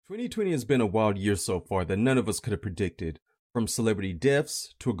2020 has been a wild year so far that none of us could have predicted. From celebrity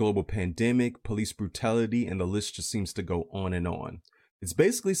deaths to a global pandemic, police brutality, and the list just seems to go on and on. It's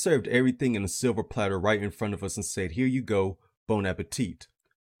basically served everything in a silver platter right in front of us and said, here you go, bon appetit.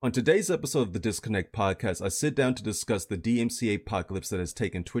 On today's episode of the Disconnect podcast, I sit down to discuss the DMCA apocalypse that has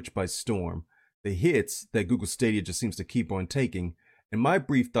taken Twitch by storm, the hits that Google Stadia just seems to keep on taking, and my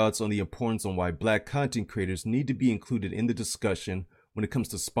brief thoughts on the importance on why Black content creators need to be included in the discussion when it comes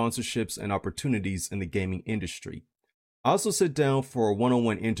to sponsorships and opportunities in the gaming industry. I also sit down for a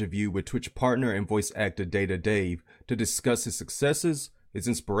one-on-one interview with Twitch partner and voice actor Data Dave to discuss his successes, his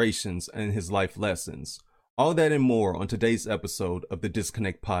inspirations, and his life lessons. All that and more on today's episode of the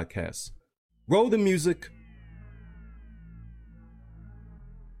Disconnect podcast. Roll the music.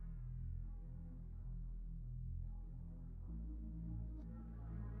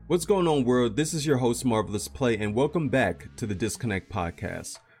 What's going on, world? This is your host, Marvelous Play, and welcome back to the Disconnect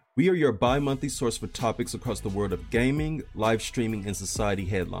podcast. We are your bi-monthly source for topics across the world of gaming, live streaming, and society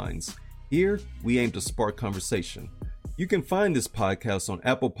headlines. Here, we aim to spark conversation. You can find this podcast on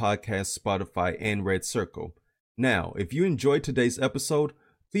Apple Podcasts, Spotify, and Red Circle. Now, if you enjoyed today's episode,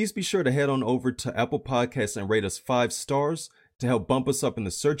 please be sure to head on over to Apple Podcasts and rate us 5 stars to help bump us up in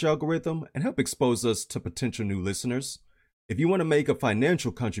the search algorithm and help expose us to potential new listeners. If you want to make a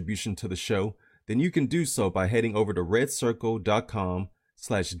financial contribution to the show, then you can do so by heading over to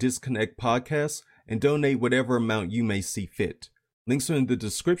redcircle.com/disconnect podcast and donate whatever amount you may see fit. Links are in the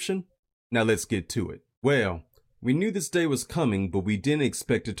description. Now let's get to it. Well, we knew this day was coming, but we didn't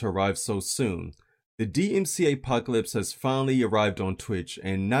expect it to arrive so soon. The DMCA apocalypse has finally arrived on Twitch,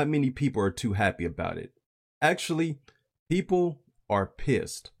 and not many people are too happy about it. Actually, people are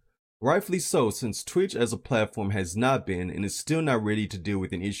pissed. Rightfully so, since Twitch as a platform has not been and is still not ready to deal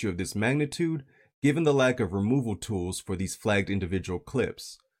with an issue of this magnitude, given the lack of removal tools for these flagged individual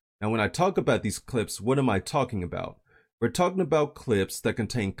clips. Now, when I talk about these clips, what am I talking about? We're talking about clips that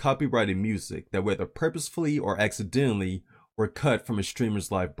contain copyrighted music that, whether purposefully or accidentally, were cut from a streamer's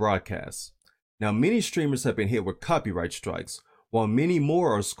live broadcast. Now, many streamers have been hit with copyright strikes, while many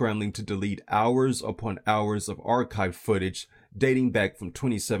more are scrambling to delete hours upon hours of archived footage dating back from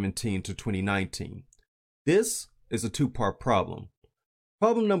 2017 to 2019. This is a two-part problem.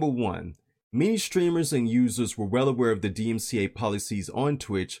 Problem number 1. Many streamers and users were well aware of the DMCA policies on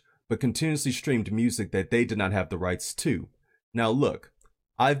Twitch, but continuously streamed music that they did not have the rights to. Now look,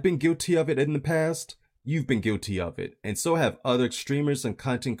 I've been guilty of it in the past, you've been guilty of it, and so have other streamers and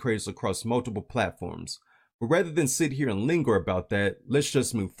content creators across multiple platforms. But rather than sit here and linger about that, let's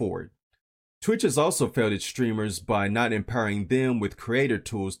just move forward. Twitch has also failed its streamers by not empowering them with creator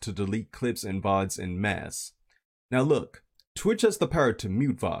tools to delete clips and VODs en masse. Now look, Twitch has the power to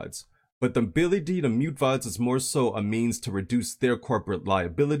mute VODs, but the ability to mute VODs is more so a means to reduce their corporate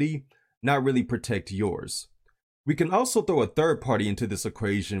liability, not really protect yours. We can also throw a third party into this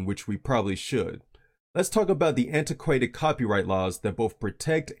equation, which we probably should. Let's talk about the antiquated copyright laws that both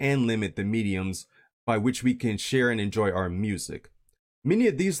protect and limit the mediums by which we can share and enjoy our music. Many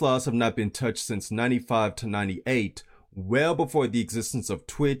of these laws have not been touched since 95 to 98, well before the existence of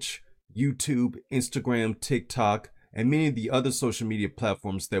Twitch, YouTube, Instagram, TikTok, and many of the other social media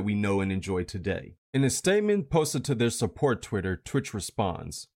platforms that we know and enjoy today. In a statement posted to their support Twitter, Twitch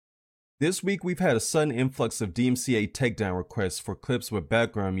responds, "This week we've had a sudden influx of DMCA takedown requests for clips with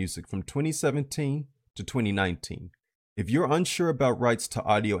background music from 2017 to 2019. If you're unsure about rights to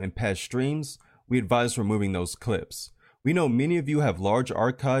audio in past streams, we advise removing those clips. We know many of you have large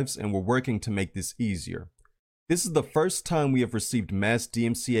archives and we're working to make this easier. This is the first time we have received mass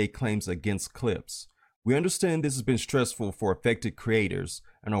DMCA claims against clips. We understand this has been stressful for affected creators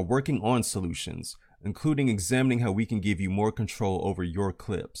and are working on solutions, including examining how we can give you more control over your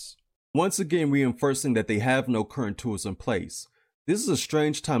clips." Once again reinforcing that they have no current tools in place. This is a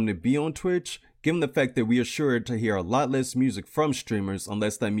strange time to be on Twitch, given the fact that we are sure to hear a lot less music from streamers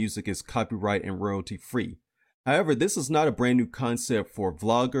unless that music is copyright and royalty free. However, this is not a brand new concept for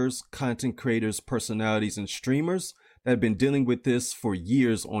vloggers, content creators, personalities, and streamers that have been dealing with this for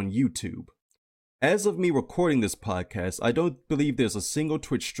years on YouTube. As of me recording this podcast, I don't believe there's a single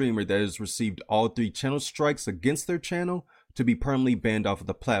Twitch streamer that has received all 3 channel strikes against their channel to be permanently banned off of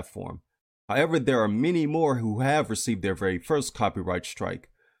the platform. However, there are many more who have received their very first copyright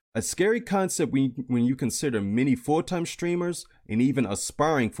strike. A scary concept when you consider many full-time streamers and even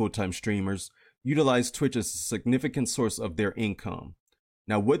aspiring full-time streamers utilize Twitch as a significant source of their income.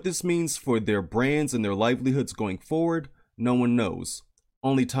 Now, what this means for their brands and their livelihoods going forward, no one knows.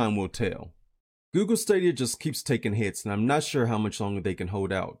 Only time will tell. Google Stadia just keeps taking hits, and I'm not sure how much longer they can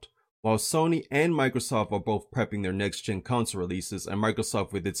hold out. While Sony and Microsoft are both prepping their next-gen console releases, and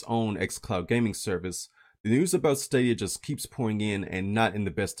Microsoft with its own xCloud gaming service, the news about Stadia just keeps pouring in and not in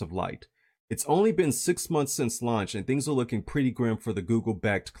the best of light. It's only been 6 months since launch and things are looking pretty grim for the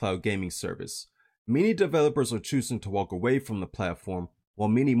Google-backed cloud gaming service. Many developers are choosing to walk away from the platform, while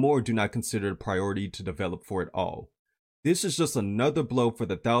many more do not consider it a priority to develop for it all. This is just another blow for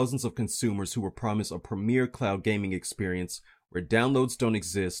the thousands of consumers who were promised a premier cloud gaming experience where downloads don't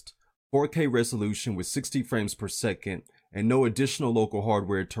exist, 4K resolution with 60 frames per second, and no additional local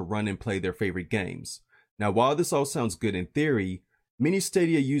hardware to run and play their favorite games. Now, while this all sounds good in theory, many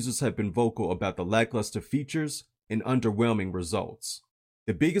Stadia users have been vocal about the lackluster features and underwhelming results.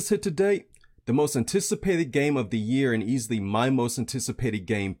 The biggest hit to date? The most anticipated game of the year and easily my most anticipated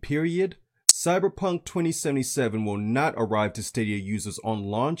game, period. Cyberpunk 2077 will not arrive to Stadia users on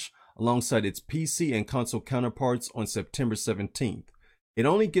launch alongside its PC and console counterparts on September 17th. It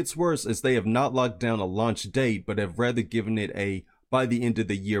only gets worse as they have not locked down a launch date but have rather given it a by the end of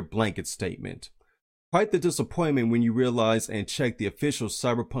the year blanket statement. Quite the disappointment when you realize and check the official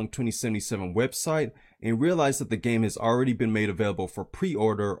Cyberpunk 2077 website and realize that the game has already been made available for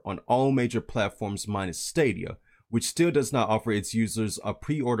pre-order on all major platforms minus Stadia, which still does not offer its users a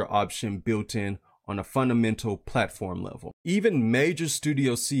pre-order option built in on a fundamental platform level. Even major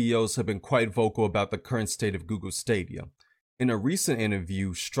studio CEOs have been quite vocal about the current state of Google Stadia. In a recent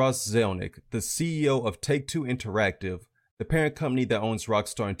interview, Strauss Zelnick, the CEO of Take-Two Interactive, the parent company that owns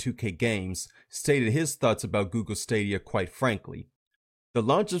Rockstar and 2K Games, stated his thoughts about Google Stadia quite frankly. The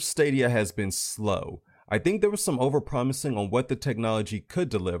launch of Stadia has been slow. I think there was some overpromising on what the technology could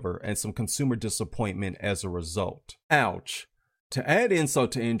deliver and some consumer disappointment as a result. Ouch. To add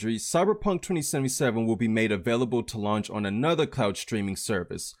insult to injury, Cyberpunk 2077 will be made available to launch on another cloud streaming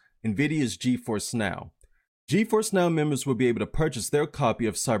service, Nvidia's GeForce Now. GeForce Now members will be able to purchase their copy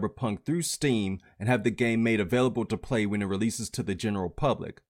of Cyberpunk through Steam and have the game made available to play when it releases to the general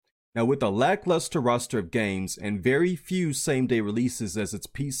public. Now, with a lackluster roster of games and very few same-day releases as its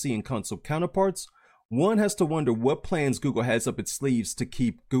PC and console counterparts, one has to wonder what plans Google has up its sleeves to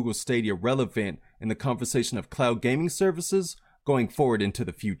keep Google Stadia relevant in the conversation of cloud gaming services going forward into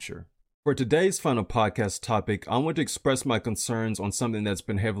the future. For today's final podcast topic, I want to express my concerns on something that's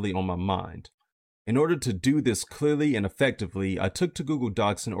been heavily on my mind. In order to do this clearly and effectively, I took to Google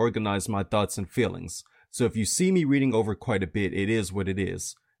Docs and organized my thoughts and feelings. So if you see me reading over quite a bit, it is what it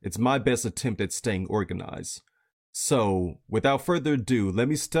is. It's my best attempt at staying organized. So, without further ado, let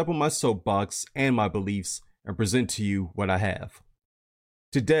me step on my soapbox and my beliefs and present to you what I have.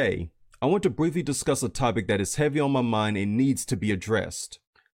 Today, I want to briefly discuss a topic that is heavy on my mind and needs to be addressed.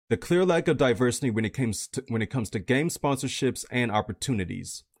 The clear lack of diversity when it comes to game sponsorships and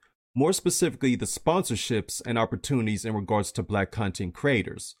opportunities. More specifically, the sponsorships and opportunities in regards to Black content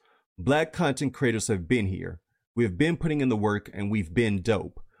creators. Black content creators have been here. We have been putting in the work and we've been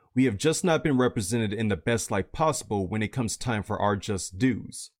dope. We have just not been represented in the best light possible when it comes time for our just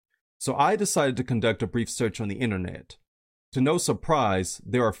dues. So I decided to conduct a brief search on the internet. To no surprise,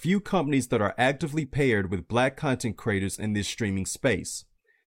 there are few companies that are actively paired with Black content creators in this streaming space.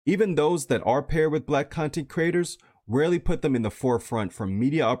 Even those that are paired with Black content creators rarely put them in the forefront for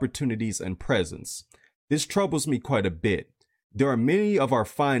media opportunities and presence. This troubles me quite a bit. There are many of our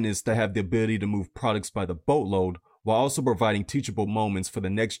finest that have the ability to move products by the boatload while also providing teachable moments for the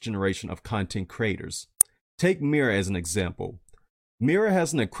next generation of content creators. Take Mira as an example. Mira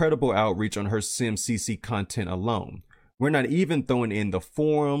has an incredible outreach on her SimCC content alone. We're not even throwing in the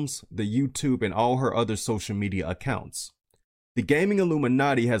forums, the YouTube, and all her other social media accounts. The Gaming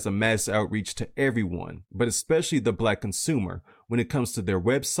Illuminati has a mass outreach to everyone, but especially the Black consumer, when it comes to their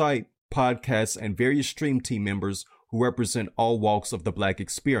website, podcasts, and various stream team members who represent all walks of the Black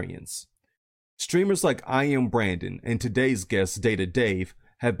experience. Streamers like I Am Brandon and today's guest, Data Dave,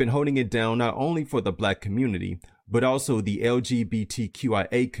 have been holding it down not only for the Black community, but also the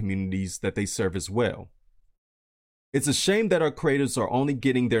LGBTQIA communities that they serve as well. It's a shame that our creators are only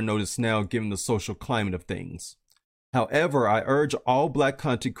getting their notice now given the social climate of things. However, I urge all Black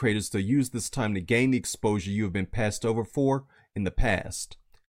content creators to use this time to gain the exposure you have been passed over for in the past.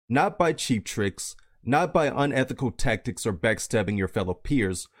 Not by cheap tricks, not by unethical tactics or backstabbing your fellow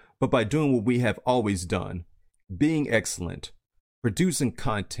peers, but by doing what we have always done, being excellent, producing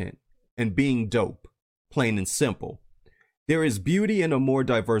content, and being dope, plain and simple. There is beauty in a more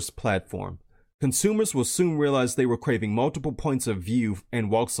diverse platform. Consumers will soon realize they were craving multiple points of view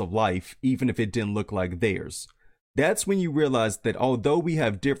and walks of life, even if it didn't look like theirs. That's when you realize that although we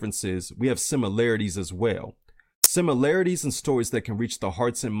have differences, we have similarities as well. Similarities and stories that can reach the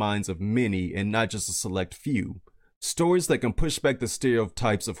hearts and minds of many and not just a select few. Stories that can push back the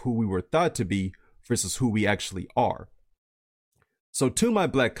stereotypes of who we were thought to be versus who we actually are. So to my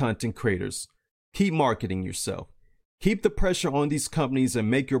Black content creators, keep marketing yourself. Keep the pressure on these companies and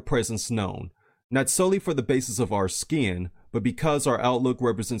make your presence known, not solely for the basis of our skin, but because our outlook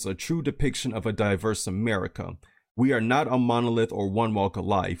represents a true depiction of a diverse America. We are not a monolith or one walk of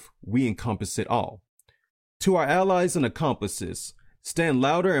life. We encompass it all. To our allies and accomplices, stand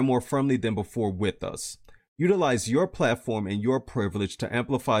louder and more firmly than before with us. Utilize your platform and your privilege to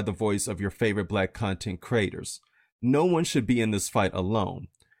amplify the voice of your favorite Black content creators. No one should be in this fight alone.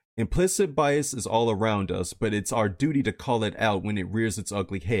 Implicit bias is all around us, but it's our duty to call it out when it rears its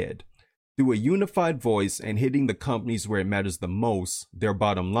ugly head. Through a unified voice and hitting the companies where it matters the most, their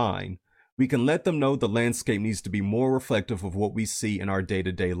bottom line, we can let them know the landscape needs to be more reflective of what we see in our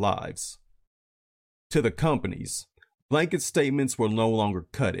day-to-day lives. To the companies, blanket statements will no longer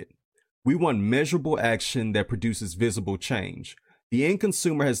cut it. We want measurable action that produces visible change. The end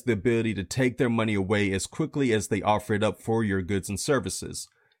consumer has the ability to take their money away as quickly as they offer it up for your goods and services.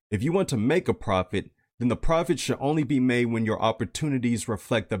 If you want to make a profit, then the profit should only be made when your opportunities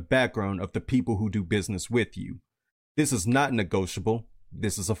reflect the background of the people who do business with you. This is not negotiable.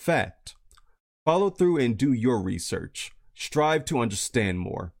 This is a fact. Follow through and do your research. Strive to understand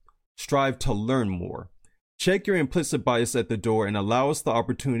more. Strive to learn more. Check your implicit bias at the door and allow us the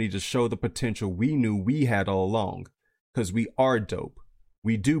opportunity to show the potential we knew we had all along. Because we are dope.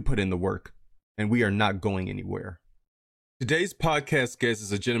 We do put in the work. And we are not going anywhere. Today's podcast guest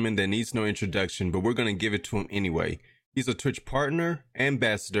is a gentleman that needs no introduction, but we're going to give it to him anyway. He's a Twitch partner,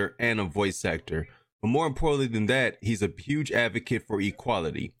 ambassador, and a voice actor. But more importantly than that, he's a huge advocate for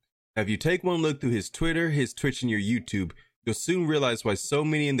equality. Now, if you take one look through his Twitter, his Twitch, and your YouTube, you'll soon realize why so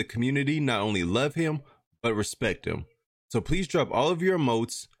many in the community not only love him, but respect him. So please drop all of your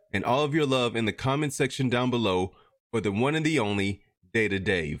emotes and all of your love in the comment section down below for the one and the only Data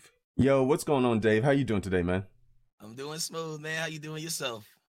Dave. Yo, what's going on, Dave? How you doing today, man? I'm doing smooth, man. How you doing yourself?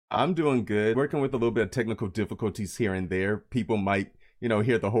 I'm doing good. Working with a little bit of technical difficulties here and there. People might,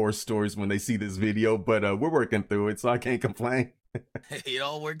 hear the horror stories when they see this video, but we're working through it, so I can't complain. It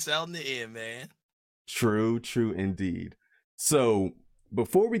all works out in the end, man. True indeed. So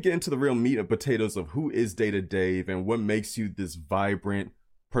before we get into the real meat and potatoes of who is Data Dave and what makes you this vibrant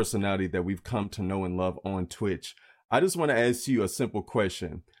personality that we've come to know and love on Twitch, I just want to ask you a simple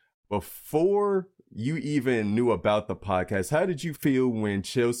question. Before you even knew about the podcast, how did you feel when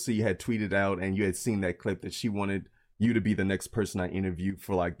Chelsea had tweeted out and you had seen that clip that she wanted you to be the next person I interviewed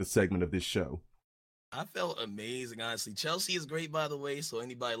for like the segment of this show? I felt amazing, honestly. Chelsea is great, by the way, so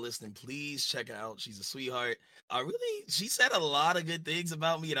anybody listening, please check her out. She's a sweetheart. She said a lot of good things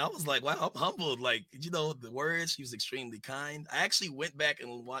about me, and I was like, wow, I'm humbled. Like, the words, she was extremely kind. I actually went back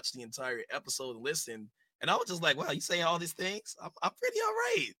and watched the entire episode and listened, and I was just like, wow, you saying all these things? I'm pretty all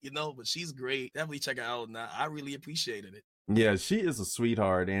right, but she's great. Definitely check her out, and I really appreciated it. Yeah, she is a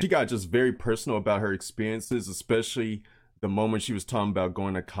sweetheart, and she got just very personal about her experiences, especially the moment she was talking about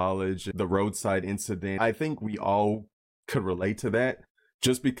going to college, the roadside incident. I think we all could relate to that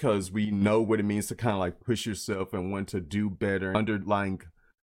just because we know what it means to kind of like push yourself and want to do better, underlying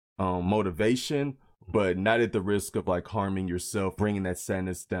motivation, but not at the risk of like harming yourself, bringing that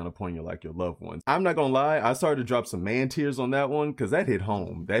sadness down upon your loved ones. I'm not gonna lie, I started to drop some man tears on that one because that hit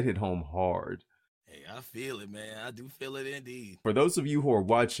home hard. Hey, I feel it, man. I do feel it indeed. For those of you who are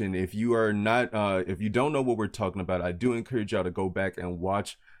watching, if you don't know what we're talking about, I do encourage y'all to go back and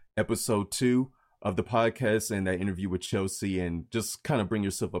watch episode 2 of the podcast and that interview with Chelsea and just kind of bring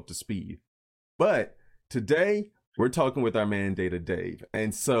yourself up to speed. But today, we're talking with our man Data Dave.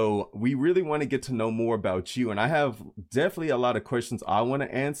 And so we really want to get to know more about you. And I have definitely a lot of questions I want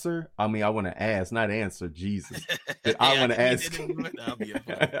to answer. I mean, I want to ask, not answer, Jesus. I want to ask.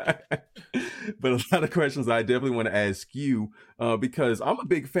 But a lot of questions I definitely want to ask you because I'm a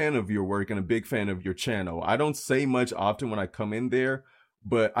big fan of your work and a big fan of your channel. I don't say much often when I come in there,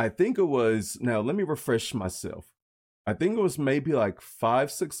 but I think it was, now let me refresh myself. I think it was maybe like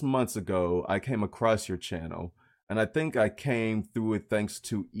 5-6 months ago, I came across your channel. And I think I came through it thanks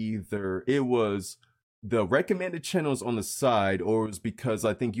to either it was the recommended channels on the side or it was because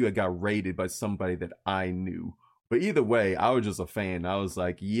I think you had got rated by somebody that I knew. But either way, I was just a fan. I was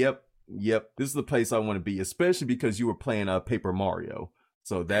like, yep, this is the place I want to be, especially because you were playing Paper Mario.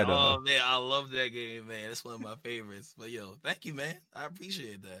 So that oh man, I love that game, man. That's one of my favorites. But yo, thank you, man. I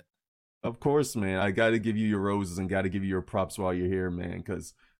appreciate that. Of course, man. I got to give you your roses and got to give you your props while you're here, man,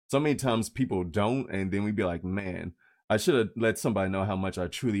 because so many times people don't, and then we'd be like, man, I should have let somebody know how much I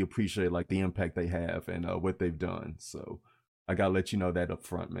truly appreciate like the impact they have and what they've done. So I gotta let you know that up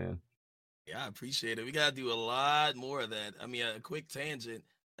front, man. Yeah, I appreciate it. We gotta do a lot more of that. I mean, a quick tangent.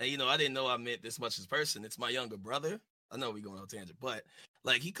 I didn't know I meant this much as person. It's my younger brother. I know we going on a tangent, but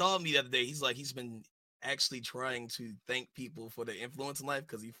like he called me the other day. He's like he's been actually trying to thank people for their influence in life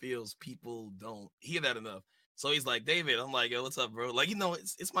because he feels people don't hear that enough. So he's like, David, I'm like, yo, what's up, bro? Like,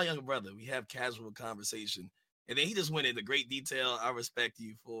 it's my younger brother. We have casual conversation. And then he just went into great detail. I respect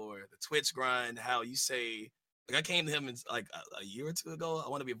you for the Twitch grind, how you say, like, I came to him like a year or two ago. I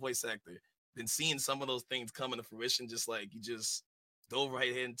want to be a voice actor. Then seeing some of those things come into fruition, just like you just dove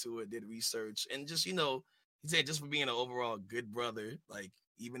right into it, did research, and just he said just for being an overall good brother, like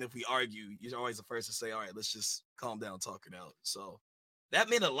even if we argue, you're always the first to say, all right, let's just calm down, talk it out. So that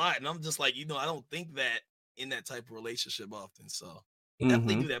meant a lot, and I'm just like, I don't think that in that type of relationship often. So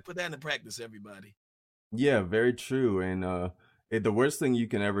definitely Mm-hmm. do that. Put that into practice, everybody. Yeah, very true. And the worst thing you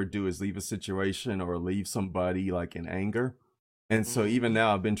can ever do is leave a situation or leave somebody like in anger. And so even Hmm.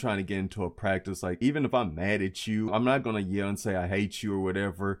 now, I've been trying to get into a practice. Like even if I'm mad at you, I'm not gonna yell and say I hate you or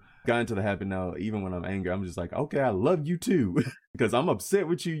whatever. Got into the habit now. Even when I'm angry, I'm just like, okay, I love you too, because I'm upset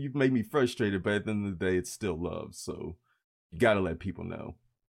with you. You've made me frustrated, but at the end of the day, it's still love. So you gotta let people know.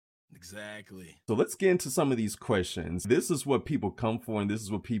 Exactly. So let's get into some of these questions. This is what people come for, and this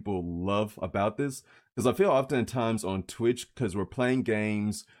is what people love about this. Because I feel oftentimes on Twitch, because we're playing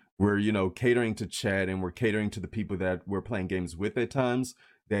games, we're, catering to chat and we're catering to the people that we're playing games with at times,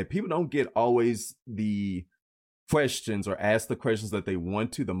 that people don't get always the questions or ask the questions that they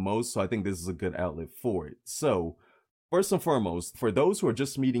want to the most. So I think this is a good outlet for it. So, first and foremost, for those who are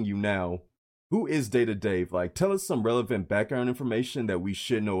just meeting you now, who is Data Dave? Like, tell us some relevant background information that we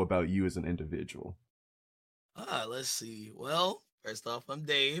should know about you as an individual. Let's see. Well, first off, I'm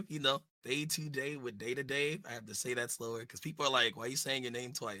Dave. Day to day with Data Dave. I have to say that slower because people are like, "Why are you saying your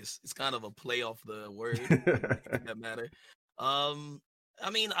name twice?" It's kind of a play off the word of anything that matter. Um,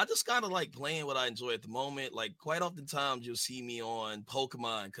 I mean, I just kind of like playing what I enjoy at the moment. Like, quite oftentimes you'll see me on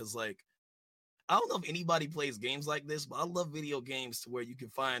Pokemon because, like, I don't know if anybody plays games like this, but I love video games to where you can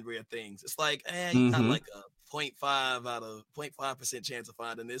find rare things. It's like, you got Mm-hmm. like a point 0.5 out of 0.5% chance of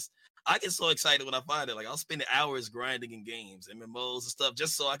finding this. I get so excited when I find it. Like I'll spend hours grinding in games, MMOs and stuff,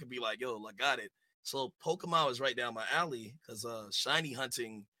 just so I can be like, yo, I got it. So Pokemon was right down my alley because shiny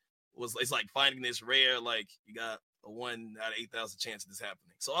hunting it's like finding this rare, like you got a 1 out of 8,000 chance of this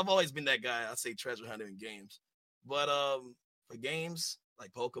happening. So I've always been that guy. I say treasure hunter in games. But for games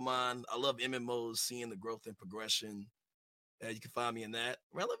like Pokemon, I love MMOs, seeing the growth and progression. You can find me in that.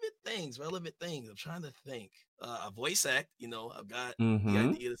 Relevant things, relevant things. I'm trying to think. I voice act, I've got the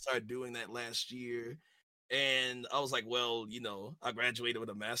Mm-hmm. idea to start doing that last year. And I was like, well, I graduated with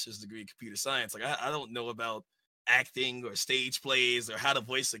a master's degree in computer science. Like, I don't know about acting or stage plays or how to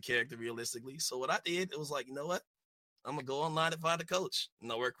voice a character realistically. So what I did, it was like, you know what? I'm gonna go online and find a coach.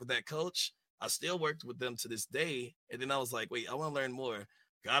 And I worked with that coach. I still worked with them to this day. And then I was like, wait, I want to learn more.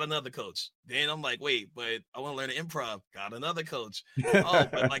 Got another coach. Then I'm like, wait, but I want to learn improv. Got another coach. Oh,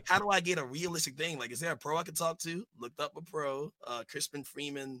 but like, how do I get a realistic thing? Like, is there a pro I can talk to? Looked up a pro, Crispin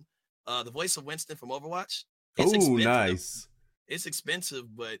Freeman, the voice of Winston from Overwatch. It's Oh, expensive. nice. It's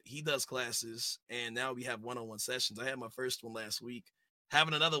expensive, but he does classes, and now we have one-on-one sessions. I had my first one last week,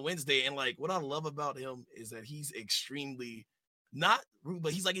 having another Wednesday, and like what I love about him is that he's extremely not rude,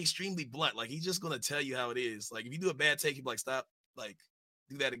 but he's like extremely blunt. Like he's just gonna tell you how it is. Like if you do a bad take, he'd be like, "Stop, like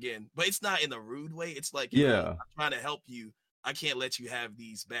do that again." But it's not in a rude way. It's like Yeah. I'm trying to help you. I can't let you have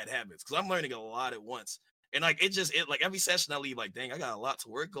these bad habits because I'm learning a lot at once. And like it like every session I leave like, dang, I got a lot to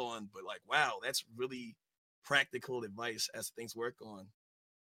work on. But like, wow, that's really practical advice as things work on.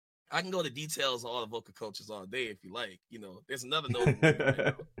 I can go to details on all the vocal coaches all day if you like. There's another notable one right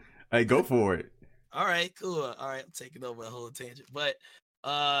Hey, now. go for it. All right, cool. All right, I'm taking over a whole tangent. But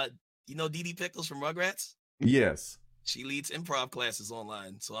uh, DD Pickles from Rugrats? Yes. She leads improv classes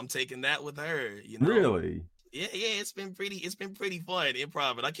online. So I'm taking that with her. Really? Yeah, it's been pretty fun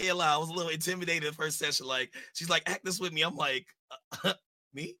improv. And I can't lie, I was a little intimidated the first session. Like, she's like, act this with me. I'm like,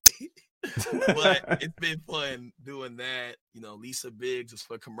 me? But it's been fun doing that. Lisa Biggs is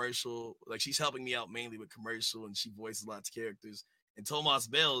for commercial. Like she's helping me out mainly with commercial, and she voices lots of characters. And Tomas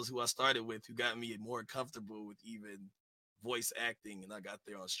Bells, who I started with, who got me more comfortable with even voice acting, and I got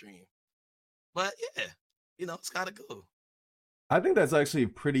there on stream. But yeah, it's kind of cool. I think that's actually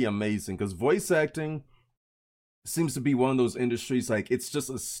pretty amazing because voice acting seems to be one of those industries like it's just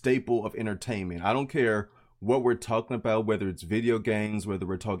a staple of entertainment. I don't care what we're talking about, whether it's video games, whether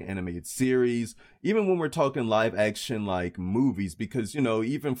we're talking animated series, even when we're talking live action like movies, because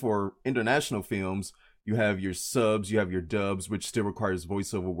even for international films, you have your subs, you have your dubs, which still requires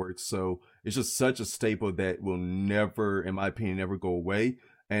voiceover work. So it's just such a staple that will never, in my opinion, never go away.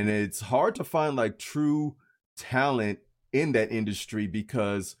 And it's hard to find like true talent in that industry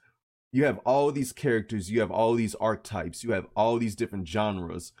because you have all these characters, you have all these archetypes, you have all these different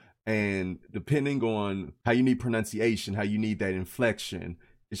genres, and depending on how you need pronunciation, how you need that inflection,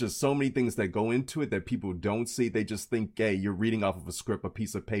 it's just so many things that go into it that people don't see. They just think, hey, you're reading off of a script, a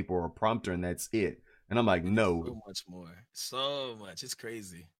piece of paper, or a prompter, and that's it. And I'm like, It's no. so much more. So much. It's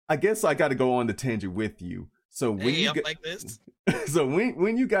crazy. I guess I got to go on the tangent with you. So when Hey, you I'm get, like this. so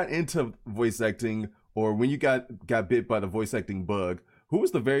when you got into voice acting, or when you got bit by the voice acting bug, who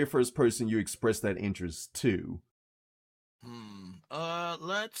was the very first person you expressed that interest to?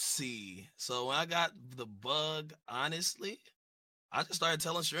 Let's see. So when I got the bug, honestly, I just started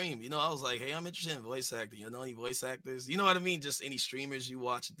telling Stream. I was like, hey, I'm interested in voice acting. You know any voice actors? You know what I mean? Just any streamers you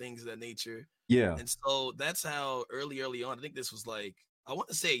watch and things of that nature. Yeah. And so that's how early on, I think this was like, I want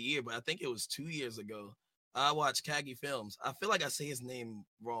to say a year, but I think it was 2 years ago. I watched Kagi Films. I feel like I say his name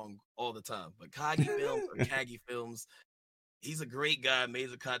wrong all the time, but Kagi Films or Kagi Films, he's a great guy,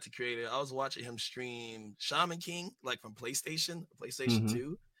 amazing content creator. I was watching him stream Shaman King, like from PlayStation Hmm.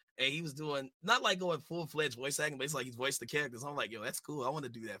 2. And he was doing not like going full-fledged voice acting, but it's like he's voiced the characters. I'm like, yo, that's cool. I want to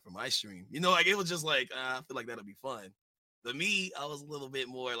do that for my stream. Like it was just like, I feel like that'll be fun. But me, I was a little bit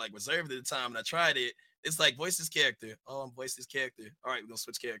more like reserved at the time, and I tried it. It's like voice this character. Oh, I'm voice this character. All right, we're gonna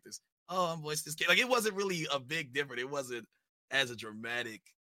switch characters. Oh, I'm voice this character. Like it wasn't really a big difference. It wasn't as a dramatic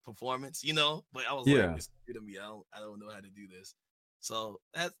performance. But I was like, Yeah. it's new to me. I don't know how to do this. So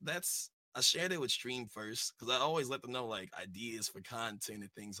that's I shared it with Stream first because I always let them know like ideas for content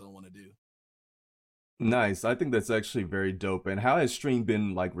and things I want to do. Nice. I think that's actually very dope. And how has stream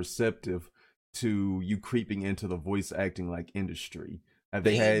been like receptive to you creeping into the voice acting like industry? Have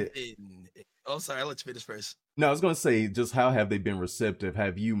they They've had been. Oh, sorry. I'll let you finish first. No, I was gonna say just how have they been receptive?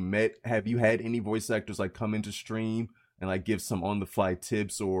 Have you had any voice actors like come into stream and like give some on the fly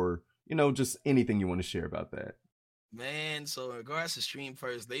tips or, just anything you want to share about that? Man, so in regards to Stream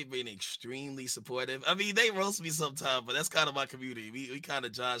First, they've been extremely supportive. I mean, they roast me sometimes, but that's kind of my community. We kind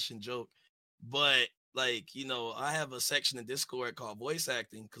of josh and joke. But like, I have a section in Discord called voice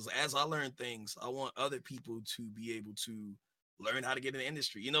acting because as I learn things, I want other people to be able to learn how to get in the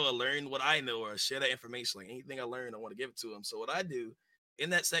industry, or learn what I know or share that information. Like anything I learn, I want to give it to them. So what I do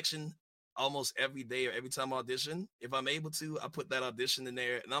in that section almost every day or every time I audition, if I'm able to, I put that audition in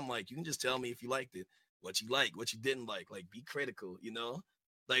there and I'm like, you can just tell me if you liked it, what you like, what you didn't like be critical.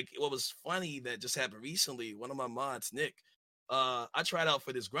 Like what was funny that just happened recently, one of my mods, Nick, I tried out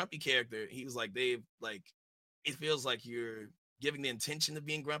for this grumpy character. He was like, Dave, like, it feels like you're giving the intention of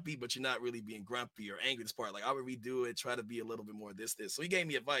being grumpy, but you're not really being grumpy or angry this part. Like, I would redo it, try to be a little bit more this. So he gave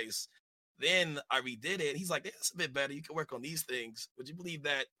me advice. Then I redid it. He's like, that's a bit better. You can work on these things. Would you believe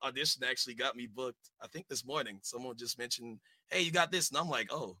that audition actually got me booked? I think this morning someone just mentioned, hey, you got this. And I'm like,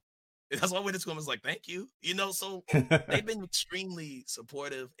 oh, that's why I went into him. I was like, thank you. So they've been extremely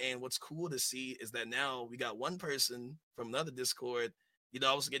supportive. And what's cool to see is that now we got one person from another Discord.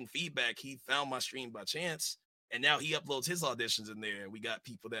 I was getting feedback. He found my stream by chance. And now he uploads his auditions in there. We got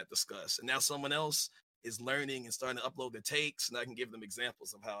people that discuss. And now someone else is learning and starting to upload their takes. And I can give them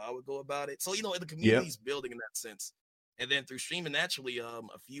examples of how I would go about it. So, the Yep. community's building in that sense. And then through streaming naturally, a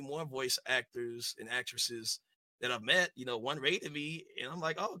few more voice actors and actresses that I've met, one rated me and I'm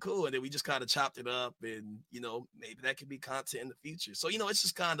like, oh, cool. And then we just kind of chopped it up and, maybe that could be content in the future. So, it's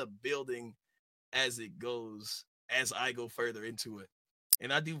just kind of building as it goes, as I go further into it.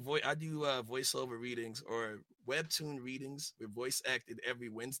 And I do voiceover readings or webtoon readings with voice acted every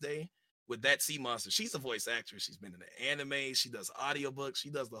Wednesday with that Sea Monster. She's a voice actress. She's been in the anime. She does audiobooks. She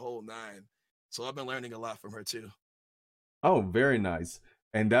does the whole nine. So I've been learning a lot from her too. Oh, very nice.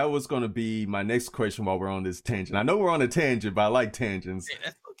 And that was going to be my next question while we're on this tangent. I know we're on a tangent, but I like tangents. Hey,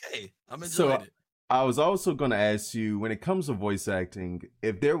 that's okay. I'm enjoying So it. I was also going to ask you, when it comes to voice acting,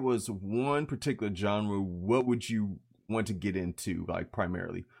 if there was one particular genre, what would you want to get into, like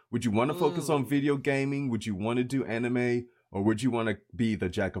primarily? Would you want to focus on Ooh. video gaming? Would you want to do anime? Or would you want to be the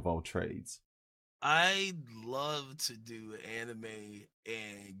jack of all trades? I love to do anime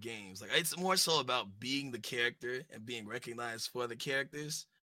and games. Like it's more so about being the character and being recognized for the characters.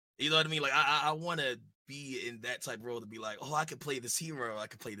 You know what I mean? Like I want to be in that type of role to be like, oh, I could play this hero, I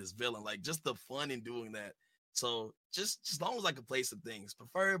could play this villain. Like just the fun in doing that. So just as long as I can play some things,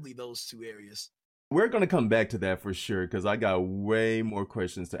 preferably those two areas. We're going to come back to that for sure because I got way more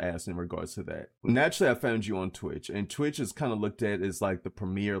questions to ask in regards to that. Naturally, I found you on Twitch, and Twitch is kind of looked at as like the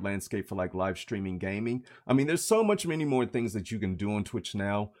premier landscape for like live streaming gaming. I mean, there's so much many more things that you can do on Twitch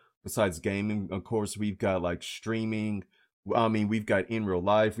now besides gaming. Of course, we've got like streaming. I mean, we've got in real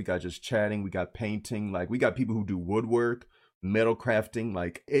life, we got just chatting, we got painting, like we got people who do woodwork. metal crafting.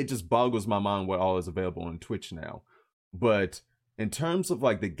 Like, it just boggles my mind what all is available on Twitch now. But in terms of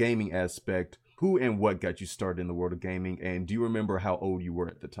like the gaming aspect, who and what got you started in the world of gaming? And do you remember how old you were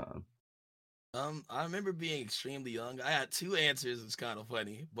at the time? I remember being extremely young. I had two answers. It's kind of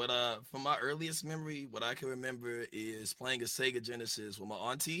funny, but from my earliest memory, what I can remember is playing a Sega Genesis with my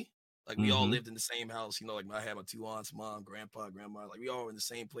auntie. Like we all Mm-hmm. lived in the same house. You know, like I had my two aunts, mom, grandpa, grandma. Like we all were in the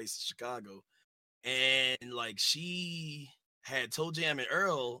same place in Chicago, and like she had Toe Jam and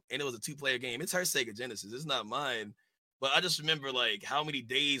Earl, and it was a two-player game. It's her Sega Genesis. It's not mine. But I just remember like how many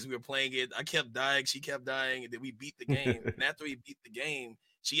days we were playing it. I kept dying, she kept dying, and then we beat the game. And after we beat the game,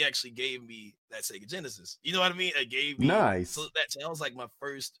 she actually gave me that Sega Genesis. You know what I mean? It gave me so Nice. that was like my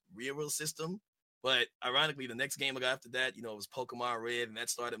first real world system. But ironically, the next game I got after that, you know, it was Pokemon Red, and that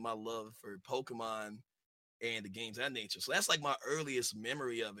started my love for Pokemon and the games of that nature. So that's like my earliest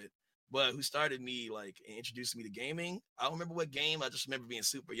memory of it. But who started me like and introduced me to gaming? I don't remember what game. I just remember being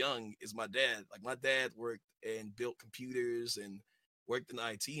super young. Is my dad. Like my dad worked and built computers and worked in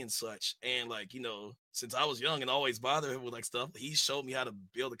IT and such. And like you know, since I was young and always bothered him with like stuff, he showed me how to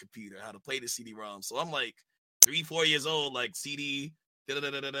build a computer, how to play the CD-ROM. So I'm like 3, 4 years old, like CD. Da, da,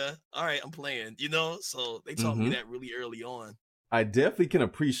 da, da, da. All right, I'm playing. You know, so they taught me Mm-hmm. that really early on. I definitely can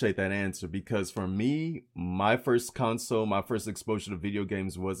appreciate that answer because for me, my first console, my first exposure to video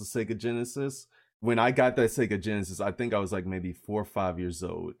games was a Sega Genesis. When I got that Sega Genesis, I think I was like maybe 4 or 5 years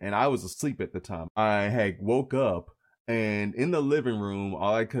old, and I was asleep at the time. I had woke up, and in the living room,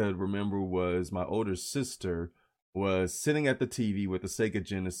 all I could remember was my older sister was sitting at the TV with the Sega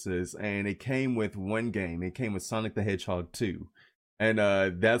Genesis, and it came with one game. It came with Sonic the Hedgehog 2. And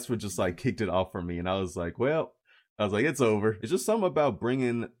that's what just like kicked it off for me. And I was like, well, it's over. It's just something about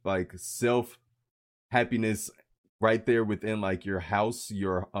bringing like self happiness right there within like your house,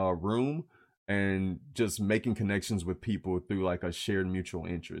 your room, and just making connections with people through like a shared mutual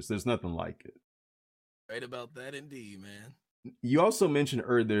interest. There's nothing like it. Right about that, indeed, man. You also mentioned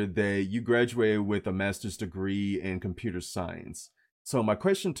earlier that you graduated with a master's degree in computer science. So my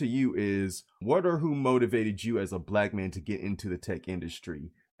question to you is, what or who motivated you as a black man to get into the tech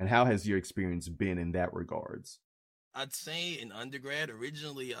industry? And how has your experience been in that regards? I'd say in undergrad,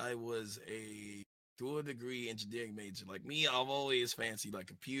 originally I was a dual degree engineering major. Like me, I've always fancied like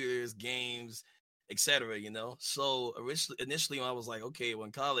computers, games, etc. You know, so initially when I was like, okay, well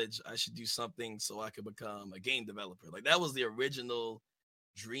in college I should do something so I could become a game developer. Like that was the original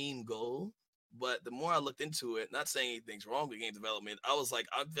dream goal. But the more I looked into it, not saying anything's wrong with game development, I was like,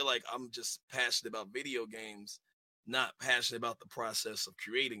 I feel like I'm just passionate about video games, not passionate about the process of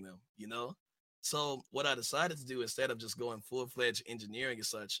creating them, you know? So what I decided to do instead of just going full-fledged engineering and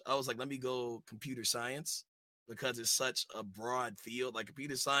such, I was like, let me go computer science because it's such a broad field. Like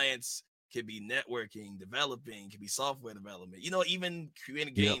computer science could be networking, developing, could be software development, you know, even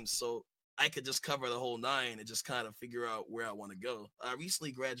creating Yep. games. So I could just cover the whole nine and just kind of figure out where I want to go. I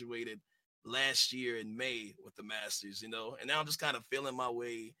recently graduated last year in May with the master's, you know, and now I'm just kind of feeling my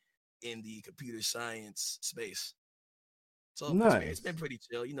way in the computer science space. So it's been Nice. pretty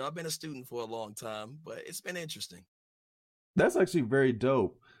chill. You know, I've been a student for a long time, but it's been interesting. That's actually very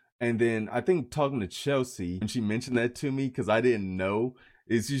dope. And then I think talking to Chelsea, and she mentioned that to me because I didn't know,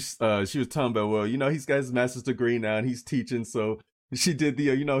 is she was talking about, well, he's got his master's degree now and he's teaching. So she did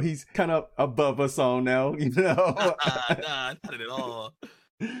the, he's kind of above us all now, Nah, not at all.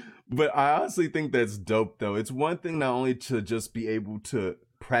 But I honestly think that's dope, though. It's one thing not only to just be able to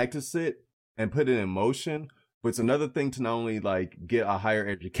practice it and put it in motion, but it's another thing to not only like get a higher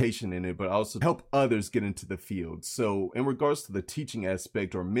education in it, but also help others get into the field. So, in regards to the teaching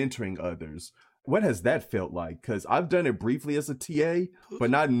aspect or mentoring others, what has that felt like? Because I've done it briefly as a TA,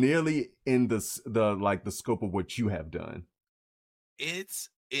 but not nearly in the scope of what you have done. It's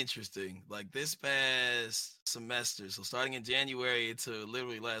interesting. Like this past semester, so starting in January to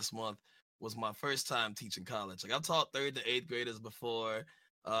literally last month was my first time teaching college. Like I've taught third to eighth graders before,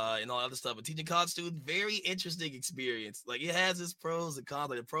 and all other stuff, but teaching college students, very interesting experience. Like it has its pros and cons.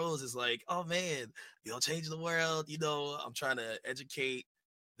 Like the pros is like, oh man, change the world. You know, I'm trying to educate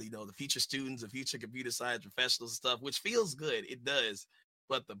the future students, the future computer science professionals and stuff, which feels good. It does.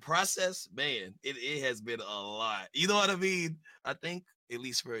 But the process, man, it has been a lot. You know what I mean? I think at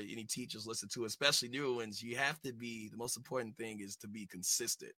least for any teachers listen to, especially newer ones, you have to be the most important thing is to be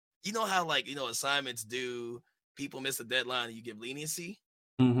consistent. You know how like assignments do, people miss a deadline and you give leniency.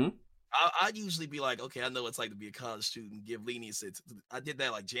 Mm-hmm. I'd usually be like, okay, I know what it's like to be a college student, give leniency. I did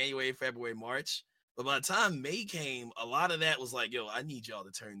that like January, February, March. But by the time May came, a lot of that was like, yo, I need y'all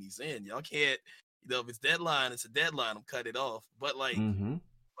to turn these in. Y'all can't, if it's deadline, it's a deadline. I'm cut it off. But like Mm-hmm.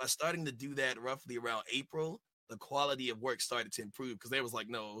 by starting to do that roughly around April, the quality of work started to improve because they was like,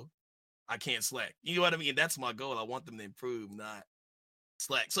 no, I can't slack. You know what I mean? That's my goal. I want them to improve, not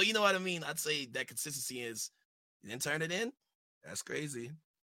slack. So you know what I mean? I'd say that consistency is, you didn't turn it in. That's crazy.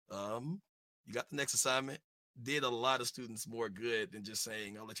 You got the next assignment. Did a lot of students more good than just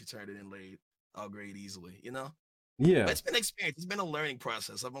saying, I'll let you turn it in late. I'll grade easily, you know? Yeah. But it's been experience. It's been a learning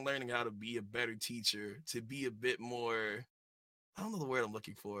process. I've been learning how to be a better teacher, to be a bit more, I don't know the word I'm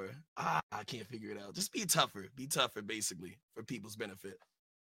looking for. I can't figure it out. Just be tougher. Be tougher, basically, for people's benefit.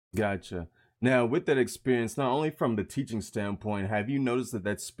 Gotcha. Now, with that experience, not only from the teaching standpoint, have you noticed that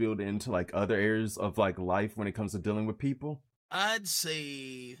that's spilled into like other areas of like life when it comes to dealing with people? I'd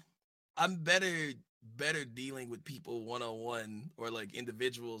say I'm better dealing with people one-on-one or like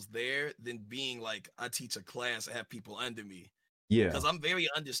individuals there than being like I teach a class and have people under me. Yeah. Because I'm very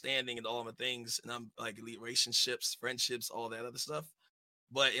understanding in all my things, and I'm like relationships, friendships, all that other stuff.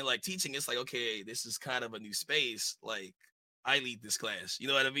 But in like teaching, it's like, okay, this is kind of a new space. Like I lead this class. You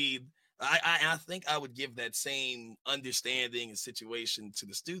know what I mean? I think I would give that same understanding and situation to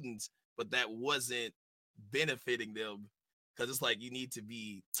the students, but that wasn't benefiting them because it's like you need to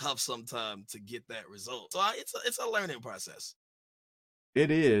be tough sometime to get that result. So it's a learning process. It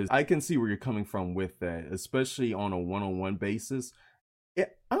is. I can see where you're coming from with that, especially on a one-on-one basis. I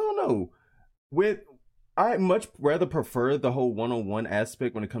don't know. I much rather prefer the whole one-on-one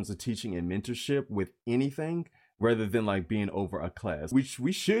aspect when it comes to teaching and mentorship with anything rather than like being over a class, which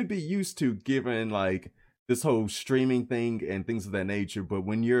we should be used to given like this whole streaming thing and things of that nature. But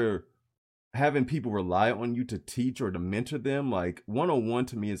when you're having people rely on you to teach or to mentor them, like one-on-one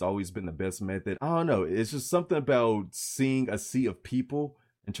to me has always been the best method. I don't know. It's just something about seeing a sea of people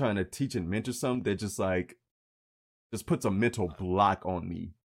and trying to teach and mentor something that just puts a mental block on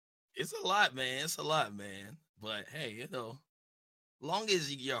me. It's a lot, man. It's a lot, man. But hey, long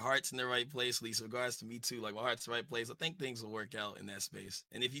as your heart's in the right place, at least in regards to me too, like my heart's in the right place, I think things will work out in that space.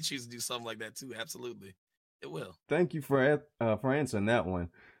 And if you choose to do something like that too, absolutely, it will. Thank you for answering that one.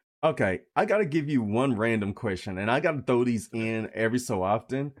 Okay, I gotta give you one random question, and I gotta throw these in every so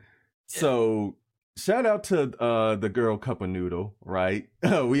often. Yeah. So, shout out to the girl Cup of Noodle, right?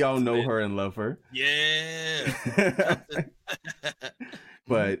 We all know her and love her. Yeah.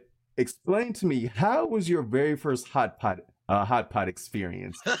 But explain to me, how was your very first hot pot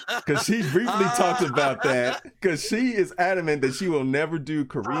experience? Because she briefly talked about that, because she is adamant that she will never do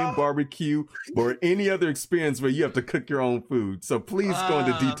Korean barbecue or any other experience where you have to cook your own food. So please go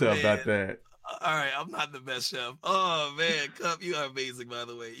into detail about that. All right, I'm not the best chef. Oh man, Cup, you are amazing, by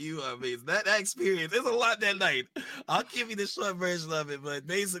the way. You are amazing. That experience, there's a lot that night. I'll give you the short version of it, but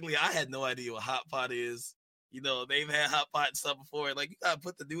basically I had no idea what hot pot is. They've had hot pot and stuff before. Like, you gotta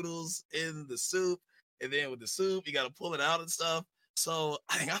put the noodles in the soup, and then with the soup, you gotta pull it out and stuff. So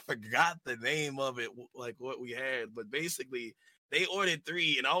I forgot the name of it, like what we had. But basically, they ordered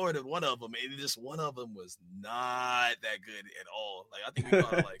 3, and I ordered one of them, and just one of them was not that good at all. Like, I think we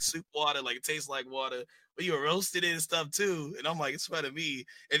called it like soup water, like it tastes like water. But you were roasted it and stuff too. And I'm like, it's funny to me.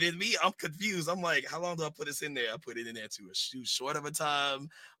 And then I'm confused. I'm like, how long do I put this in there? I put it in there too short of a time,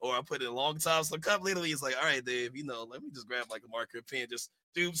 or I put it a long time. So Cup literally is like, all right, Dave, let me just grab like a marker and pen, just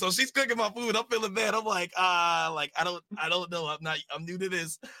do. So she's cooking my food. I'm feeling bad. I'm like, I don't know. I'm new to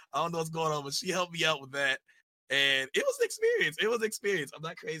this. I don't know what's going on, but she helped me out with that. And it was an experience. I'm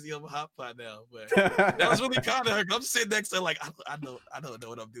not crazy over hot pot now, but that was really kind of her. I'm sitting next to her like, I don't know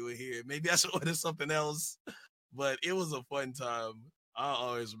what I'm doing here. Maybe I should order something else. But it was a fun time. I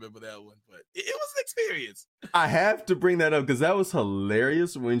always remember that one. But it was an experience. I have to bring that up because that was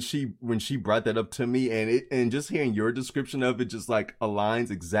hilarious when she brought that up to me, and just hearing your description of it just like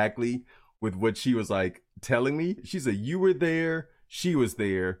aligns exactly with what she was like telling me. She said you were there, she was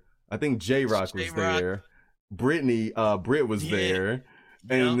there. I think J-Rock was there. Britt was there,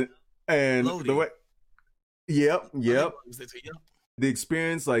 and Lodi. the way, yep. The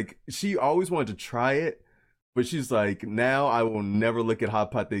experience, like she always wanted to try it, but she's like, now I will never look at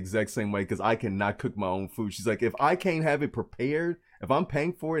hot pot the exact same way because I cannot cook my own food. She's like, if I can't have it prepared, if I'm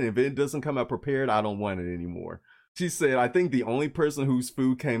paying for it, and if it doesn't come out prepared, I don't want it anymore. She said, I think the only person whose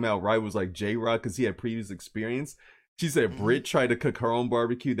food came out right was like J-Rock because he had previous experience. She said Britt tried to cook her own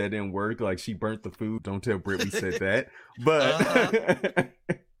barbecue. That didn't work. Like, she burnt the food. Don't tell Britt we said that. But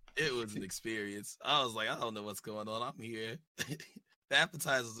it was an experience. I was like, I don't know what's going on. I'm here. The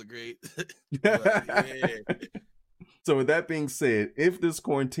appetizers are great. But, yeah. So with that being said, if this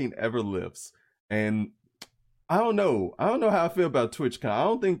quarantine ever lifts, and I don't know how I feel about TwitchCon. I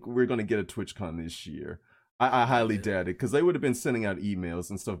don't think we're going to get a TwitchCon this year. I highly doubt it, because they would have been sending out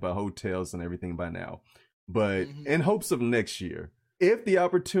emails and stuff about hotels and everything by now. But in hopes of next year, if the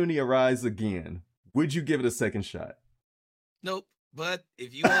opportunity arises again, Would you give it a second shot? Nope. But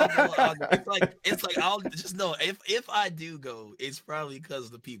if you all go, I'll go. It's like I'll just know if I do go, it's probably because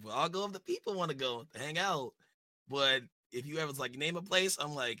of the people. I'll go if the people want to go hang out. But if you ever like name a place,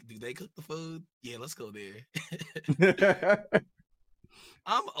 I'm like, do they cook the food? Yeah, let's go there.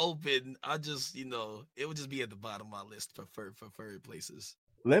 I'm open. I just, it would just be at the bottom of my list for preferred places.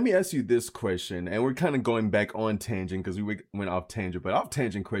 Let me ask you this question, and we're kind of going back on tangent because we went off tangent, but off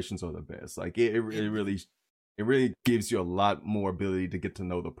tangent questions are the best. Like it really gives you a lot more ability to get to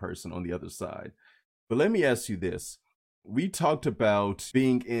know the person on the other side. But let me ask you this. We talked about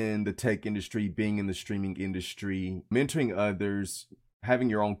being in the tech industry, being in the streaming industry, mentoring others, having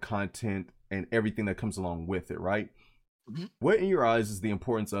your own content, and everything that comes along with it, right? Mhm. What, in your eyes, is the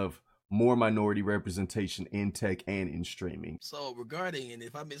importance of more minority representation in tech and in streaming? So regarding, and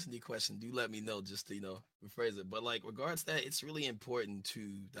if I miss any question, do let me know just to, rephrase it. But like regards that, it's really important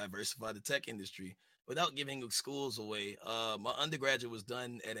to diversify the tech industry without giving schools away. My undergraduate was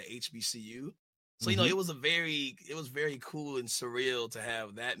done at a HBCU. So, Mm-hmm. it was very cool and surreal to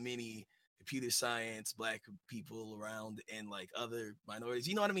have that many computer science, black people around and like other minorities.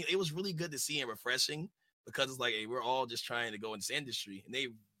 You know what I mean? It was really good to see and refreshing because it's like, hey, we're all just trying to go in this industry. And they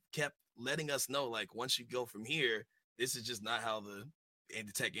kept letting us know, like, once you go from here, this is just not how the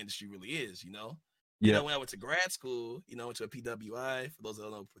tech industry really is, Yeah. when I went to grad school, went to a PWI, for those that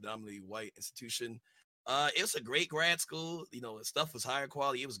don't know, predominantly white institution. It was a great grad school. Stuff was higher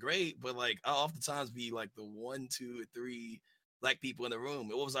quality. It was great, but like I oftentimes be like the 1, 2, or 3 black people in the room.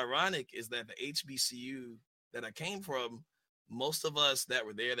 And what was ironic is that the HBCU that I came from, most of us that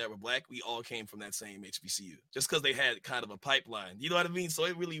were there that were black, we all came from that same HBCU, just because they had kind of a pipeline. You know what I mean? So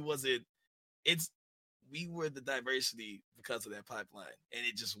it really wasn't. It's we were the diversity because of that pipeline, and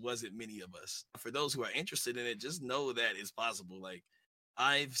it just wasn't many of us. For those who are interested in it, just know that it's possible. Like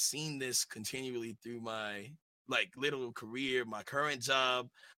I've seen this continually through my like literal career, my current job,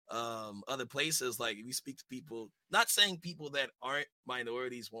 other places. Like if you speak to people, not saying people that aren't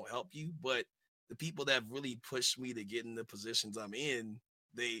minorities won't help you, but the people that have really pushed me to get in the positions I'm in,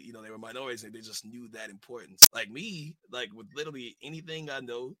 they were minorities and they just knew that importance. Like me, like with literally anything I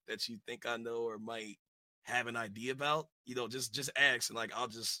know that you think I know or might have an idea about, just ask and like I'll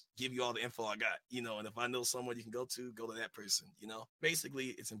just give you all the info I got, and if I know someone you can go to that person. Basically,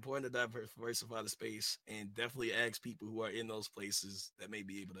 it's important to diversify the space and definitely ask people who are in those places that may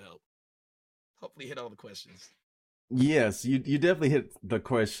be able to help. Hopefully hit all the questions. Yes, you definitely hit the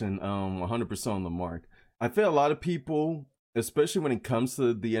question 100% on the mark. I feel a lot of people, especially when it comes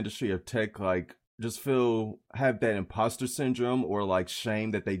to the industry of tech, like just have that imposter syndrome or like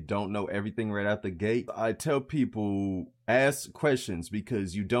shame that they don't know everything right out the gate. I tell people ask questions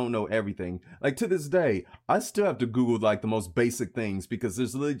because you don't know everything. Like to this day, I still have to Google like the most basic things because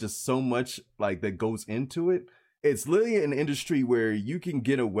there's literally just so much like that goes into it. It's literally an industry where you can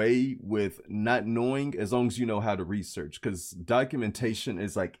get away with not knowing as long as you know how to research because documentation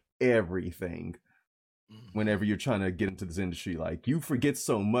is like everything Mm-hmm. whenever you're trying to get into this industry. Like you forget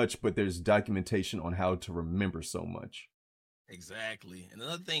so much, but there's documentation on how to remember so much. Exactly. And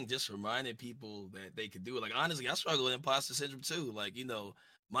another thing, just reminding people that they could do it. Like honestly, I struggle with imposter syndrome too. Like,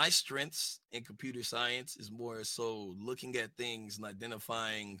 my strengths in computer science is more so looking at things and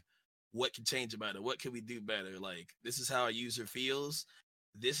identifying what can change about it. What can we do better? Like, this is how a user feels.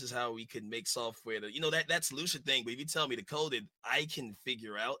 This is how we can make software that, that solution thing. But if you tell me to code it, I can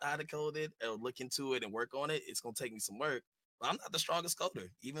figure out how to code it or look into it and work on it. It's gonna take me some work. But I'm not the strongest coder,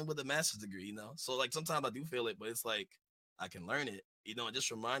 even with a master's degree. So like sometimes I do feel it, but it's like I can learn it, and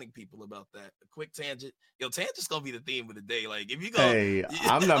just reminding people about that. A quick tangent. Tangent's gonna be the theme of the day. Like if you go Hey,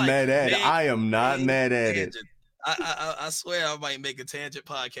 I'm not like mad at it. big, I am not big mad at it. tangent. I swear I might make a tangent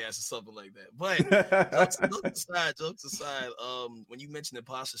podcast or something like that. But jokes aside, when you mentioned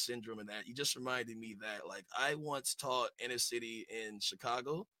imposter syndrome and that, you just reminded me that like I once taught inner city in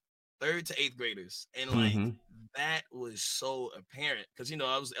Chicago, 3rd to 8th graders, and like Mm-hmm. that was so apparent because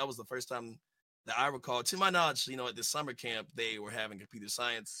I was the first time that I recall, to my knowledge, at the summer camp they were having computer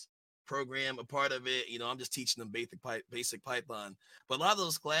science program a part of it. I'm just teaching them basic Python, but a lot of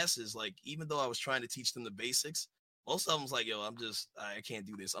those classes, like even though I was trying to teach them the basics, most of them was like, yo, I can't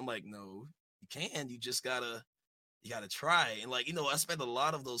do this. I'm like, no, you can. You gotta try. And like, I spent a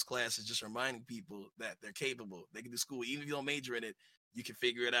lot of those classes just reminding people that they're capable. They can do school. Even if you don't major in it, you can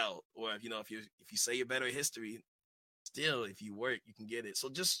figure it out. Or if you say you're better at history, still if you work, you can get it. So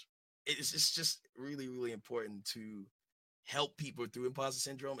it's just really, really important to help people through imposter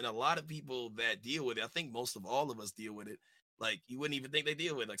syndrome. And a lot of people that deal with it, I think most of all of us deal with it. Like you wouldn't even think they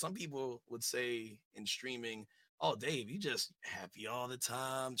deal with it. Like some people would say in streaming, "Oh, Dave, you just happy all the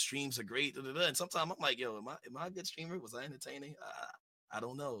time. Streams are great." Da, da, da. And sometimes I'm like, "Yo, am I a good streamer? Was I entertaining? I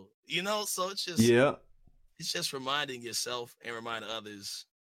don't know." So Yeah. it's just reminding yourself and reminding others.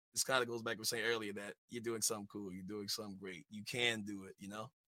 This kind of goes back to what I was saying earlier that you're doing something cool, you're doing something great. You can do it.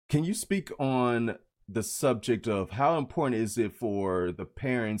 Can you speak on the subject of how important is it for the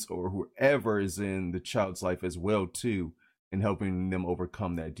parents or whoever is in the child's life as well too in helping them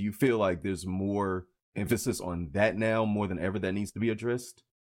overcome that? Do you feel like there's more emphasis on that now more than ever that needs to be addressed?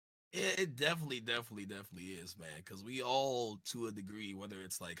 It definitely is, man. Because we all, to a degree, whether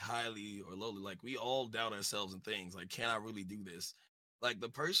it's like highly or lowly, like we all doubt ourselves and things. Like, can I really do this? Like the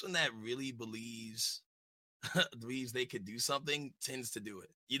person that really believes they could do something tends to do it.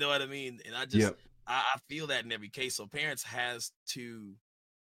 You know what I mean? And Yep. I feel that in every case. So parents has to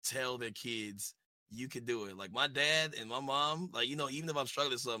tell their kids you can do it. Like my dad and my mom, like even if I'm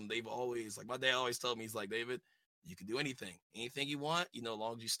struggling with something, they've always like my dad always told me he's like, David, you can do anything you want. As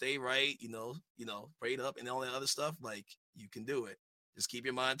long as you stay right, prayed up and all that other stuff. Like you can do it. Just keep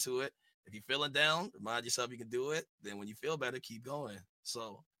your mind to it. If you're feeling down, remind yourself you can do it. Then when you feel better, keep going.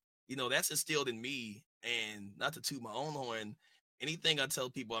 So, that's instilled in me. And not to toot my own horn, anything I tell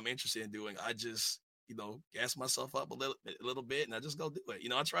people I'm interested in doing, I just gas myself up a little bit, and I just go do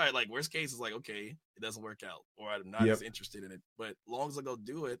it. I try it. Like worst case is like, okay, it doesn't work out, or I'm not as Yep. interested in it. But as long as I go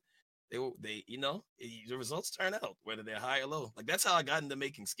do it, the results turn out whether they're high or low. Like that's how I got into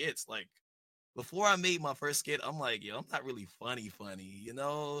making skits. Like before I made my first skit, I'm like, yo, I'm not really funny.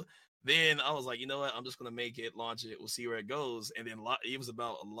 Then I was like, you know what? I'm just gonna make it, launch it. We'll see where it goes. And then it was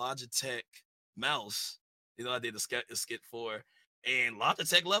about a Logitech mouse. I did a skit for, and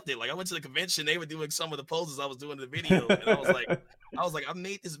Logitech loved it. Like I went to the convention, they were doing some of the poses I was doing in the video, and I was like, I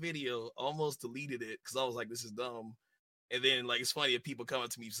made this video, almost deleted it because I was like, this is dumb. And then like it's funny if people come up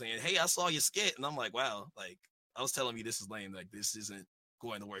to me saying, "Hey, I saw your skit," and I'm like, "Wow!" Like I was telling me this is lame. Like this isn't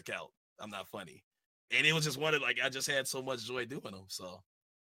going to work out. I'm not funny. And it was just one of like I just had so much joy doing them. So,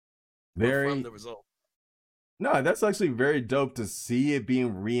 but from Very. the result, No, that's actually very dope to see it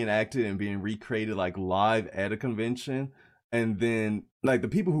being reenacted and being recreated like live at a convention. And then, like the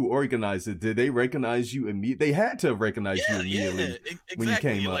people who organized it, did they recognize you immediately? They had to have recognized you yeah, immediately when you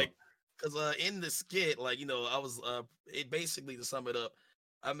came exactly. up. Like, cause in the skit, like I was it basically to sum it up,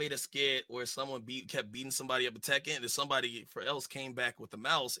 I made a skit where someone kept beating somebody up a Tekken, and then somebody for else came back with the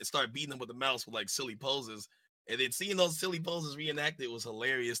mouse and started beating them with the mouse with like silly poses. And then seeing those silly poses reenacted was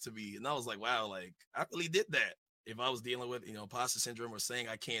hilarious to me. And I was like, wow, like I really did that. If I was dealing with, imposter syndrome or saying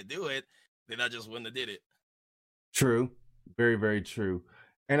I can't do it, then I just wouldn't have did it. True. Very, very true.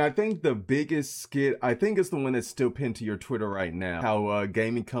 And I think the biggest skit, I think it's the one that's still pinned to your Twitter right now, how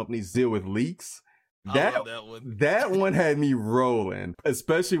gaming companies deal with leaks. I That love that one. that one had me rolling,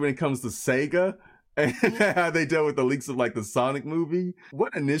 especially when it comes to Sega and Mhm. how they dealt with the leaks of like the Sonic movie.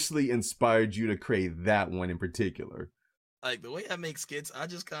 What initially inspired you to create that one in particular? Like the way I make skits, I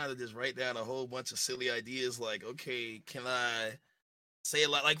just kind of just write down a whole bunch of silly ideas. Like, okay, can I say a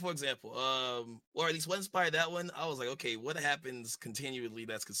lot? Like, for example, or at least what inspired that one? I was like, okay, what happens continually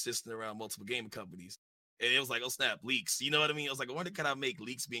that's consistent around multiple gaming companies? And it was like, oh snap, leaks. You know what I mean? I was like, I wonder can I make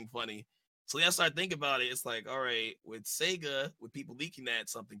leaks being funny? So then I started thinking about it. It's like, all right, with Sega, with people leaking that,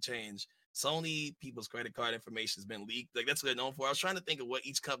 something changed. Sony, people's credit card information has been leaked. Like that's what they're known for. I was trying to think of what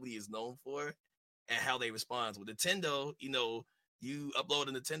each company is known for and how they respond. With Nintendo, you upload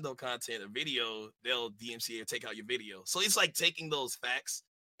a Nintendo content, a video, they'll DMCA or take out your video. So it's like taking those facts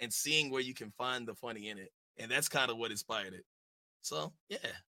and seeing where you can find the funny in it. And that's kind of what inspired it. So yeah.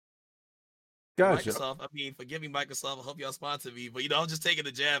 Gotcha. Microsoft, I mean, forgive me, Microsoft. I hope y'all sponsor me. But I'm just taking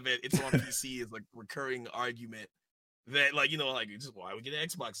a jab at it's on PC is like recurring argument that like just why we get an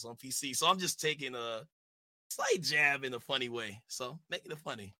Xbox it's on PC. So I'm just taking a slight jab in a funny way. So making it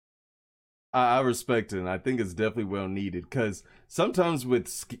funny. I respect it, and I think it's definitely well needed. Because sometimes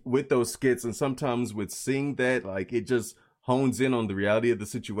with those skits, and sometimes with seeing that, like it just hones in on the reality of the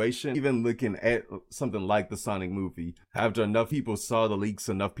situation. Even looking at something like the Sonic movie, after enough people saw the leaks,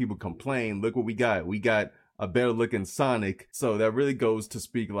 enough people complained. Look what we got. We got a better looking Sonic. So that really goes to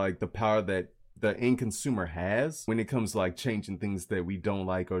speak like the power that the end consumer has when it comes to like changing things that we don't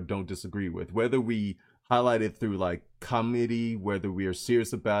like or don't disagree with, whether we highlight it through like comedy, whether we are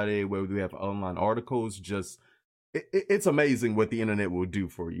serious about it, whether we have online articles. Just it's amazing what the internet will do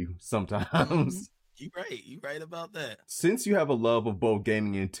for you Mm-hmm. sometimes. You right. You right about that. Since you have a love of both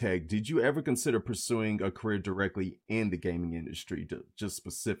gaming and tech, did you ever consider pursuing a career directly in the gaming industry, just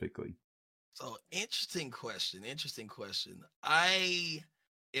specifically? So interesting question. Interesting question. I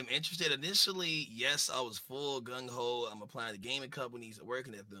am interested initially. Yes, I was full gung ho. I'm applying to gaming companies and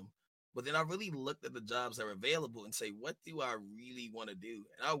working at them. But then I really looked at the jobs that were available and say, what do I really want to do?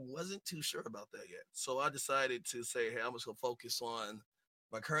 And I wasn't too sure about that yet. So I decided to say, hey, I'm just gonna focus on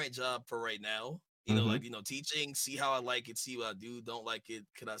my current job for right now. Mm-hmm. Teaching, see how I like it, see what I do, don't like it,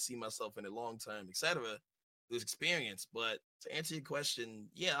 could I see myself in it long term, etc. This experience. But to answer your question,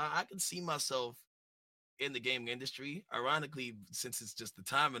 yeah, I can see myself in the gaming industry. Ironically, since it's just the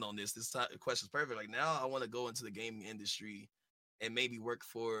timing on this question is perfect. Like now, I want to go into the gaming industry and maybe work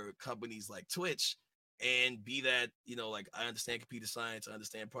for companies like Twitch and be that, like I understand computer science, I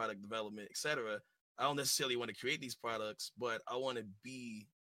understand product development, etc. I don't necessarily want to create these products, but I want to be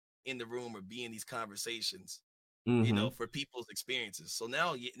in the room or be in these conversations, Mm-hmm. for people's experiences. So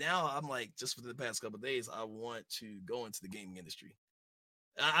now I'm like, just for the past couple of days, I want to go into the gaming industry.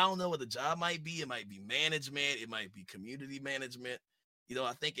 I don't know what the job might be. It might be management. It might be community management.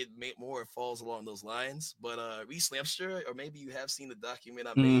 I think it more falls along those lines. But recently, I'm sure, or maybe you have seen the document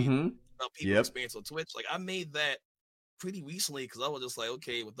I made Mm-hmm. about people's Yep. experience on Twitch. Like I made that pretty recently because I was just like,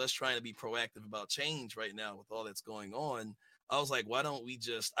 okay, with us trying to be proactive about change right now with all that's going on, I was like, why don't we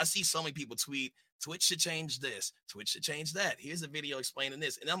just? I see so many people tweet, Twitch should change this, Twitch should change that. Here's a video explaining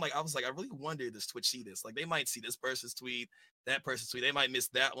this, and I was like, I really wonder does Twitch see this? Like they might see this person's tweet, that person's tweet, they might miss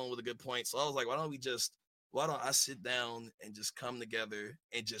that one with a good point. So I was like, why don't I sit down and just come together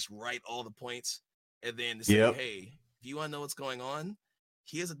and just write all the points, and then to say, Yep. hey, if you want to know what's going on,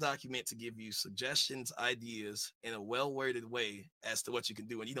 here's a document to give you suggestions, ideas in a well-worded way as to what you can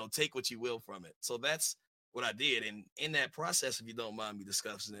do, and take what you will from it. So that's what I did, and in that process, if you don't mind me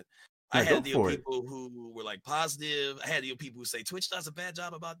discussing it, I Now had go to deal with for it. people who were like positive. I had to deal with people who say Twitch does a bad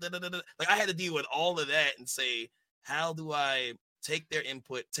job about that. Like I had to deal with all of that and say, how do I take their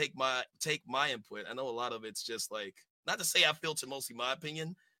input, take my input? I know a lot of it's just like, not to say I filter mostly my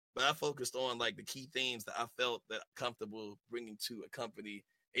opinion, but I focused on like the key themes that I felt that comfortable bringing to a company.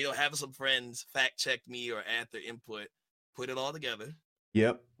 Having some friends fact check me or add their input, put it all together,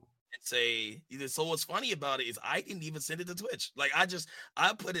 Yep. and say either. So what's funny about it is I didn't even send it to Twitch. Like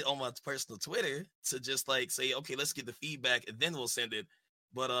I put it on my personal Twitter to just like say, okay, let's get the feedback and then we'll send it.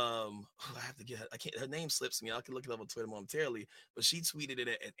 But I have to get I can't her name slips me. I can look it up on Twitter momentarily. But she tweeted it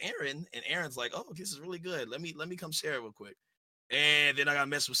at Aaron, and Aaron's like, oh, this is really good. Let me come share it real quick. And then I got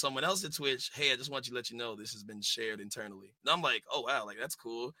messed with someone else at Twitch. Hey, I just want you to let you know this has been shared internally. And I'm like, oh wow, like that's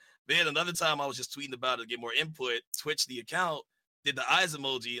cool. Then another time I was just tweeting about it to get more input. Twitch the account did the eyes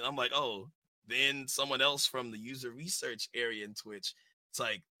emoji. And I'm like, oh. Then someone else from the user research area in Twitch. It's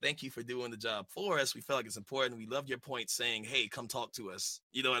like, thank you for doing the job for us. We felt like it's important. We love your point saying, hey, come talk to us.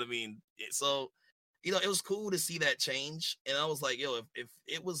 You know what I mean? So, it was cool to see that change. And I was like, yo, if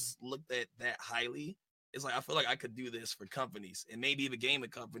it was looked at that highly, it's like I feel like I could do this for companies and maybe even gaming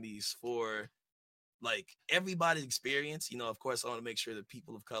companies for like everybody's experience. Of course, I want to make sure that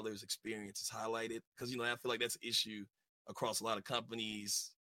people of color's experience is highlighted because I feel like that's an issue across a lot of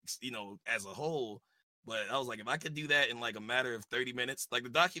companies, as a whole. But I was like, if I could do that in like a matter of 30 minutes, like the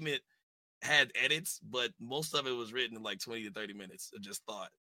document had edits, but most of it was written in like 20 to 30 minutes of just thought.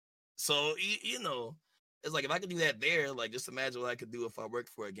 So it's like if I could do that there, like just imagine what I could do if I worked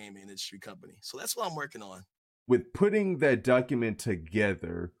for a gaming industry company. So that's what I'm working on. With putting that document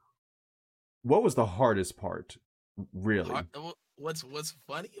together, what was the hardest part, really? What's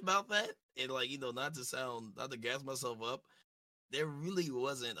funny about that, and like not to gas myself up, there really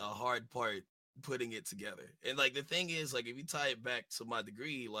wasn't a hard part putting it together. And like the thing is, like if you tie it back to my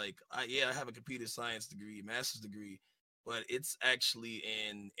degree, like I have a computer science degree, master's degree, but it's actually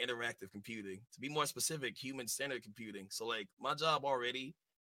in interactive computing. To be more specific, human centered computing. So like my job already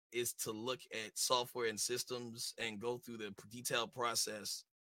is to look at software and systems and go through the detailed process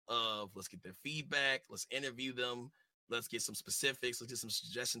of let's get their feedback, let's interview them, let's get some specifics, let's get some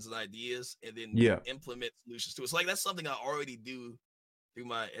suggestions and ideas, and then Yeah. implement solutions to it. So like that's something I already do through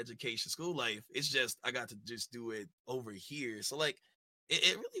my education school life. It's just I got to just do it over here. So like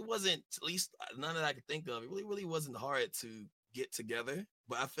it really wasn't, at least none that I could think of. It really wasn't hard to get together.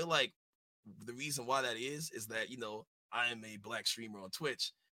 But I feel like the reason why that is that I am a black streamer on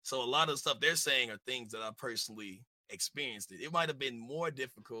Twitch, so a lot of the stuff they're saying are things that I personally experienced. It might have been more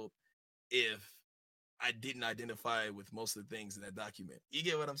difficult if I didn't identify with most of the things in that document. You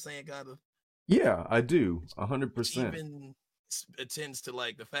get what I'm saying, kind of? Yeah, I do. Which 100%. even attends to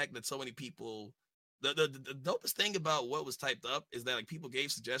like the fact that so many people. The dopest thing about what was typed up is that like people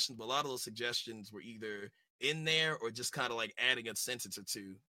gave suggestions, but a lot of those suggestions were either in there or just kind of like adding a sentence or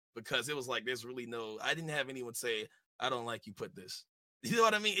two because it was like there's really no. I didn't have anyone say I don't like you put this. You know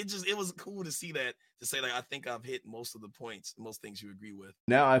what I mean? It was cool to see that, to say like I think I've hit most of the points, most things you agree with.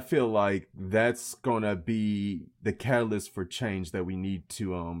 Now I feel like that's gonna be the catalyst for change that we need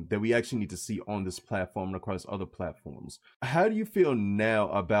to that we actually need to see on this platform and across other platforms. How do you feel now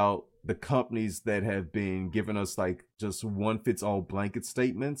about the companies that have been giving us like just one fits all blanket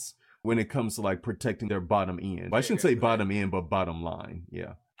statements when it comes to like protecting their bottom end? Well, I shouldn't say bottom end, but bottom line.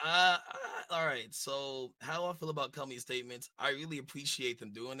 Yeah. All right. So, how I feel about company statements, I really appreciate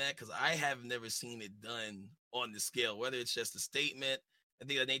them doing that because I have never seen it done on the scale, whether it's just a statement and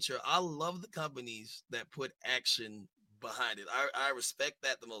things of that nature. I love the companies that put action behind it. I respect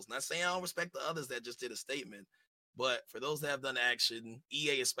that the most. Not saying I don't respect the others that just did a statement, but for those that have done action,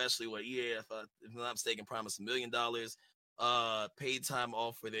 EA especially, what EA, if I'm not mistaken, promised $1 million, paid time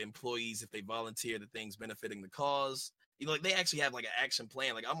off for the employees if they volunteer the things benefiting the cause. You know, like they actually have like an action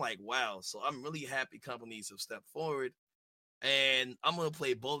plan. Like I'm like, wow. So I'm really happy companies have stepped forward. And I'm gonna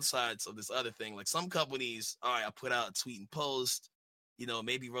play both sides of this other thing. Like some companies, all right, I put out a tweet and post,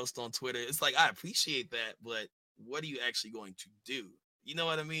 maybe roast on Twitter. It's like I appreciate that, but what are you actually going to do? You know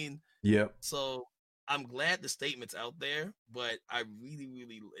what I mean? Yep. So I'm glad the statement's out there, but I really,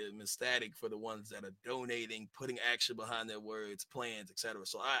 really am ecstatic for the ones that are donating, putting action behind their words, plans, etc.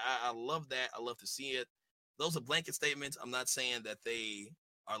 So I love that. I love to see it. Those are blanket statements. I'm not saying that they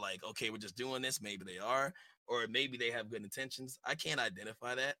are like, okay, we're just doing this. Maybe they are, or maybe they have good intentions. I can't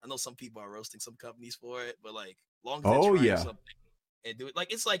identify that. I know some people are roasting some companies for it, but like, long as they're Oh trying yeah. something and do it,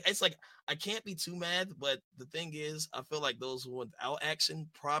 like it's like I can't be too mad. But the thing is, I feel like those without action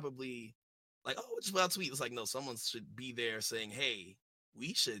probably like, oh, just without tweet. It's like no, someone should be there saying, hey,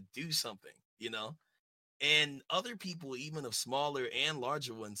 we should do something, and other people, even of smaller and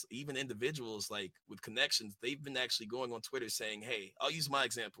larger ones, even individuals like with connections, they've been actually going on Twitter saying, hey, I'll use my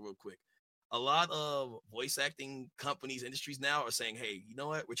example real quick. A lot of voice acting companies, industries now are saying, hey, you know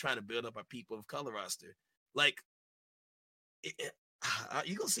what? We're trying to build up our people of color roster. Like, you're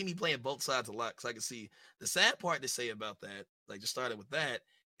going to see me playing both sides a lot because I can see the sad part to say about that, like just starting with that,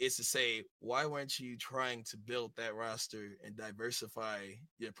 is to say, why weren't you trying to build that roster and diversify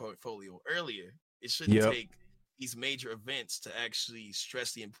your portfolio earlier? It shouldn't Yep. take these major events to actually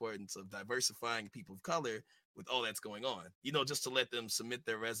stress the importance of diversifying people of color with all that's going on. Just to let them submit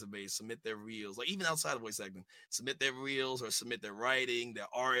their resumes, submit their reels, like even outside of voice acting, submit their reels or submit their writing, their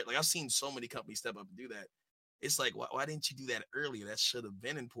art. Like I've seen so many companies step up and do that. It's like, why didn't you do that earlier? That should have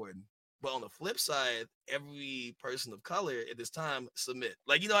been important. But on the flip side, every person of color at this time submit.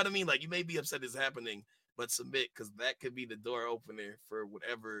 Like, you know what I mean? Like, you may be upset it's happening, but submit because that could be the door opener for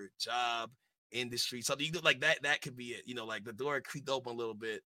whatever job, industry, something you do like that. That could be it. Like the door creaked open a little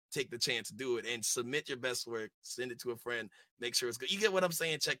bit. Take the chance to do it and submit your best work. Send it to a friend. Make sure it's good. You get what I'm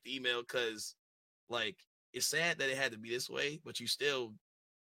saying? Check the email because, like, it's sad that it had to be this way, but you still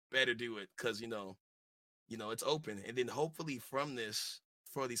better do it because it's open. And then hopefully from this,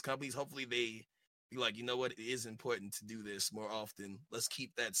 for these companies, hopefully they be like, you know what, it is important to do this more often. Let's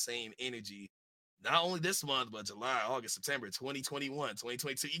keep that same energy. Not only this month, but July, August, September, 2021,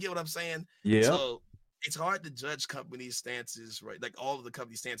 2022. You get what I'm saying? Yep. So it's hard to judge companies' stances, right? Like all of the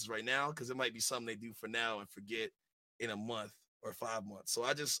company stances right now, because it might be something they do for now and forget in a month or 5 months. So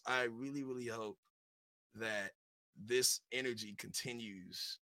I really, really hope that this energy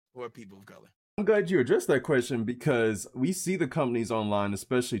continues for people of color. I'm glad you addressed that question because we see the companies online,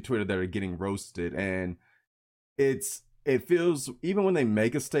 especially Twitter, that are getting roasted, and it feels, even when they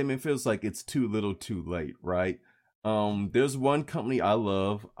make a statement, it feels like it's too little, too late, right? There's one company I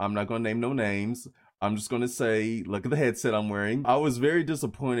love. I'm not gonna name no names. I'm just gonna say, look at the headset I'm wearing. I was very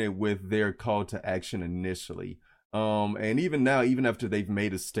disappointed with their call to action initially. And even now, even after they've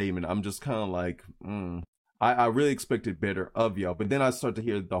made a statement, I'm just kind of like, I really expected better of y'all. But then I start to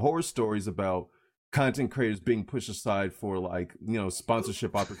hear the horror stories about content creators being pushed aside for like,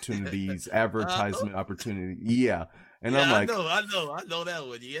 sponsorship opportunities, advertisement opportunity. Yeah. And Yeah, I'm like, I know that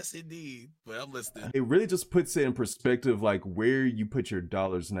one. Yes, indeed. But I'm listening. it really just puts it in perspective, like where you put your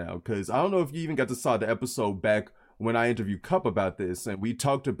dollars now. Cause I don't know if you even got to saw the episode back when I interviewed Cup about this, and we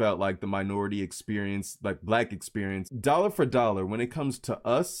talked about like the minority experience, like black experience, dollar for dollar. When it comes to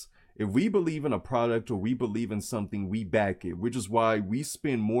us, if we believe in a product or we believe in something, we back it, which is why we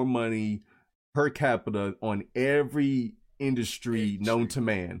spend more money per capita on every industry known to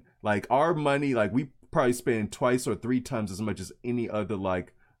man. Like our money, like we probably spend twice or three times as much as any other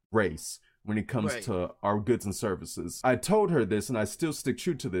like race when it comes to our goods and services. I told her this and I still stick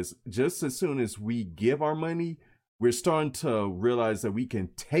true to this. Just as soon as we give our money, we're starting to realize that we can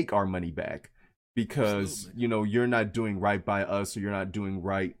take our money back because, Absolutely. you're not doing right by us or you're not doing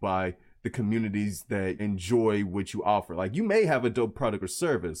right by the communities that enjoy what you offer. Like, you may have a dope product or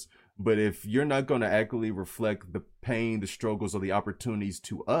service, but if you're not going to accurately reflect the pain, the struggles, or the opportunities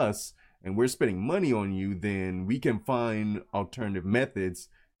to us, and we're spending money on you, then we can find alternative methods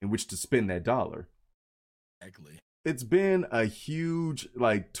in which to spend that dollar. Exactly. It's been a huge,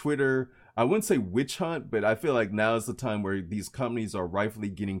 like, Twitter, I wouldn't say witch hunt, but I feel like now is the time where these companies are rightfully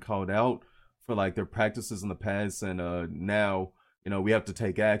getting called out for like their practices in the past, and now, you know, we have to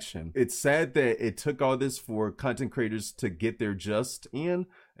take action. It's sad that it took all this for content creators to get their just in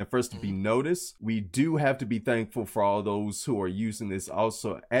and for us to be noticed. We do have to be thankful for all those who are using this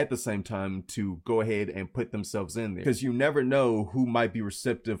also at the same time to go ahead and put themselves in there, because you never know who might be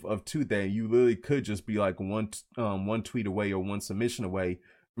receptive of to that. You literally could just be like one tweet away or one submission away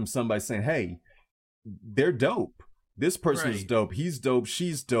from somebody saying, hey, they're dope. This person is dope. He's dope.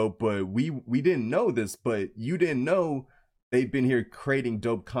 She's dope. But we didn't know this, but you didn't know they've been here creating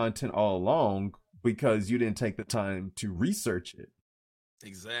dope content all along because you didn't take the time to research it.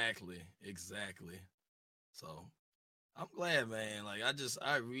 Exactly. So I'm glad, man. Like,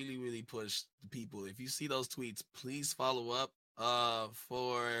 I really, really push the people. If you see those tweets, please follow up.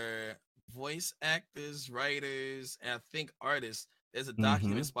 For voice actors, writers, and I think artists, there's a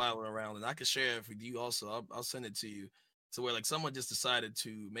document spiraling around, and I can share it with you also. I'll send it to you. So where like someone just decided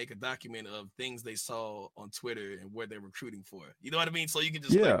to make a document of things they saw on Twitter and where they're recruiting for. You know what I mean? So you can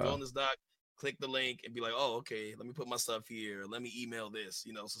just like go on this doc, click the link, and be like, oh, okay, let me put my stuff here. Let me email this.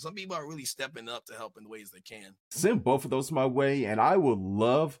 You know, so some people are really stepping up to help in the ways they can. Send both of those my way, and I would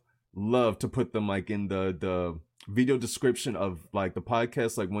love to put them like in the video description of like the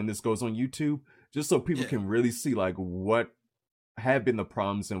podcast, like when this goes on YouTube, just so people can really see like what have been the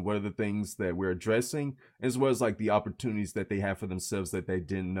problems and what are the things that we're addressing, as well as like the opportunities that they have for themselves that they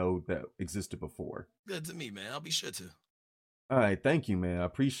didn't know that existed before. Good to me, man. I'll be sure to. All right, thank you, man. I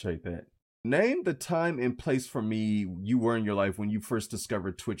appreciate that. Name the time and place for me you were in your life when you first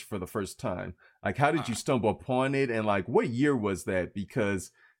discovered Twitch for the first time. Like, how did you stumble upon it, and like what year was that?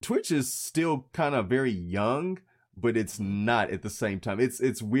 Because Twitch is still kind of very young, but it's not at the same time.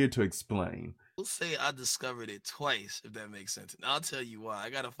 It's weird to explain. We'll say I discovered it twice, if that makes sense. And I'll tell you why. I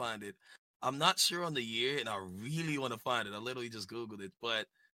gotta find it. I'm not sure on the year, and I really want to find it. I literally just Googled it. But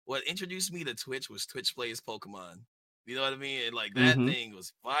what introduced me to Twitch was Twitch Plays Pokemon. You know what I mean? And like that thing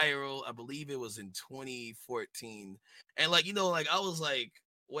was viral. I believe it was in 2014. And like, you know, like I was like,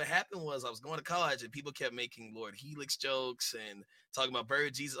 what happened was I was going to college and people kept making Lord Helix jokes and talking about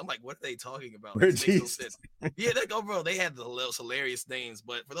Bird Jesus. I'm like, what are they talking about? Bird Jesus. No sense. Yeah, they go, bro. They had the hilarious names.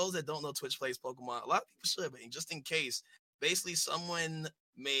 But for those that don't know Twitch Plays Pokemon, a lot of people should, but just in case, basically someone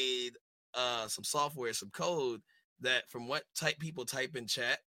made some software, some code that from what people type in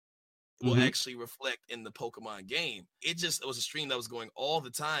chat will actually reflect in the Pokemon game. It was a stream that was going all the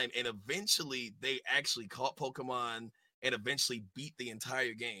time, and eventually they actually caught Pokemon and eventually beat the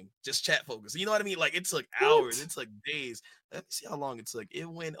entire game. Just chat focus. You know what I mean? Like it took hours, it took days. Let me see how long it took. It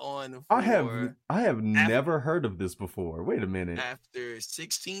went on for I have never heard of this before. Wait a minute. After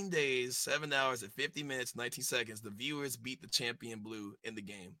 16 days, 7 hours and 50 minutes, 19 seconds, the viewers beat the champion blue in the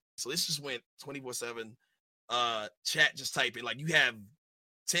game. So this just went 24/7. Chat just typing. Like you have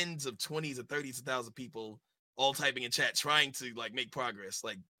tens of 20s or 30s of thousands of people all typing in chat trying to like make progress.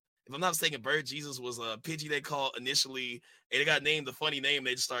 Like if I'm not mistaken, Bird Jesus was a Pidgey they called initially, and it got named the funny name.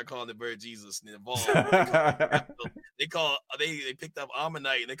 They just started calling it Bird Jesus, and it evolved. They picked up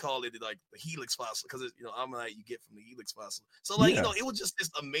Ammonite and they called it like the Helix fossil because you know Ammonite you get from the Helix fossil. So like you know it was just this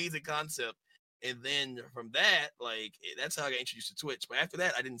amazing concept. And then from that, like that's how I got introduced to Twitch. But after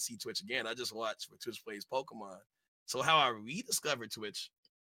that, I didn't see Twitch again. I just watched for Twitch Plays Pokemon. So how I rediscovered Twitch,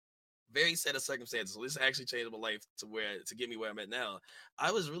 very set of circumstances. So this actually changed my life to get me where I'm at now.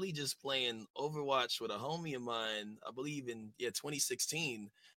 I was really just playing Overwatch with a homie of mine, I believe in 2016,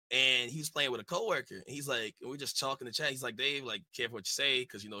 and he was playing with a coworker. And he's like, and we're just talking in the chat. He's like, Dave, like, careful what you say,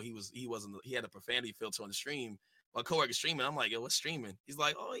 because you know he had a profanity filter on the stream. My coworker streaming. I'm like, yo, what's streaming? He's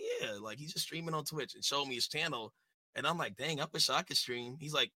like, oh yeah, like he's just streaming on Twitch and showed me his channel. And I'm like, dang, I wish I could stream.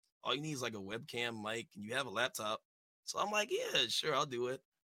 He's like, all you need is like a webcam, mic, and you have a laptop. So I'm like, yeah, sure, I'll do it.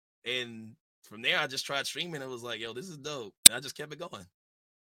 And from there, I just tried streaming and was like, yo, this is dope. And I just kept it going.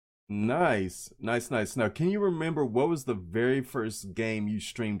 Nice. Now, can you remember what was the very first game you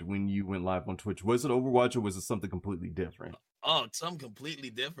streamed when you went live on Twitch? Was it Overwatch or was it something completely different? Oh, something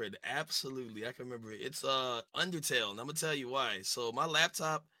completely different. Absolutely. I can remember it. It's Undertale, and I'm gonna tell you why. So my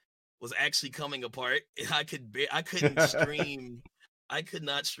laptop was actually coming apart, and I couldn't stream. I could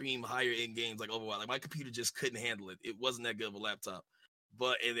not stream higher end games like Overwatch. Like my computer just couldn't handle it. It wasn't that good of a laptop.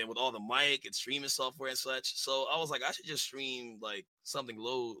 and then with all the mic and streaming software and such. So I was like, I should just stream like something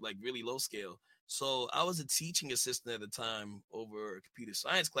low, like really low scale. So I was a teaching assistant at the time over a computer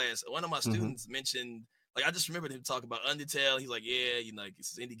science class. One of my Mm-hmm. students mentioned, like, I just remembered him talking about Undertale. He's like, yeah, like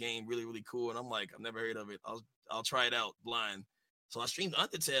it's this indie game, really, really cool. And I'm like, I've never heard of it. I'll try it out blind. So I streamed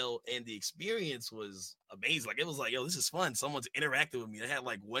Undertale, and the experience was amazing. Like, it was like, yo, this is fun. Someone's interacting with me. I had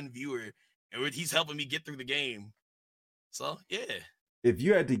like one viewer, and he's helping me get through the game. So yeah. If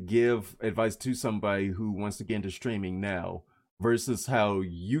you had to give advice to somebody who wants to get into streaming now versus how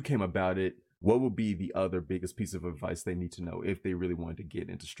you came about it, what would be the other biggest piece of advice they need to know if they really wanted to get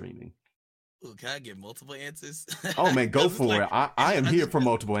into streaming? Ooh, can I get multiple answers? Oh man, go for like, it. I am I here just, for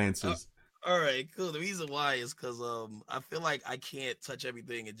multiple uh, answers. all right, cool. The reason why is because I feel like I can't touch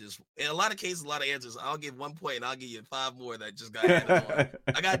everything and just in a lot of cases, a lot of answers. I'll give 1 point and I'll give you 5 more that just got added on.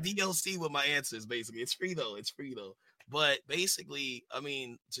 I got DLC with my answers basically. It's free though. It's free though. But basically, I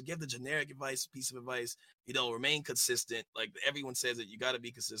mean, to give the generic advice, piece of advice, remain consistent. Like everyone says it, you got to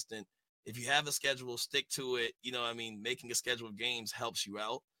be consistent. If you have a schedule, stick to it. I mean, making a schedule of games helps you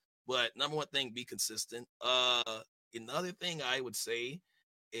out. But number one thing, be consistent. Another thing I would say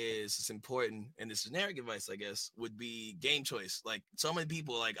is it's important, and this generic advice, I guess, would be game choice. Like so many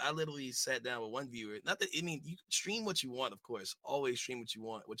people, like I literally sat down with one viewer. Not that I mean you stream what you want, of course. Always stream what you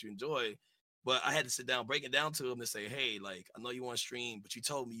want, what you enjoy. But I had to sit down, break it down to him to say, hey, like I know you want to stream, but you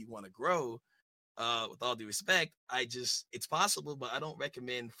told me you want to grow. With all due respect, it's possible, but I don't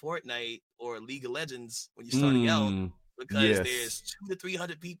recommend Fortnite or League of Legends when you're starting out because Yes. there's 200 to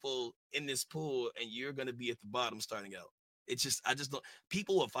 300 people in this pool and you're gonna be at the bottom starting out. I just don't.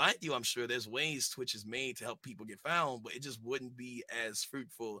 People will find you. I'm sure there's ways Twitch is made to help people get found, but it just wouldn't be as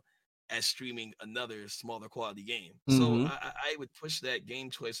fruitful as streaming another smaller quality game. So Mm-hmm. I would push that game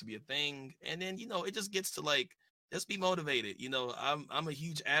choice to be a thing, and then it just gets to like just be motivated. I'm a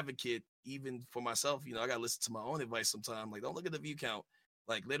huge advocate even for myself. I gotta listen to my own advice sometimes. Like, don't look at the view count.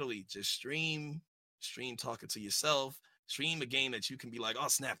 Like, literally, just stream talking to yourself. Stream a game that you can be like, oh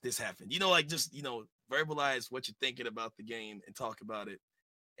snap, this happened. Like just verbalize what you're thinking about the game and talk about it.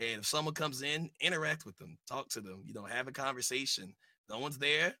 And if someone comes in, interact with them, talk to them. Have a conversation. No one's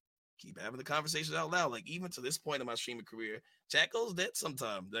there. Keep having the conversation out loud. Like even to this point in my streaming career, chat goes dead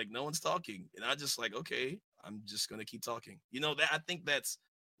sometimes. Like no one's talking, and I just like, okay, I'm just gonna keep talking. That I think that's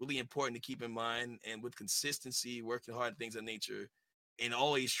really important to keep in mind. And with consistency, working hard, things of nature, and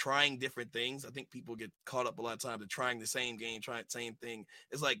always trying different things. I think people get caught up a lot of times in trying the same game, trying the same thing.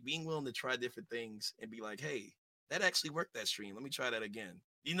 It's like being willing to try different things and be like, hey, that actually worked that stream. Let me try that again.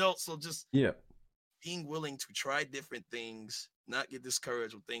 So just Yeah. being willing to try different things, not get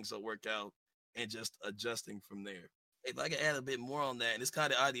discouraged when things don't work out, and just adjusting from there. If I could add a bit more on that, and it's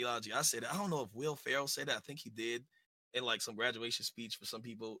kind of ideology. I said, I don't know if Will Ferrell said that. I think he did in like some graduation speech for some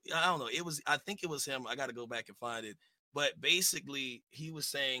people. I don't know. I think it was him. I got to go back and find it. But basically, he was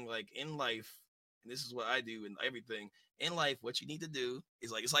saying like in life, and this is what I do and everything in life. What you need to do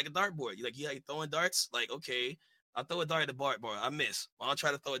is like it's like a dartboard. You're throwing darts. Like okay, I throw a dart at the dartboard. I miss. Why don't I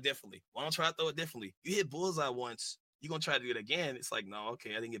try to throw it differently? Why don't I try to throw it differently? You hit bullseye once. You're gonna try to do it again. It's like no,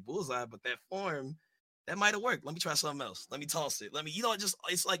 okay, I didn't get bullseye, but that form that might have worked. Let me try something else. Let me toss it.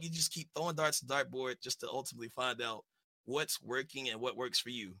 It's like you just keep throwing darts at the dartboard just to ultimately find out what's working and what works for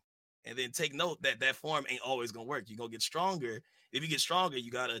you. And then take note that that form ain't always gonna work. You're gonna get stronger. If you get stronger,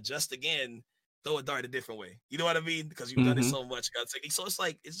 you gotta adjust again, throw a dart a different way. You know what I mean? Because you've done it Mm-hmm. so much. You gotta take it. So it's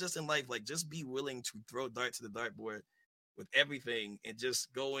like it's just in life, like just be willing to throw darts to the dartboard with everything and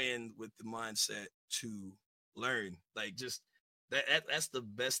just go in with the mindset to learn. Like just that's the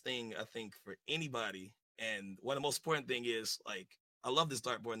best thing I think for anybody. And one of the most important thing is like I love this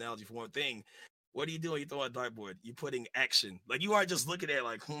dartboard analogy for one thing. What are you doing? You throw a dartboard. You're putting action. Like you aren't just looking at it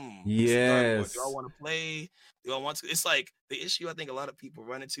like, it's a dartboard. Do I Yes. want to play? Do I want to? It's like the issue I think a lot of people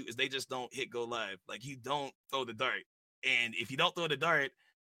run into is they just don't hit go live. Like you don't throw the dart. And if you don't throw the dart,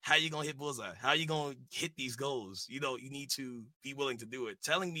 how you gonna hit bullseye? How you gonna hit these goals? You need to be willing to do it.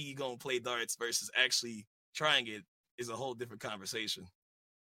 Telling me you're gonna play darts versus actually trying it is a whole different conversation.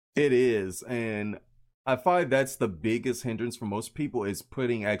 It is. And I find that's the biggest hindrance for most people is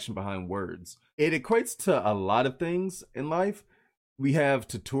putting action behind words. It equates to a lot of things in life. We have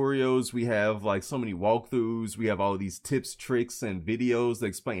tutorials, we have like so many walkthroughs, we have all these tips, tricks, and videos that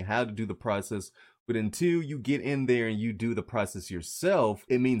explain how to do the process. But until you get in there and you do the process yourself,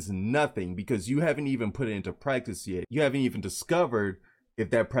 it means nothing because you haven't even put it into practice yet. You haven't even discovered if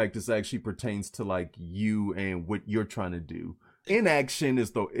that practice actually pertains to like you and what you're trying to do. Inaction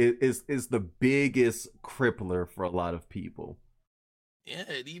is the biggest crippler for a lot of people. Yeah,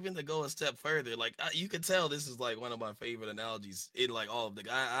 and even to go a step further, like you can tell this is like one of my favorite analogies in like all of the.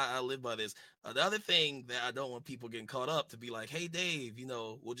 I live by this. The other thing that I don't want people getting caught up to be like, hey Dave,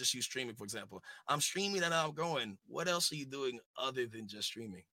 we'll just use streaming for example. I'm streaming and I'm growing. What else are you doing other than just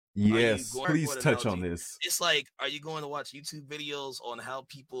streaming? Are you Yes, going please for an touch on analogy? this. It's like, are you going to watch YouTube videos on how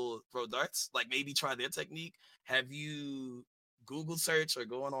people throw darts? Like maybe try their technique. Have you Google search or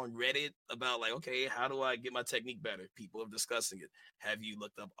going on Reddit about like, okay, how do I get my technique better? People are discussing it. Have you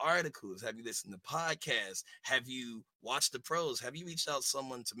looked up articles? Have you listened to podcasts? Have you watched the pros? Have you reached out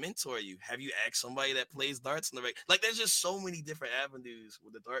someone to mentor you? Have you asked somebody that plays darts in the like? There's just so many different avenues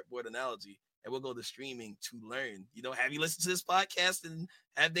with the dartboard analogy, and we'll go to streaming to learn. Have you listened to this podcast and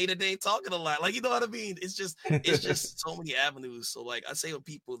have day to day talking a lot? Like, you know what I mean? It's just so many avenues. So like I say with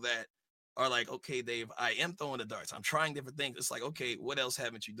people that are like, okay, Dave, I am throwing the darts. I'm trying different things. It's like, okay, what else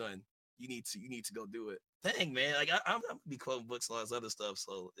haven't you done? You need to go do it. Dang, man, like I'm gonna be quoting books and all this other stuff.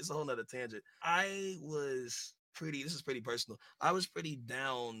 So it's a whole nother tangent. I was pretty. This is pretty personal. I was pretty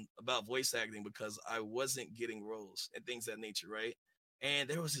down about voice acting because I wasn't getting roles and things of that nature, right? And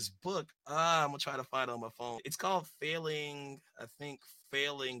there was this book. I'm gonna try to find it on my phone. It's called Failing. I think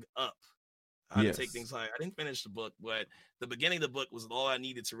Failing Up. How to take Yes, things higher. I didn't finish the book, but the beginning of the book was all I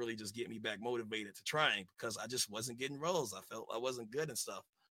needed to really just get me back motivated to trying because I just wasn't getting roles. I felt I wasn't good and stuff.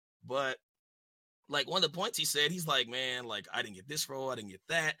 But like one of the points he said, he's like, man, like I didn't get this role, I didn't get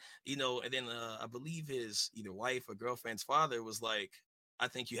that, and then I believe his either wife or girlfriend's father was like, I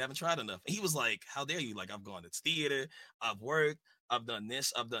think you haven't tried enough. And he was like, how dare you? Like I've gone to theater, I've worked, I've done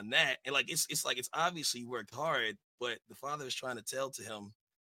this, I've done that. And like it's like it's obviously worked hard, but the father is trying to tell to him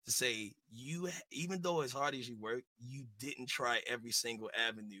to say, even though as hard as you work, you didn't try every single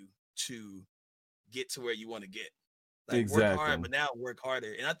avenue to get to where you want to get. Like work hard, exactly. but now work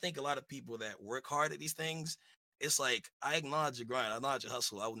harder. And I think a lot of people that work hard at these things, it's like I acknowledge your grind, I acknowledge your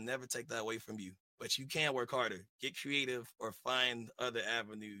hustle. I will never take that away from you. But you can work harder, get creative, or find other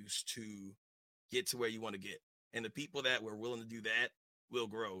avenues to get to where you want to get. And the people that were willing to do that will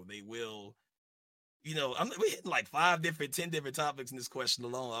grow. They will, we're hitting like 10 different topics in this question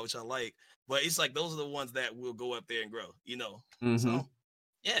alone, which I like. But it's like those are the ones that will go up there and grow. Hmm. So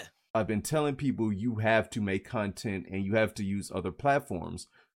yeah. I've been telling people you have to make content and you have to use other platforms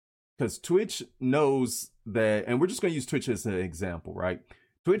because Twitch knows that, and we're just going to use Twitch as an example, right?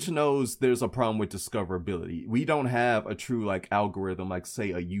 Twitch knows there's a problem with discoverability. We don't have a true like algorithm like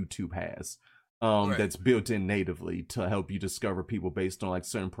say a YouTube has, Right. that's built in natively to help you discover people based on like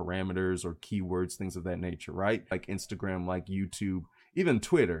certain parameters or keywords, things of that nature, right? Like Instagram, like YouTube, even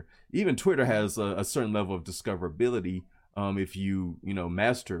Twitter. Even Twitter has a certain level of discoverability, if you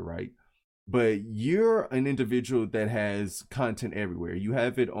master it right. But you're an individual that has content everywhere. You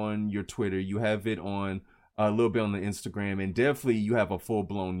have it on your Twitter, you have it on a little bit on the Instagram, and definitely you have a full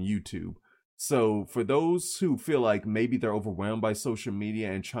blown YouTube. So for those who feel like maybe they're overwhelmed by social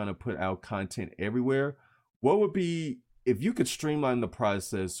media and trying to put out content everywhere, what would be, if you could streamline the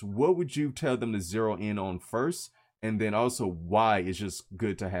process, what would you tell them to zero in on first? And then also why it's just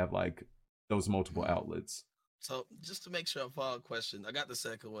good to have like those multiple Mhm. outlets. So just to make sure I follow the question, I got the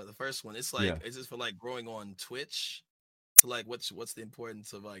second one. The first one, it's Yeah. like, is this for like growing on Twitch? To like, what's the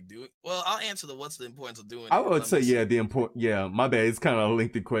importance of like doing? Well, I'll answer the what's the importance of doing I it. would I'm say, just yeah, saying, the important, yeah, my bad. It's kind of a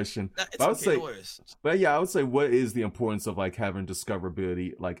lengthy question, but it's I would okay, no say, worries. but yeah, I would say, what is the importance of like having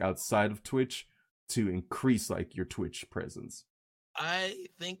discoverability like outside of Twitch to increase like your Twitch presence? I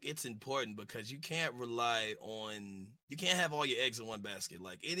think it's important because you can't have all your eggs in one basket.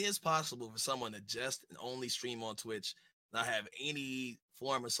 Like it is possible for someone to just and only stream on Twitch, not have any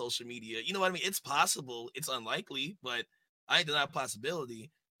form of social media. You know what I mean? It's possible. It's unlikely, but I deny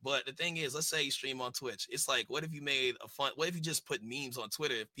possibility. But the thing is, let's say you stream on Twitch. It's like, what if you made a fun? What if you just put memes on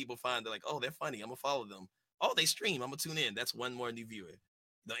Twitter? If people find they're like, oh, they're funny, I'm gonna follow them. Oh, they stream, I'm gonna tune in. That's one more new viewer.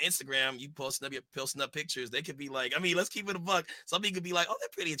 The Instagram, you posting up pictures. They could be like, I mean, let's keep it a buck. Some people could be like, oh, they're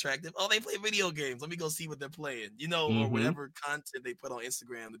pretty attractive. Oh, they play video games. Let me go see what they're playing, or Mm-hmm. whatever content they put on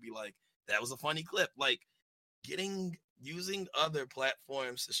Instagram to be like, that was a funny clip. Like using other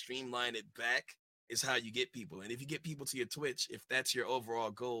platforms to streamline it back is how you get people. And if you get people to your Twitch, if that's your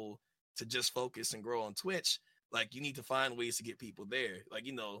overall goal to just focus and grow on Twitch, like you need to find ways to get people there. Like,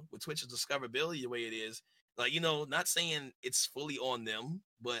 with Twitch's discoverability the way it is, like, not saying it's fully on them,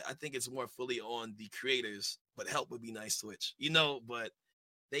 but I think it's more fully on the creators. But help would be nice, Twitch, but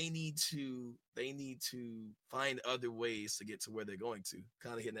they need to find other ways to get to where they're going to,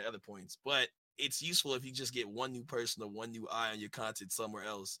 kind of hitting the other points. But it's useful if you just get one new person or one new eye on your content somewhere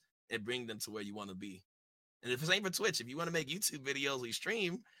else and bring them to where you want to be. And if it ain't for Twitch, if you want to make YouTube videos or you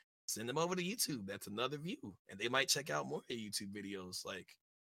stream, send them over to YouTube. That's another view, and they might check out more of your YouTube videos. Like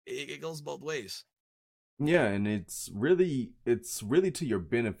it goes both ways. Yeah, and it's really to your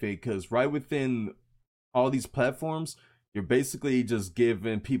benefit because right within all these platforms, you're basically just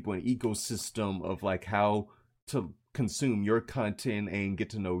giving people an ecosystem of like how to consume your content and get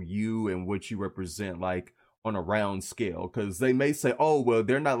to know you and what you represent like on a round scale. Because they may say, oh, well,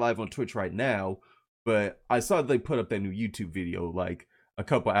 they're not live on Twitch right now, but I saw they put up that new YouTube video like a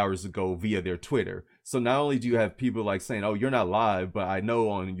couple hours ago via their Twitter. So not only do you have people like saying, oh, you're not live, but I know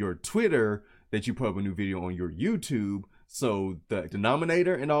on your Twitter that you put up a new video on your YouTube. So the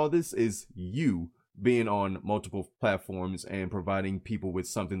denominator in all this is you being on multiple platforms and providing people with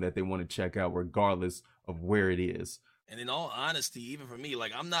something that they want to check out regardless of where it is. And in all honesty, even for me,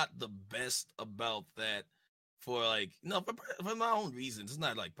 like I'm not the best about that for like for my own reasons. It's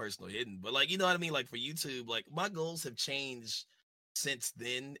not like personal hidden, but like you know what I mean. Like for YouTube, like my goals have changed since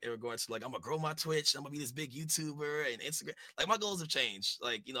then in regards to like I'm gonna grow my Twitch, I'm gonna be this big YouTuber and Instagram. Like my goals have changed.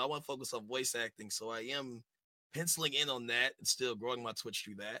 Like I want to focus on voice acting, so I am penciling in on that and still growing my Twitch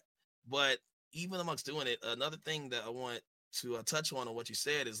through that. But even amongst doing it, another thing that I want to touch on what you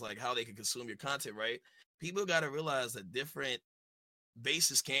said is like how they can consume your content. Right? People got to realize that different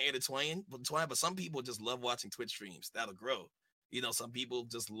bases can't intertwine, but some people just love watching Twitch streams. That'll grow. Some people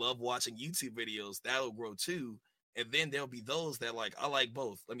just love watching YouTube videos. That'll grow too. And then there'll be those that like, I like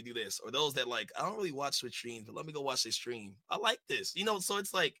both. Let me do this. Or those that like, I don't really watch Twitch streams, but let me go watch this stream. I like this. So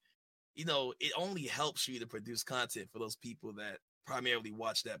it's like, it only helps you to produce content for those people that primarily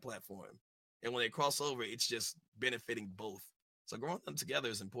watch that platform. And when they cross over, it's just benefiting both. So growing them together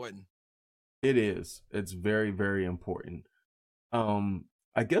is important. It is. It's very, very important.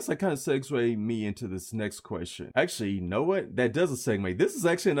 I guess I kind of segue me into this next question. Actually, you know what? That does a segue. This is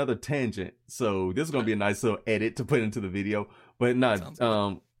actually another tangent. So this is gonna be a nice little edit to put into the video. But not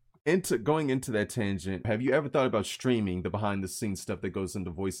going into that tangent, have you ever thought about streaming the behind the scenes stuff that goes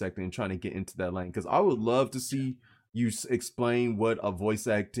into voice acting and trying to get into that lane? Because I would love to see you explain what a voice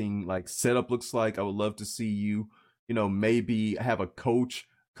acting like setup looks like. I would love to see you, maybe have a coach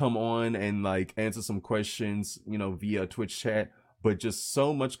come on and like answer some questions, via Twitch chat. But just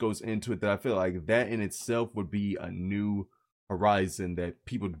so much goes into it that I feel like that in itself would be a new horizon that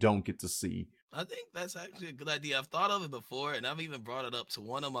people don't get to see. I think that's actually a good idea. I've thought of it before, and I've even brought it up to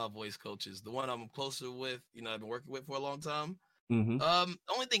one of my voice coaches, the one I'm closer with, I've been working with for a long time. Mm-hmm. The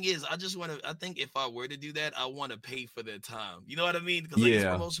only thing is, I think if I were to do that, I want to pay for their time. You know what I mean? Because like, it's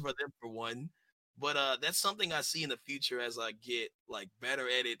promotion for them for one. But that's something I see in the future as I get like better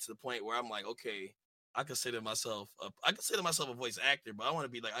at it to the point where I'm like, okay, I consider myself a voice actor, but I want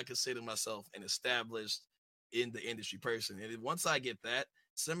to be like, I consider myself an established in the industry person. And once I get that,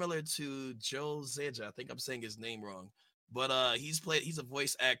 similar to Joe Zeja, I think I'm saying his name wrong, but he's a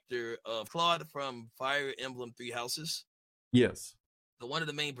voice actor of Claude from Fire Emblem Three Houses. Yes. So one of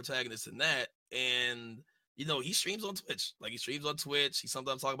the main protagonists in that, and he streams on Twitch. Like he streams on Twitch. He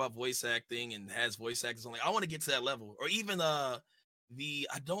sometimes talks about voice acting and has voice actors on. Like I want to get to that level, or even I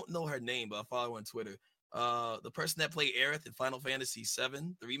don't know her name, but I follow her on Twitter. The person that played Aerith in Final Fantasy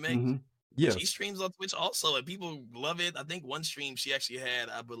VII, the remake. Mm-hmm. Yes. She streams on Twitch also, and people love it. I think one stream she actually had,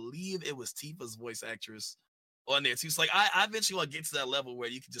 I believe it was Tifa's voice actress on there. So it's like, I eventually want to get to that level where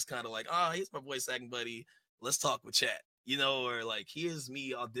you can just kind of like, oh, here's my voice acting buddy. Let's talk with chat, or like, here's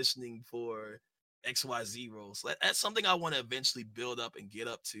me auditioning for XYZ roles. So that's something I want to eventually build up and get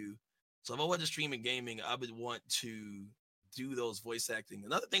up to. So if I want to stream in gaming, I would want to do those voice acting.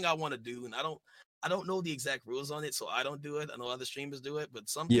 Another thing I want to do, and I don't know the exact rules on it, so I don't do it. I know other streamers do it, but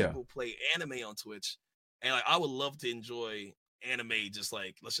some people play anime on Twitch, and like I would love to enjoy anime. Just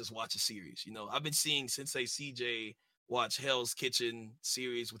like let's just watch a series. I've been seeing Sensei CJ watch Hell's Kitchen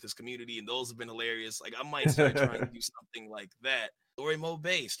series with his community, and those have been hilarious. Like I might start trying to do something like that. Story Mode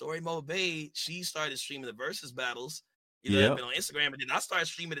Bay, she started streaming the versus battles. I've been on Instagram, and then I started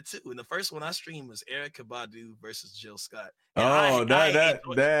streaming it too. And the first one I streamed was Erykah Badu versus Jill Scott. And that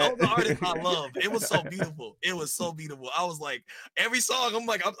the artist I love. It was so beautiful. It was so beautiful. I was like, every song,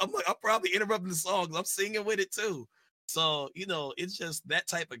 I'm probably interrupting the songs. I'm singing with it too. So it's just that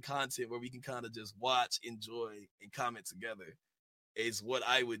type of content where we can kind of just watch, enjoy, and comment together is what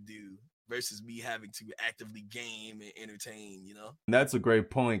I would do versus me having to actively game and entertain, That's a great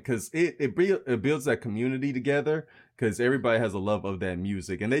point because it builds that community together because everybody has a love of that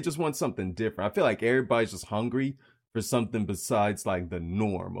music and they just want something different. I feel like everybody's just hungry for something besides like the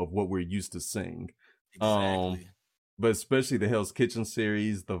norm of what we're used to seeing. Exactly. But especially the Hell's Kitchen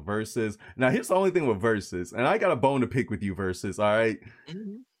series, the verses. Now here's the only thing with verses, and I got a bone to pick with you, verses. All right.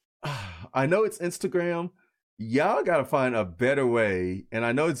 Mm-hmm. I know it's Instagram. y'all gotta find a better way, and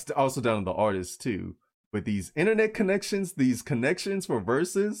I know it's also down to the artists too, but these internet connections, these connections for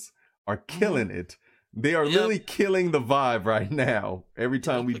verses are Hmm. killing it. They are Yep. literally killing the vibe right now every And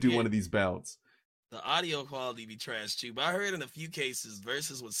time don't we do forget one of these bouts. the audio quality be trash too. But I heard in a few cases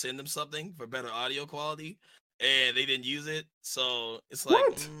Versus would send them something for better audio quality, and they didn't use it. So it's like,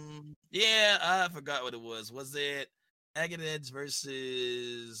 What? yeah, I forgot what it was. Was it Agadez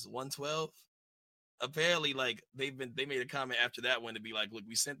versus 112? Apparently, like they made a comment after that one to be like, look,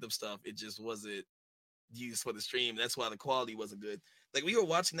 we sent them stuff. It just wasn't used for the stream. That's why the quality wasn't good. Like we were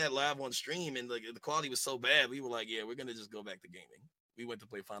watching that live on stream, and like the quality was so bad, we were like, yeah, we're gonna just go back to gaming. We went to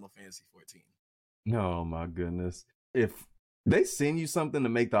play Final Fantasy 14. Oh my goodness. If they send you something to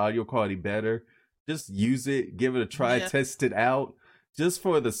make the audio quality better, just use it, give it a try, Yeah. test it out, just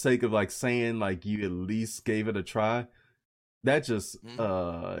for the sake of like saying like you at least gave it a try. That just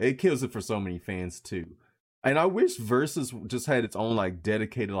Mm-hmm. it kills it for so many fans too. And I wish Versus just had its own like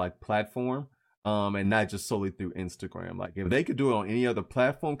dedicated like platform, and not just solely through Instagram. Like if they could do it on any other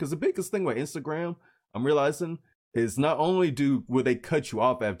platform, because the biggest thing with Instagram, I'm realizing, is not only do will they cut you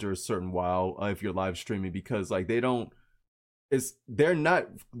off after a certain while if you're live streaming, because like they're not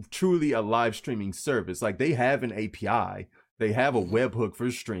truly a live streaming service. Like they have an API, they have a Mm-hmm. webhook for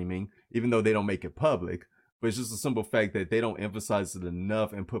streaming, even though they don't make it public. But it's just a simple fact that they don't emphasize it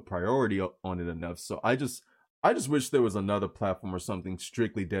enough and put priority on it enough. So I just wish there was another platform or something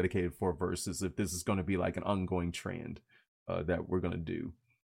strictly dedicated for verses if this is going to be like an ongoing trend that we're going to do.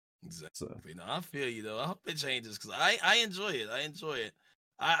 So Exactly. No, I feel you though. I hope it changes because I enjoy it. I enjoy it.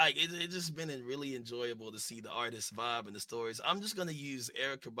 It just been really enjoyable to see the artist vibe and the stories. I'm just gonna use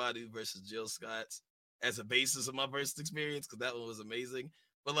Erica Badu versus Jill Scott as a basis of my versus experience because that one was amazing.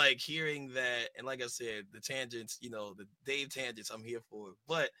 But like hearing that, and like I said, the tangents, the Dave tangents, I'm here for.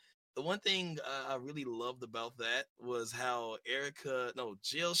 But the one thing I really loved about that was how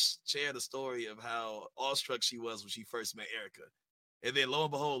Jill shared a story of how awestruck she was when she first met Erica. And then lo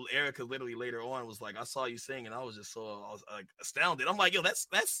and behold, Erica literally later on was like, "I saw you sing," and I was like astounded. I'm like, "Yo, that's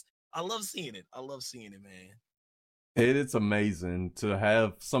I love seeing it. I love seeing it, man." it's amazing to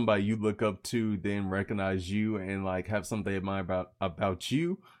have somebody you look up to then recognize you and like have something they admire about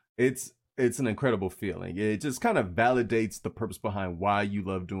you. It's an incredible feeling. It just kind of validates the purpose behind why you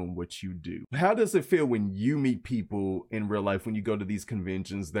love doing what you do. How does it feel when you meet people in real life, when you go to these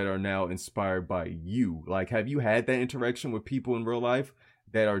conventions that are now inspired by you? Like, have you had that interaction with people in real life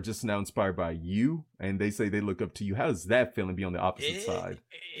that are just now inspired by you and they say they look up to you? How does that feel and be on the opposite It side?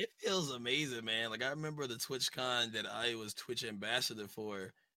 it feels amazing, man. Like I remember the TwitchCon that I was Twitch ambassador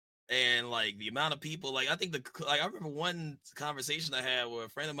for, and like the amount of people. Like I think I remember one conversation I had where a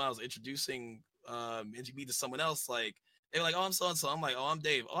friend of mine was introducing me to someone else. Like they were like, "Oh, I'm so and so." I'm like, "Oh, I'm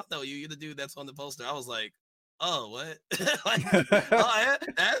Dave." "Oh, I know you. You're the dude that's on the poster." I was like, "Oh, what?" Like,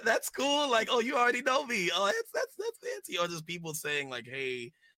 "Oh, that's cool." Like, "Oh, you already know me." "Oh, that's fancy." Or just people saying like,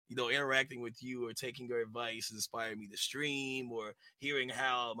 "Hey, interacting with you or taking your advice has inspired me to stream," or hearing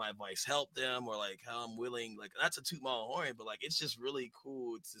how my advice helped them, or like how I'm willing, like not to toot my own horn, but like it's just really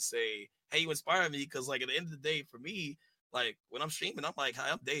cool to say, "Hey, you inspired me." Because like at the end of the day, for me, like when I'm streaming, I'm like, "Hi,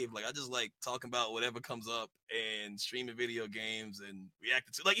 I'm Dave." Like I just like talking about whatever comes up and streaming video games and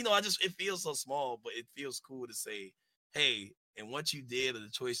reacting to, like, it feels so small, but it feels cool to say, "Hey, and what you did or the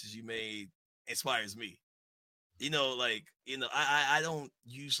choices you made inspires me." I don't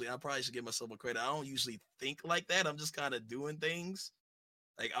usually, I probably should give myself more credit. I don't usually think like that. I'm just kind of doing things.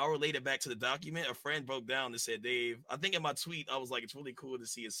 Like I'll relate it back to the document. A friend broke down and said, "Dave," I think in my tweet, I was like, "It's really cool to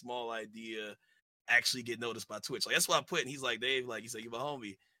see a small idea actually get noticed by Twitch." Like that's what I put. And he's like, "Dave," like he said, "You're my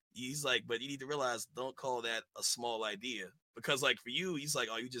homie." He's like, "But you need to realize, don't call that a small idea." Because like for you, he's like,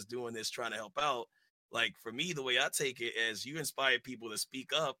 "Oh, you just doing this trying to help out." Like for me, the way I take it as you inspire people to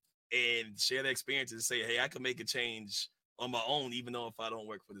speak up and share their experiences and say, "Hey, I can make a change on my own, even though if I don't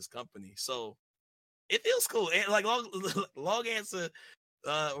work for this company." So it feels cool. And like long answer,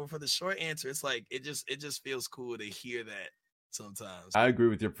 or for the short answer, it's like it just feels cool to hear that sometimes. I agree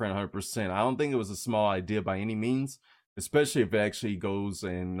with your friend 100%. I don't think it was a small idea by any means, especially if it actually goes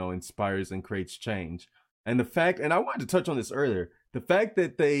and inspires and creates change. And the fact, and I wanted to touch on this earlier, the fact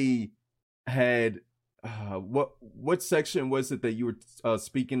that they had what section was it that you were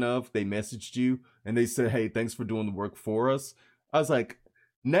speaking of? They messaged you and they said, "Hey, thanks for doing the work for us." I was like,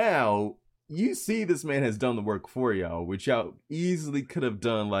 now you see, this man has done the work for y'all, which y'all easily could have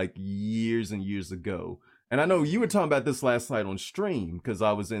done like years and years ago. And I know you were Mm-hmm. talking about this last night on stream because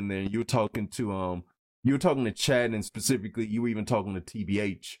I was in there. And you were talking to Chad, and specifically, you were even talking to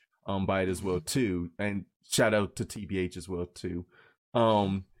TBH by it as Mm-hmm. well too. And shout out to TBH as well too.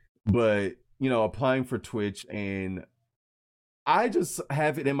 Mm-hmm. But applying for Twitch, and I just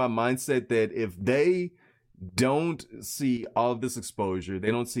have it in my mindset that if they don't see all of this exposure,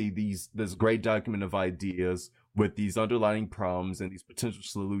 they don't see this great document of ideas with these underlying problems and these potential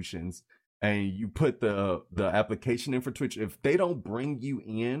solutions, and you put the application in for Twitch, if they don't bring you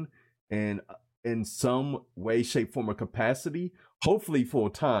and in some way, shape, form, or capacity, hopefully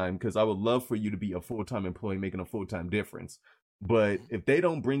full time, because I would love for you to be a full time employee making a full time difference. But if they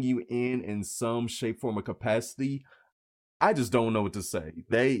don't bring you in some shape, form, or capacity, I just don't know what to say.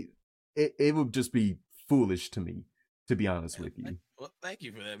 It would just be foolish to me, to be honest with you. Well, thank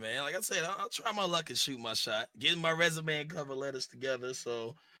you for that, man. Like I said, I'll try my luck and shoot my shot, getting my resume and cover letters together.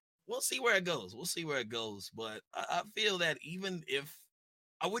 So we'll see where it goes. But I feel that even if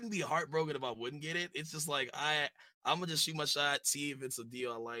I wouldn't be heartbroken if I wouldn't get it, it's just like I'm gonna just shoot my shot, see if it's a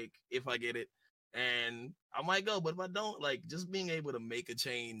deal I like, if I get it, and I might go. But if I don't, like, just being able to make a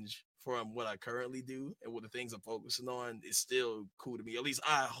change from what I currently do and what the things I'm focusing on is still cool to me. At least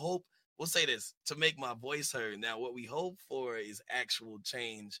I hope. We'll say this to make my voice heard. Now, what we hope for is actual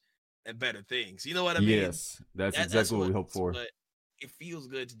change and better things. You know what I mean? Yes, that's exactly what we hope for. But it feels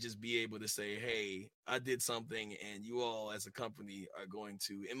good to just be able to say, hey, I did something, and you all as a company are going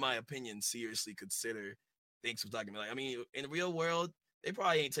to, in my opinion, seriously consider things we're talking about. Like, I mean, in the real world, they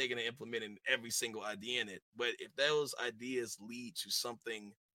probably ain't taking and implementing every single idea in it. But if those ideas lead to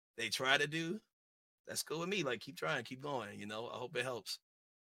something they try to do, that's cool with me. Like, keep trying, keep going. I hope it helps.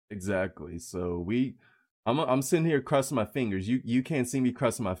 Exactly. So I'm sitting here crossing my fingers. You can't see me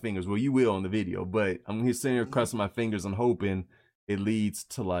crossing my fingers. Well, you will on the video, but I'm here sitting here crossing my fingers and hoping it leads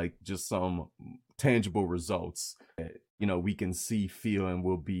to like just some tangible results that we can see, feel, and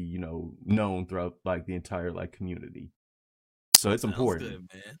will be known throughout like the entire like community. So it's important. Sounds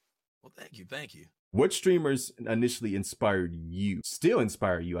good, man. Well, thank you. What streamers initially inspired you? Still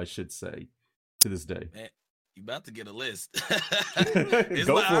inspire you, I should say, to this day. Man, you about to get a list.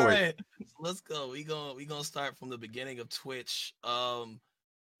 Go like, for it. So let's go. We gonna start from the beginning of Twitch.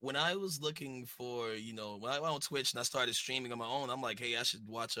 When I was looking for, when I went on Twitch and I started streaming on my own, I'm like, hey, I should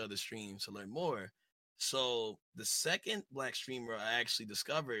watch other streams to learn more. So the second Black streamer I actually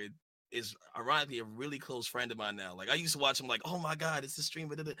discovered is ironically a really close friend of mine now. Like I used to watch him like, oh my God, it's the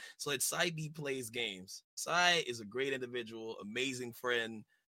streamer. So it's Cy B Plays Games. Cy is a great individual, amazing friend.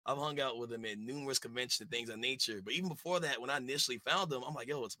 I've hung out with him at numerous conventions and things of nature. But even before that, when I initially found him, I'm like,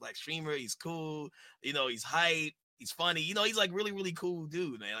 yo, it's a Black streamer. He's cool. He's hype. He's funny. He's like really, really cool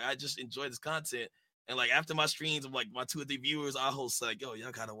dude, man. Like, I just enjoy his content. And like after my streams of like my 2 or 3 viewers, I host like, yo,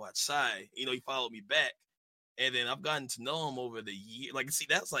 y'all gotta watch Cy. He followed me back. And then I've gotten to know him over the year. Like, see,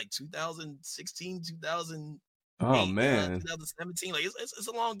 that's like 2016, 2000. Oh man, 2017. Like it's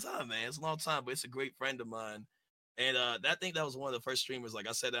a long time, man. It's a long time, but it's a great friend of mine. And I think that was one of the first streamers. Like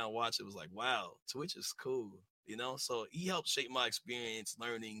I sat down and watched it. Was like, wow, Twitch is cool, So he helped shape my experience,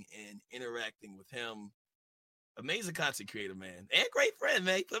 learning and interacting with him. Amazing content creator, man, and great friend,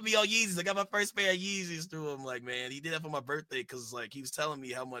 man. He put me on Yeezys. I got my first pair of Yeezys through him. Like, man, he did that for my birthday because like he was telling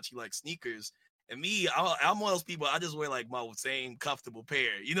me how much he likes sneakers. And me, I'm one of those people. I just wear like my same comfortable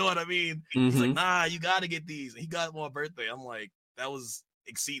pair. You know what I mean? Mm-hmm. He's like, nah, you got to get these. And he got them on my birthday. I'm like, that was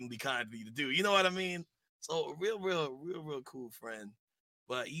exceedingly kind of me to do. You know what I mean? So real cool friend.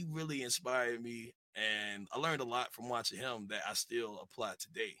 But he really inspired me, and I learned a lot from watching him that I still apply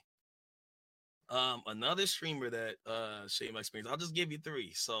today. Another streamer that shaped my experience. I'll just give you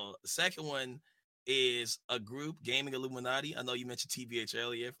 3. So the second one is a group, Gaming Illuminati. I know you mentioned TBH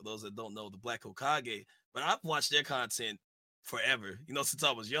earlier. For those that don't know, the Black Hokage, but I've watched their content forever. Since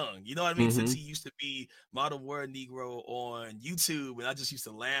I was young. You know what I mean? Mm-hmm. Since he used to be Modern Word Negro on YouTube, and I just used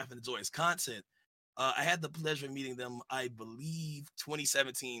to laugh and enjoy his content. I had the pleasure of meeting them, I believe,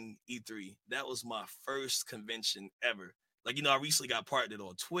 2017 E3. That was my first convention ever. Like, I recently got partnered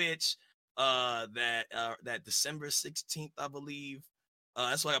on Twitch. That December 16th, I believe.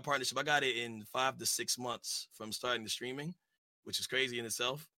 That's why I got partnership. I got it in 5 to 6 months from starting the streaming, which is crazy in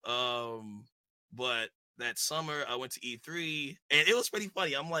itself. But that summer I went to E3 and it was pretty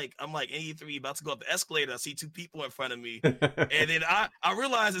funny. I'm like in E3 about to go up the escalator. I see 2 people in front of me. And then I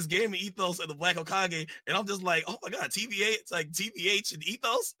realized it's Gaming Ethos and the Black Hokage. And I'm just like, oh my God, TBH, it's like TBH and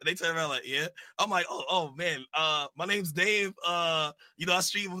Ethos. And they turn around like, yeah. I'm like, oh man, my name's Dave. I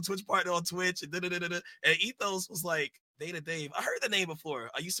stream on Twitch partner on Twitch and And Ethos was like, Data Dave. I heard the name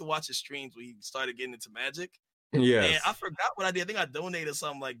before. I used to watch his streams when he started getting into Magic. Yeah, and I forgot what I did. I think I donated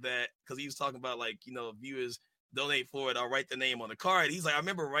something like that because he was talking about like viewers donate for it. I'll write the name on the card. He's like, I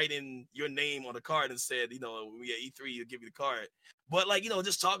remember writing your name on the card and said, when we at E3, you'll give you the card. But like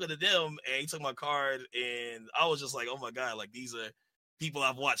just talking to them, and he took my card, and I was just like, oh my God, like these people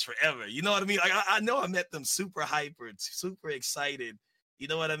I've watched forever. You know what I mean? Like I know I met them super hyper, super excited. You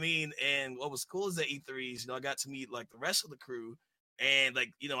know what I mean? And what was cool is at E3s, I got to meet like the rest of the crew. And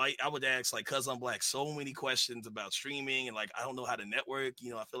like, I would ask like, cause I'm black, so many questions about streaming and like, I don't know how to network.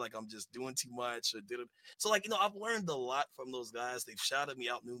 I feel like I'm just doing too much or did it. So like, I've learned a lot from those guys. They've shouted me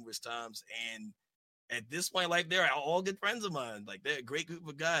out numerous times. And at this point, like they're all good friends of mine. Like they're a great group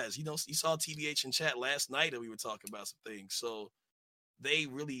of guys. You saw TBH in chat last night and we were talking about some things. So they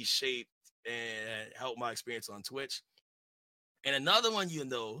really shaped and helped my experience on Twitch. And another one, I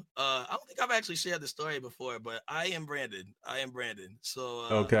don't think I've actually shared the story before, but I am Brandon. So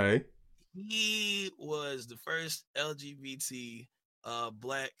Okay. he was the first LGBT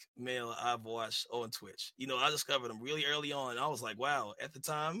black male I've watched on Twitch. I discovered him really early on. I was like, wow. At the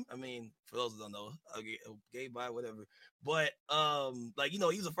time, I mean, for those that don't know, gay, bi, whatever. But he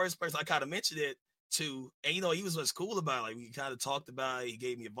was the first person I kind of mentioned it to, and he was what's cool about it. Like we kind of talked about it. He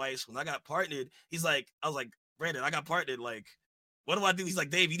gave me advice when I got partnered. I was like, Brandon, I got partnered. Like, what do I do? He's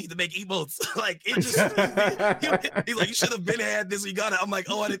like, Dave, you need to make emotes. Like, it just, he's like, you should have been had this. You got it. I'm like,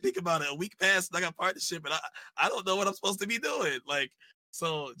 oh, I didn't think about it. A week passed and I got partnership and I don't know what I'm supposed to be doing. Like,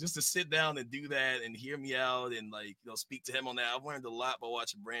 so just to sit down and do that and hear me out and like, speak to him on that. I've learned a lot by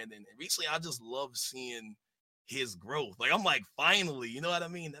watching Brandon. And recently I just love seeing his growth. Like, I'm like, finally, you know what I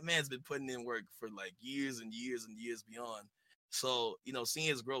mean? That man's been putting in work for like years and years and years beyond. So, seeing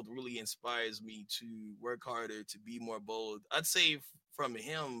his growth really inspires me to work harder, to be more bold. I'd say from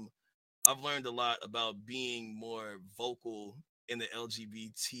him, I've learned a lot about being more vocal in the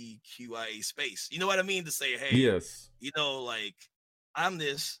LGBTQIA space. You know what I mean? To say, hey, Yes. Like I'm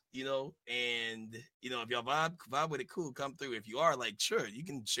this, and if y'all vibe with it, cool, come through. If you are, like, sure, you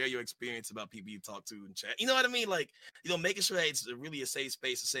can share your experience about people you talk to in chat. You know what I mean? Like, making sure that it's really a safe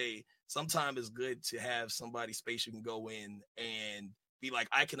space to say sometimes it's good to have somebody's space you can go in and be like,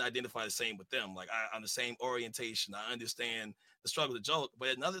 I can identify the same with them. Like I'm the same orientation. I understand the struggle, the joke.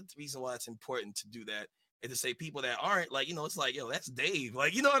 But another reason why it's important to do that is to say people that aren't like, it's like, yo, that's Dave.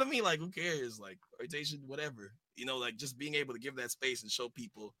 Like, you know what I mean? Like, who cares? Like orientation, whatever. Like just being able to give that space and show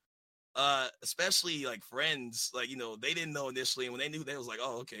people, especially like friends, like, they didn't know initially. And when they knew, they was like,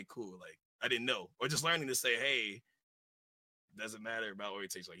 oh, okay, cool. Like I didn't know. Or just learning to say, hey, doesn't matter about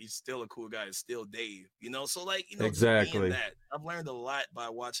orientation. Like he's still a cool guy. It's still Dave, So like, Exactly. just being that, I've learned a lot by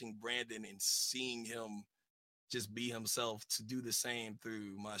watching Brandon and seeing him just be himself to do the same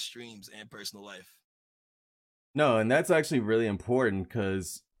through my streams and personal life. No, and that's actually really important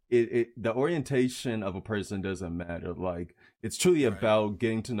because the orientation of a person doesn't matter. Like it's truly Right. about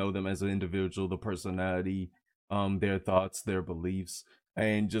getting to know them as an individual, the personality, their thoughts, their beliefs,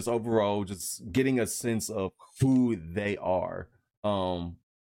 and just overall just getting a sense of who they are.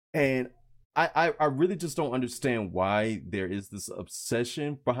 And I really just don't understand why there is this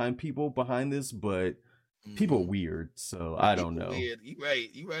obsession behind people behind this, but people are weird, so I don't know. Weird.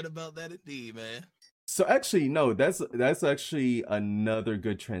 You right about that indeed, man. So actually, no, that's actually another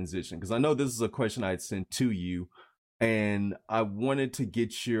good transition because I know this is a question I'd sent to you, and I wanted to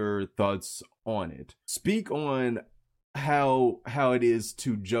get your thoughts on it. Speak on how it is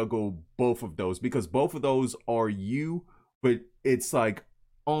to juggle both of those because both of those are you, but it's like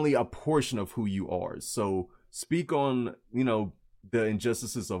only a portion of who you are. So speak on the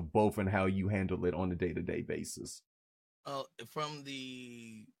injustices of both and how you handle it on a day-to-day basis. From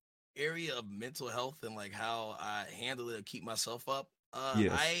the area of mental health and like how I handle it and keep myself up,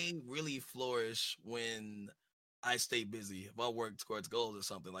 Yes. I really flourish when I stay busy. If I work towards goals or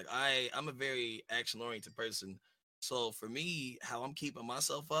something, like I'm a very action oriented person. So for me, how I'm keeping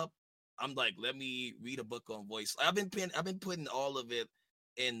myself up, I'm like, let me read a book on voice. I've been putting all of it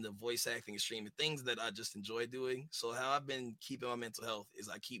in the voice acting and streaming, things that I just enjoy doing. So how I've been keeping my mental health is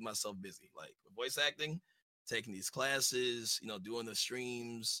I keep myself busy, like with voice acting, taking these classes, doing the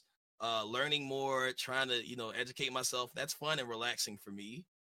streams, learning more, trying to, educate myself. That's fun and relaxing for me.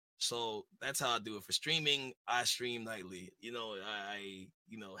 So that's how I do it. For streaming, I stream nightly. I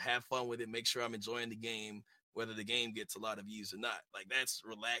have fun with it, make sure I'm enjoying the game, whether the game gets a lot of views or not. Like that's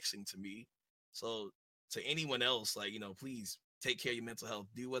relaxing to me. So to anyone else, like, please take care of your mental health.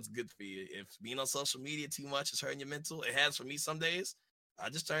 Do what's good for you. If being on social media too much is hurting your mental, it has for me some days. I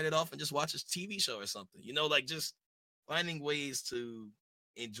just turn it off and just watch a TV show or something. Like just finding ways to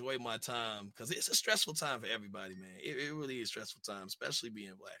enjoy my time because it's a stressful time for everybody, man. It really is a stressful time, especially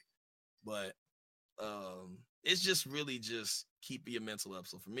being black. But it's just really just keeping your mental up.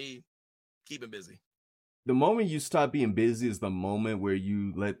 So for me, keeping busy. The moment you stop being busy is the moment where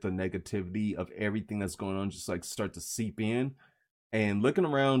you let the negativity of everything that's going on just like start to seep in. And looking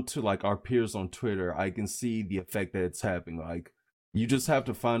around to like our peers on Twitter, I can see the effect that it's having. Like You just have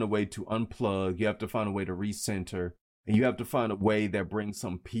to find a way to unplug. You have to find a way to recenter, and you have to find a way that brings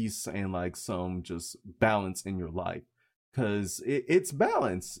some peace and like some just balance in your life. Cause it's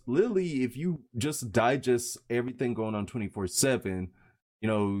balance. Literally, if you just digest everything going on 24/7,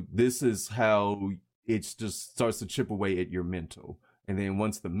 this is how it just starts to chip away at your mental. And then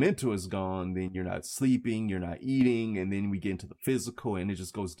once the mental is gone, then you're not sleeping, you're not eating, and then we get into the physical, and it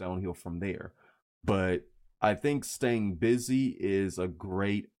just goes downhill from there. But I think staying busy is a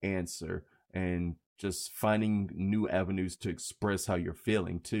great answer, and just finding new avenues to express how you're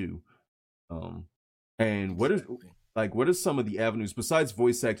feeling too. And Exactly. what are some of the avenues besides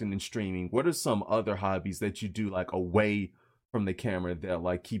voice acting and streaming? What are some other hobbies that you do like away from the camera that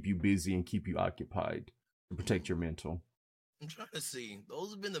like keep you busy and keep you occupied to protect your mental? I'm trying to see.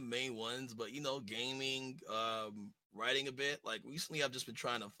 Those have been the main ones, but gaming, writing a bit. Like recently, I've just been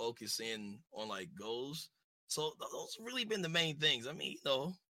trying to focus in on like goals. So those have really been the main things. I mean,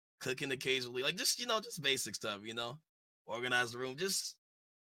 cooking occasionally, like just basic stuff. Organize the room, just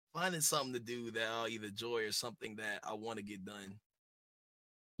finding something to do that I'll either enjoy or something that I want to get done.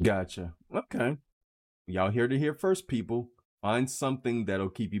 Gotcha. Okay. Y'all here to hear first, people. Find something that'll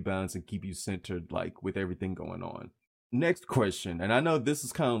keep you balanced and keep you centered, like with everything going on. Next question, and I know this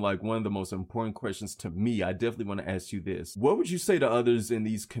is kind of like one of the most important questions to me. I definitely want to ask you this. What would you say to others in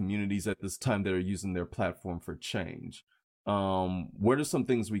these communities at this time that are using their platform for change? What are some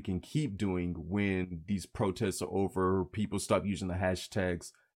things we can keep doing when these protests are over, people stop using the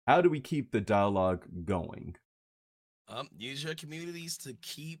hashtags? How do we keep the dialogue going? Use your communities to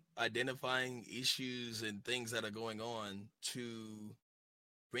keep identifying issues and things that are going on to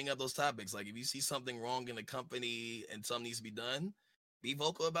bring up those topics. Like if you see something wrong in the company and something needs to be done, be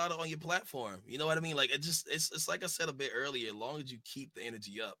vocal about it on your platform. You know what I mean? Like it's like I said a bit earlier, as long as you keep the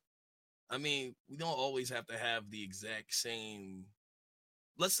energy up. I mean, we don't always have to have the exact same.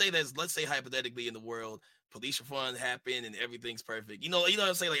 Let's say hypothetically in the world, police reform happened and everything's perfect. You know what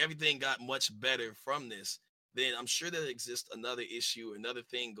I'm saying? Like everything got much better from this. Then I'm sure there exists another issue, another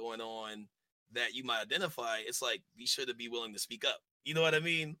thing going on that you might identify. It's like be sure to be willing to speak up. You know what I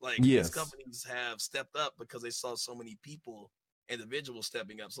mean? Like these Yes. companies have stepped up because they saw so many people, individuals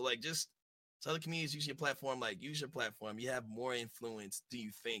stepping up. So like just tell the communities use your platform, like use your platform. You have more influence, do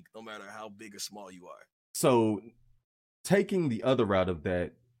you think, no matter how big or small you are. So taking the other route of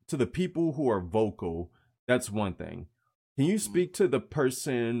that, to the people who are vocal, that's one thing. Can you Mhm. speak to the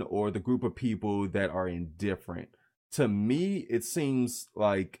person or the group of people that are indifferent? To me, it seems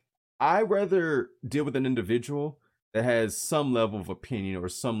like I rather deal with an individual that has some level of opinion or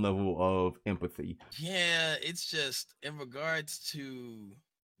some level of empathy. Yeah, it's just in regards to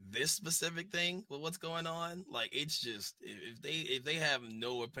this specific thing with what's going on. Like, it's just if they have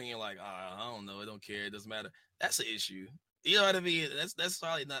no opinion, like I don't know, I don't care, it doesn't matter. That's an issue. You know what I mean? That's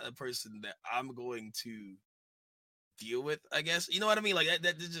probably not a person that I'm going to deal with. I guess you know what I mean. Like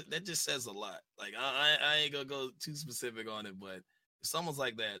that just says a lot. Like I ain't gonna go too specific on it, but if someone's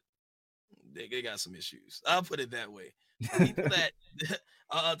like that, they got some issues. I'll put it that way. For people that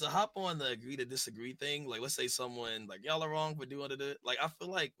to hop on the agree to disagree thing, like let's say someone like y'all are wrong for doing it. Like I feel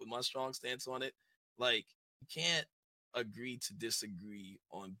like with my strong stance on it, like you can't agree to disagree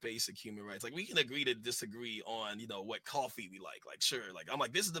on basic human rights. Like we can agree to disagree on what coffee we like. Like sure, like I'm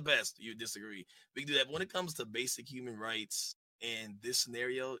like this is the best. You disagree. We can do that. But when it comes to basic human rights in this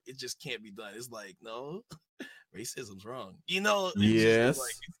scenario, it just can't be done. It's like no, racism's wrong. It's like Yes.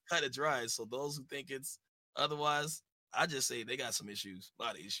 it's kind of dry. So those who think it's otherwise, I just say they got some issues, a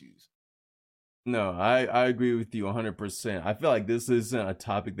lot of issues. No, I agree with you 100%. I feel like this isn't a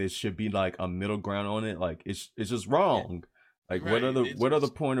topic that should be like a middle ground on it. Like it's just Yeah, wrong. Like right. It's what other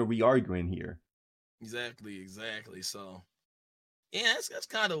just point are we arguing here? exactly. So yeah, that's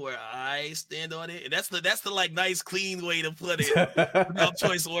kind of where I stand on it. And that's the like nice, clean way to put it without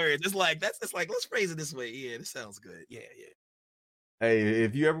choice words. It's like it's like let's phrase it this way. Yeah, this sounds good. Yeah, Hey,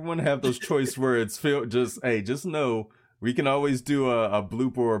 if you ever want to have those choice words, feel just know we can always do a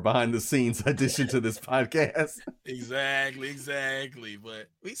blooper or behind the scenes addition to this podcast. exactly. But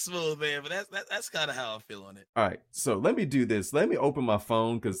we smooth, man. But that's kind of how I feel on it. All right, so let me do this. Let me open my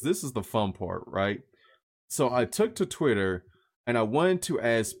phone because this is the fun part, right? So I Mhm. took to Twitter and I wanted to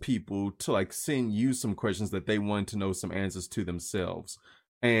ask people to like send you some questions that they wanted to know some answers to themselves.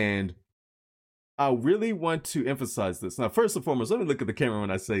 And I really want to emphasize this. Now, first and foremost, let me look at the camera when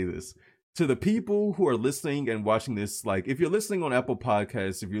I say this. To the people who are listening and watching this, like if you're listening on Apple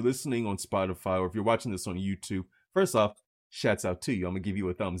Podcasts, if you're listening on Spotify, or if you're watching this on YouTube, first off, shouts out to you. I'm gonna give you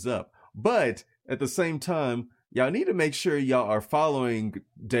a thumbs up. But at the same time, y'all need to make sure y'all are following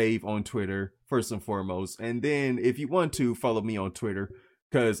Dave on Twitter first and foremost. And then if you want to follow me on Twitter,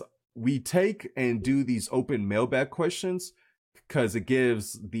 because we take and do these open mailbag questions because it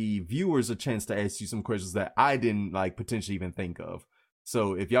gives the viewers a chance to ask you some questions that I didn't like potentially even think of.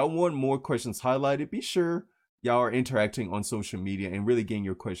 So if y'all want more questions highlighted, be sure y'all are interacting on social media and really getting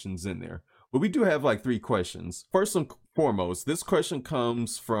your questions in there. But we do have like 3 questions. First and foremost, this question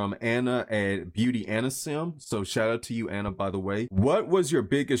comes from Anna at Beauty Anna Sim. So shout out to you, Anna, by the way. What was your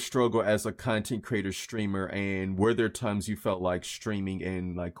biggest struggle as a content creator streamer, and were there times you felt like streaming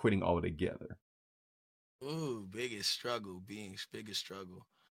and like quitting altogether? Ooh, biggest struggle. The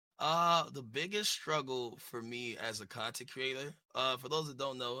biggest struggle for me as a content creator, for those that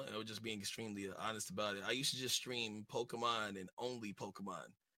don't know, and we're just being extremely honest about it, I used to just stream Pokemon and only Pokemon.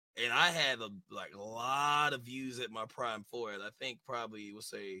 And I had a lot of views at my prime for it. I think probably we'll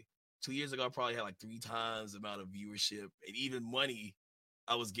say 2 years ago, I probably had like 3 times the amount of viewership and even money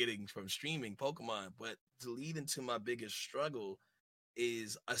I was getting from streaming Pokemon. But to lead into my biggest struggle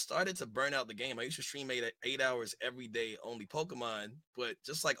is I started to burn out the game. I used to stream 8 hours every day, only Pokemon. But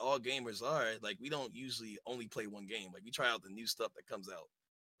just like all gamers are, like we don't usually only play one game. Like we try out the new stuff that comes out.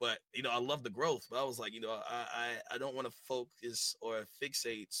 But I love the growth. But I was like, I don't want to focus or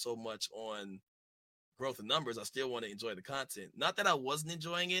fixate so much on growth in numbers. I still want to enjoy the content. Not that I wasn't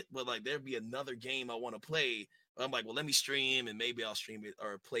enjoying it, but like there'd be another game I want to play. But I'm like, well, let me stream and maybe I'll stream it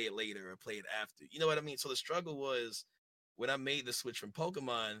or play it later or play it after. You know what I mean? So the struggle was when I made the switch from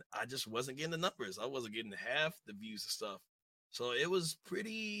Pokemon, I just wasn't getting the numbers. I wasn't getting half the views and stuff. So it's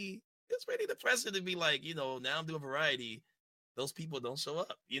pretty depressing to be like, now I'm doing variety. Those people don't show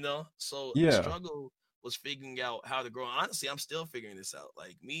up. So the Yeah. struggle was figuring out how to grow. Honestly, I'm still figuring this out.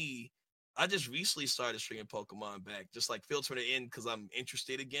 Like me, I just recently started streaming Pokemon back, just like filtering it in because I'm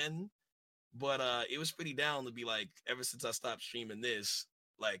interested again. But it was pretty down to be like, ever since I stopped streaming this,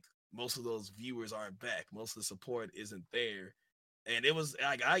 like most of those viewers aren't back. Most of the support isn't there. And it was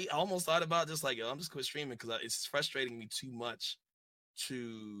like I almost thought about just like, yo, I'm just quit streaming because it's frustrating me too much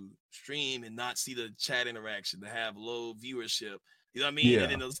to stream and not see the chat interaction, to have low viewership. You know what I mean? And Yeah.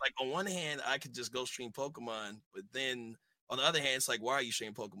 then it's like on one hand, I could just go stream Pokemon, but then on the other hand, it's like, why are you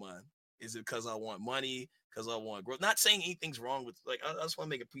streaming Pokemon? Is it because I want money? Because I want growth? Not saying anything's wrong with like I just want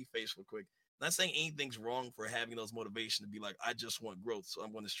to make a preface real quick. Not saying anything's wrong for having those motivation to be like, I just want growth, so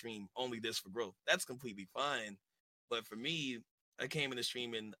I'm going to stream only this for growth. That's completely fine. But for me, I came into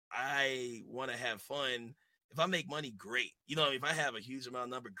streaming. I want to have fun. If I make money, great. If I have a huge amount of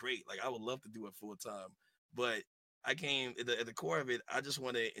number, great. Like I would love to do it full time. But I came at the core of it. I just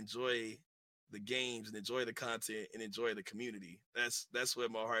want to enjoy the games and enjoy the content and enjoy the community. That's where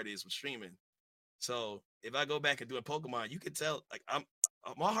my heart is with streaming. So if I go back and do a Pokemon, you can tell like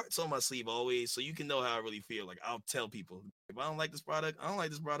my heart's on my sleeve always, so you can know how I really feel. Like I'll tell people if I don't like this product, I don't like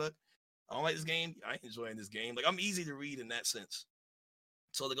this product. I don't like this game. I ain't enjoying this game. Like I'm easy to read in that sense.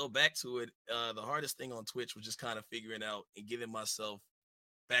 So to go back to it, the hardest thing on Twitch was just kind of figuring out and getting myself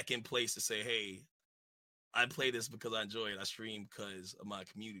back in place to say, hey, I play this because I enjoy it. I stream because of my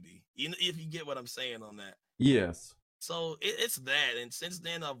community. If you get what I'm saying on that. Yes. So it's that. And since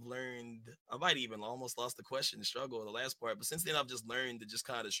then, I've learned, I might even almost lost the question and struggle in the last part. But since then, I've just learned to just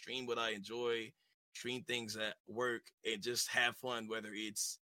kind of stream what I enjoy, stream things at work, and just have fun, whether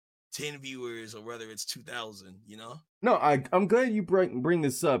it's 10 viewers or whether it's 2,000. No, I'm glad you bring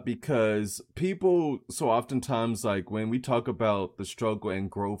this up because people so oftentimes like when we talk about the struggle and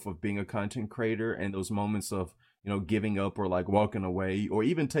growth of being a content creator and those moments of giving up or like walking away or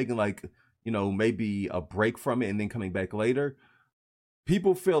even taking like maybe a break from it and then coming back later,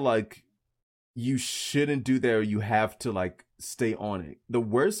 people feel like you shouldn't do that or you have to like stay on it. The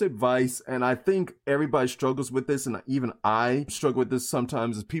worst advice, and I think everybody struggles with this, and even I struggle with this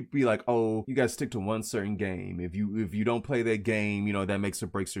sometimes, is people be like, oh, you guys stick to one certain game. If you don't play that game, that makes or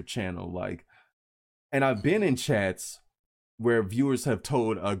breaks your channel. Like, and I've been in chats where viewers have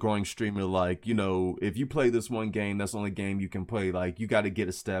told a growing streamer, like, if you play this one game, that's the only game you can play. Like, you got to get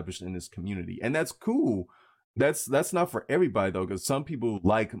established in this community. And that's cool. That's not for everybody though, because some people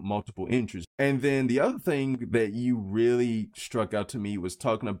like multiple interests. And then the other thing that you really struck out to me was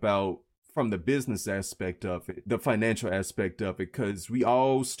talking about from the business aspect of it, the financial aspect of it, because we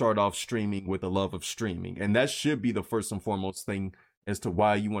all start off streaming with a love of streaming, and that should be the first and foremost thing as to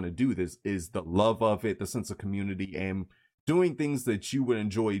why you want to do this is the love of it, the sense of community, and doing things that you would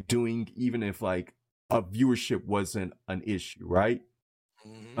enjoy doing, even if like a viewership wasn't an issue, right?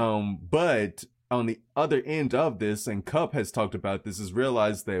 But on the other end of this, and Cup has talked about this, is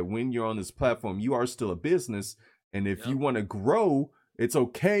realize that when you're on this platform, you are still a business. And if you want to grow, it's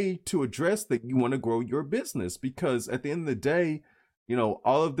okay to address that you want to grow your business, because at the end of the day,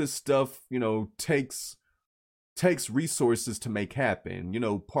 all of this stuff, takes resources to make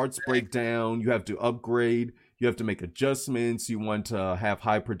happen. Parts break down, you have to upgrade, you have to make adjustments, you want to have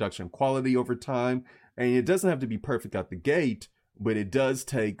high production quality over time. And it doesn't have to be perfect out the gate, but it does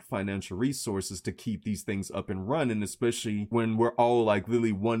take financial resources to keep these things up and running, especially when we're all like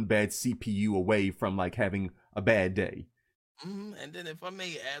literally one bad CPU away from like having a bad day. And then if I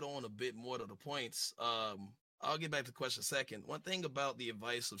may add on a bit more to the points, I'll get back to the question second. One thing about the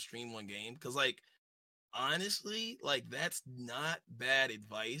advice of stream one game, because like honestly, like that's not bad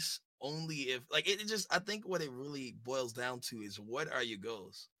advice. Only if like it just I think what it really boils down to is what are your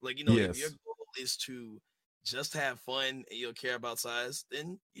goals? Like, if your Yes. goal is to just have fun and you don't care about size,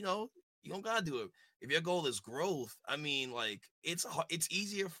 then you don't gotta do it. If your goal is growth, I mean, like it's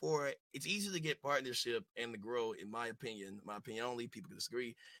easier to get partnership and to grow, in my opinion. My opinion only, people can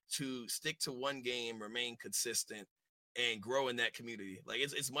disagree, to stick to one game, remain consistent, and grow in that community. Like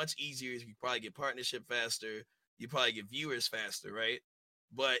it's much easier. You probably get partnership faster. You probably get viewers faster, right?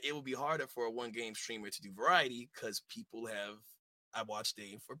 But it will be harder for a one game streamer to do variety because people have. I watched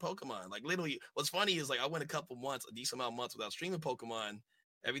Dave for Pokemon. Like literally, what's funny is like I went a decent amount of months without streaming Pokemon.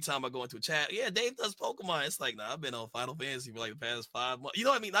 Every time I go into a chat, yeah, Dave does Pokemon. It's like, nah, I've been on Final Fantasy for like the past 5 months. You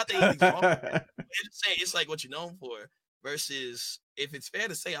know what I mean? Not that anything's wrong. It's saying it's like what you're known for. Versus, if it's fair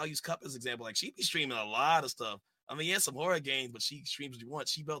to say, I'll use Cup as an example. Like she be streaming a lot of stuff. I mean, yeah, some horror games, but she streams what you want.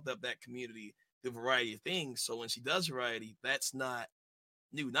 She built up that community, the variety of things. So when she does variety, that's not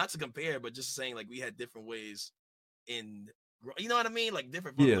new. Not to compare, but just saying like we had different ways in, you know what I mean? Like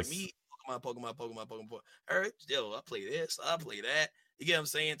different fun. Like Yes. me, Pokemon. Her, yo, I play this, I play that. You get what I'm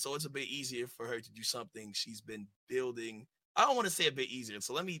saying? So it's a bit easier for her to do something she's been building. I don't want to say a bit easier.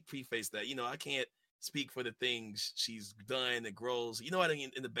 So let me preface that. I can't speak for the things she's done and grows. You know what I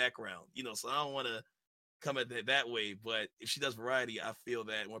mean? In the background. So I don't want to come at that way. But if she does variety, I feel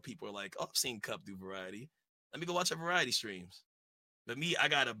that when people are like, "Oh, I've seen Cup do variety. Let me go watch her variety streams." But me, I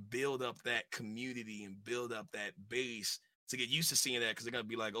gotta build up that community and build up that base to get used to seeing that, because they're gonna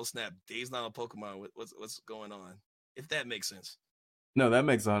be like, "Oh snap, Dave's not on Pokemon. What's going on?" If that makes sense. No, that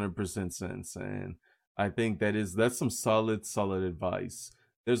makes 100% sense. And I think that's some solid advice.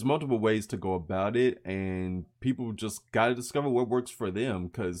 There's multiple ways to go about it, and people just got to discover what works for them,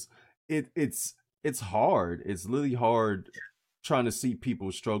 because it's hard. It's really hard trying to see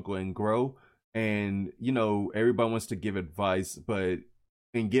people struggle and grow. And everybody wants to give advice, but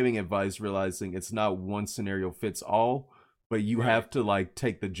in giving advice, realizing it's not one scenario fits all, but you Right. have to like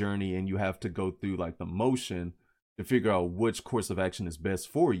take the journey, and you have to go through like the motion to figure out which course of action is best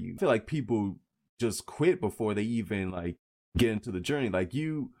for you. I feel like people just quit before they even like get into the journey. Like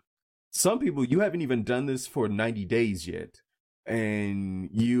some people, you haven't even done this for 90 days yet, and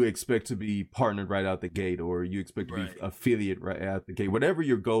you expect to be partnered right out the gate, or you expect to be Right. affiliate right out the gate. Whatever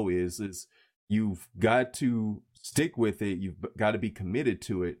your goal is you've got to stick with it. You've got to be committed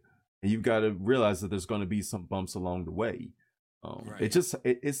to it, and you've got to realize that there's going to be some bumps along the way. Right.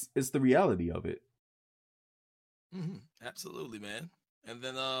 It's the reality of it. Absolutely, man. And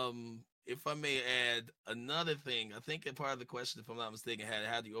then, if I may add another thing, I think a part of the question, if I'm not mistaken, had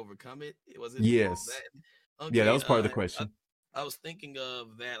how do you overcome it? Was it Yes. that? Yeah, that Okay. was part of the question. I was thinking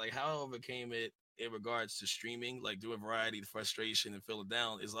of that, like how I overcame it in regards to streaming, like doing variety, the frustration and feel it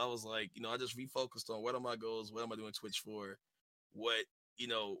down. Is I was like, I just refocused on what are my goals, what am I doing Twitch for, what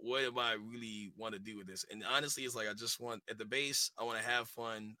what am I really want to do with this? And honestly, it's like I just want at the base, I want to have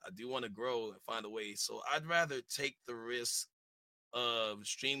fun. I do want to grow and find a way. So I'd rather take the risk of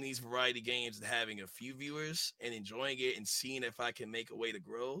streaming these variety games and having a few viewers and enjoying it and seeing if I can make a way to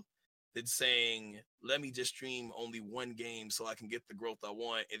grow than saying, let me just stream only one game so I can get the growth I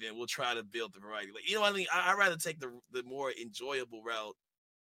want, and then we'll try to build the variety. Like, you know what I mean? I'd rather take the more enjoyable route,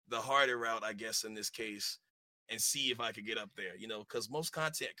 the harder route, I guess, in this case, and see if I could get up there, because most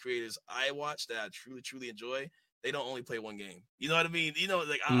content creators I watch that I truly, truly enjoy, they don't only play one game. You know what I mean?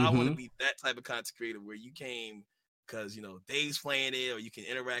 Like I want to Mm-hmm. be that type of content creator where you came because, Dave's playing it, or you can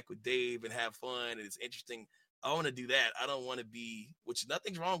interact with Dave and have fun and it's interesting. I want to do that. I don't want to be, which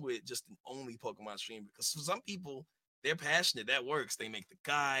nothing's wrong with just an only Pokemon stream, because for some people, they're passionate. That works. They make the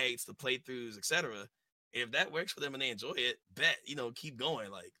guides, the playthroughs, etc. And if that works for them and they enjoy it, bet, keep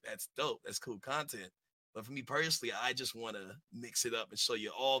going. Like, that's dope. That's cool content. But for me personally, I just want to mix it up and show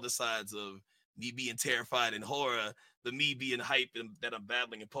you all the sides of me being terrified in horror, the me being hyped and that I'm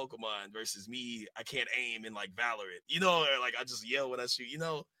battling in Pokemon versus me, I can't aim in like Valorant, or like I just yell when I shoot.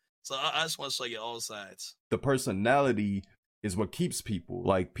 So I just want to show you all sides. The personality is what keeps people.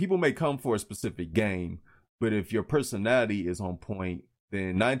 Like, people may come for a specific game, but if your personality is on point,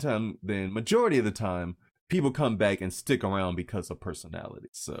 then majority of the time, people come back and stick around because of personality.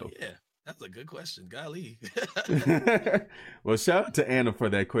 So yeah, that's a good question. Golly. well, shout out to Anna for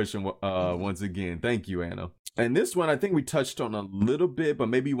that question once again. Thank you, Anna. And this one, I think we touched on a little bit, but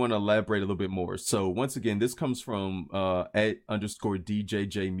maybe you want to elaborate a little bit more. So once again, this comes from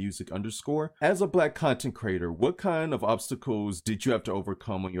 @_DJJ_music_. As a Black content creator, what kind of obstacles did you have to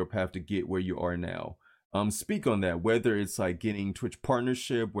overcome on your path to get where you are now? Speak on that, whether it's like getting Twitch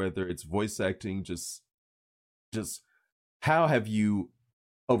partnership, whether it's voice acting, just how have you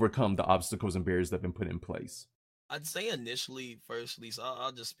overcome the obstacles and barriers that have been put in place? I'd say initially, firstly, so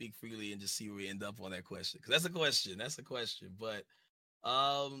I'll just speak freely and just see where we end up on that question. Because that's a question. But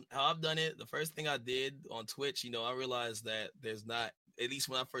how I've done it, the first thing I did on Twitch, I realized that there's not, at least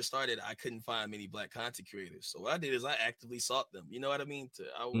when I first started, I couldn't find many Black content creators. So what I did is I actively sought them. You know what I mean?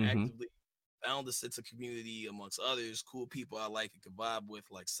 Actively found a sense of community amongst others, cool people I like and could vibe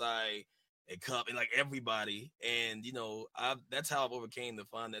with, like Sai and Cup and like everybody. And that's how I've overcame to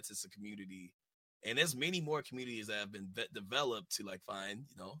find that sense of community. And there's many more communities that have been developed to like find,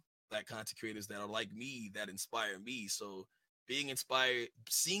 Black content creators that are like me, that inspire me. So being inspired,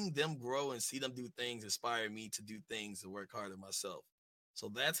 seeing them grow and see them do things inspire me to do things and work harder myself. So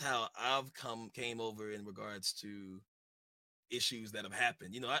that's how I've came over in regards to issues that have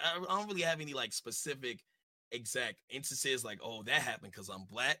happened. I don't really have any like specific exact instances like, oh, that happened because I'm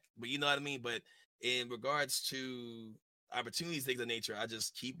Black, but you know what I mean? But in regards to opportunities, things of nature, I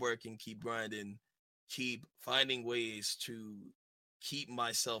just keep working, keep grinding, keep finding ways to keep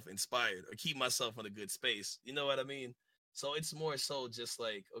myself inspired or keep myself in a good space. You know what I mean? So it's more so just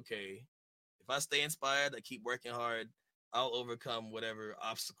like, okay, if I stay inspired, I keep working hard, I'll overcome whatever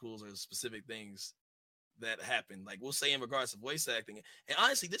obstacles or specific things that happen. Like we'll say in regards to voice acting. And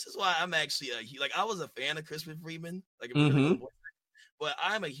honestly, this is why I'm actually like I was a fan of Crispin Freeman. Like if we're gonna go voice acting, but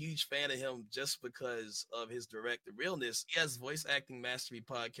I'm a huge fan of him just because of his direct realness. He has Voice Acting Mastery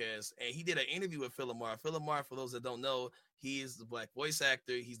podcast, and he did an interview with Phil LaMarr. Phil LaMarr, for those that don't know, he is the Black voice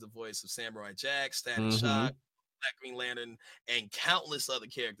actor. He's the voice of Samurai Jack, Static Shock, Black Green Lantern, and countless other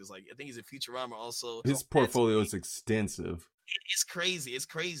characters. Like I think he's in Futurama also. His portfolio is extensive. It's crazy. It's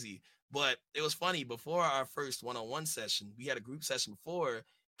crazy. But it was funny, before our first one-on-one session, we had a group session before,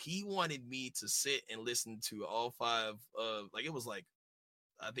 he wanted me to sit and listen to all 5 like it was like,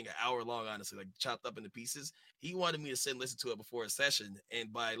 I think an hour long, honestly, like chopped up into pieces. He wanted me to sit and listen to it before a session.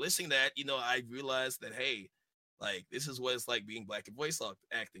 And by listening to that, I realized that, hey, like this is what it's like being Black in voice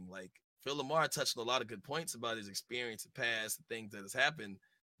acting. Like Phil LaMarr touched on a lot of good points about his experience and past and things that has happened.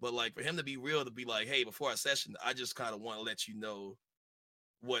 But like for him to be real, to be like, hey, before a session, I just kind of want to let you know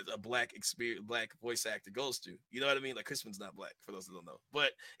what a Black voice actor goes through. You know what I mean? Like Crispin's not Black, for those that don't know.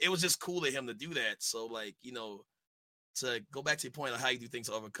 But it was just cool of him to do that. So like, to go back to your point of how you do things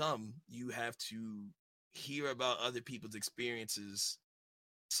to overcome, you have to hear about other people's experiences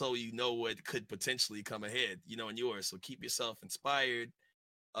so you know what could potentially come ahead, in yours. So keep yourself inspired,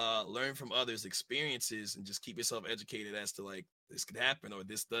 learn from others' experiences, and just keep yourself educated as to like this could happen or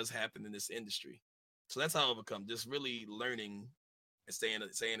this does happen in this industry. So that's how I overcome, just really learning and staying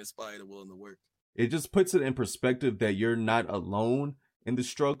inspired and willing to work. It just puts it in perspective that you're not alone in the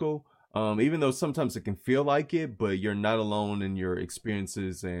struggle. Even though sometimes it can feel like it, but you're not alone in your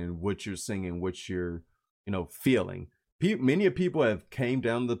experiences and what you're seeing and what you're, feeling. Many of people have came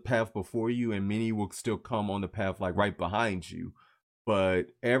down the path before you, and many will still come on the path like right behind you.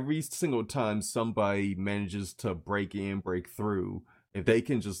 But every single time somebody manages to break through, if they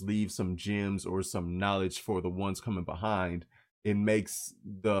can just leave some gems or some knowledge for the ones coming behind, it makes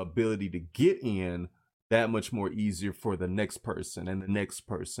the ability to get in that much more easier for the next person and the next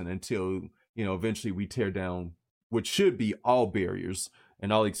person until, eventually we tear down what should be all barriers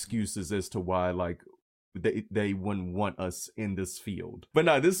and all excuses as to why, like, they wouldn't want us in this field. But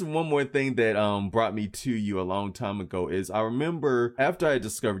no, this is one more thing that brought me to you a long time ago. Is I remember after I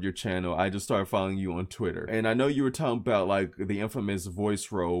discovered your channel, I just started following you on Twitter, and I know you were talking about like the infamous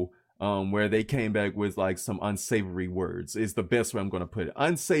voice roll, where they came back with like some unsavory words. Is the best way I'm going to put it.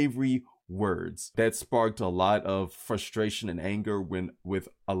 Unsavory words that sparked a lot of frustration and anger with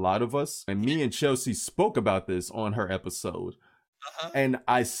a lot of us. And me and Chelsea spoke about this on her episode, and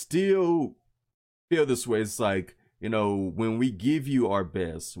I still feel this way. It's like, when we give you our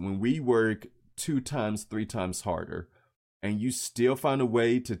best, when we work 2 times, 3 times harder, and you still find a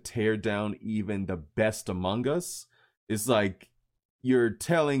way to tear down even the best among us, it's like you're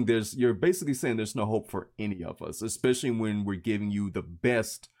basically saying there's no hope for any of us, especially when we're giving you the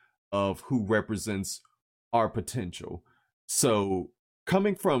best of who represents our potential. So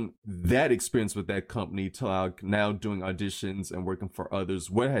coming from that experience with that company to now doing auditions and working for others,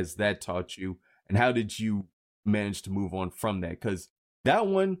 what has that taught you, and how did you manage to move on from that? Because that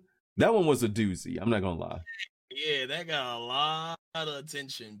one, that one was a doozy. I'm not gonna lie. Yeah, that got a lot of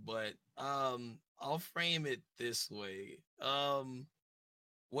attention, but I'll frame it this way.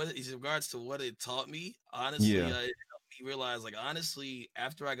 What in regards to what it taught me, honestly, Yeah. it helped me realize, like, honestly,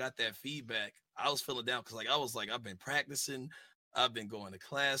 after I got that feedback, I was feeling down because, like, I was like, I've been practicing, I've been going to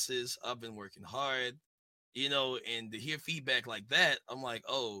classes, I've been working hard, and to hear feedback like that, I'm like,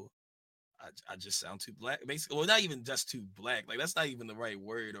 oh, I just sound too black, basically. Well, not even just too black. Like, that's not even the right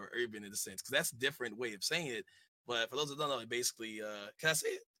word, or urban in a sense, because that's a different way of saying it. But for those that don't know, basically, can I say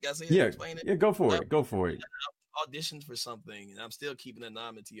it? Can I say it? Yeah. Explain it? Yeah. Go for Uh, it. Go for it. Auditioned for something, and I'm still keeping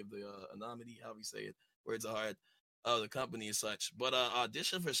anonymity of the anonymity, how we say it, words are hard, of the company and such. But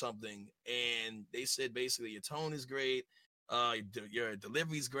auditioned for something, and they said basically your tone is great, your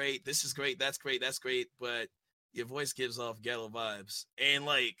delivery's great, this is great, that's great, but your voice gives off ghetto vibes. And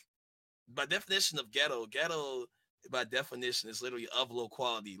like, by definition of ghetto by definition is literally of low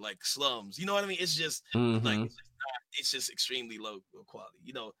quality, like slums. You know what I mean? It's just like Mm-hmm. it's just extremely low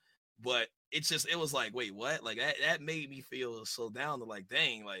quality. But it was like, wait, what? Like that made me feel so down to like,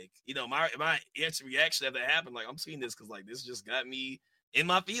 dang, like my instant reaction after that happened, like I'm seeing this because like this just got me in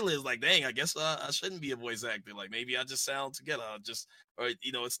my feelings. Like, dang, I guess I shouldn't be a voice actor. Like maybe I just sound together, or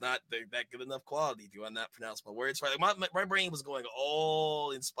it's not that good enough quality. Do I not pronounce my words right? Like my brain was going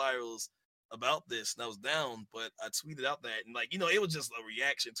all in spirals about this, and I was down, but I tweeted out that, and like, it was just a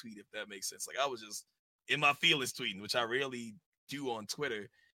reaction tweet, if that makes sense. Like I was just in my feelings tweeting, which I rarely do on Twitter.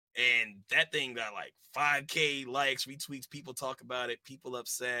 And that thing got like 5K likes, retweets, people talk about it, people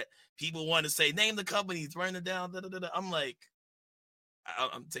upset, people want to say, name the company, turn it down. Da, da, da, da. I'm like,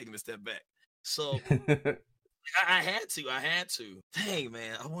 I'm taking a step back. So I had to. Dang,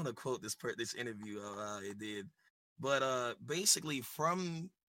 man, I want to quote this interview it did. But basically from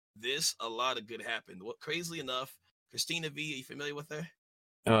this, a lot of good happened. What crazily enough, Christina V, are you familiar with her?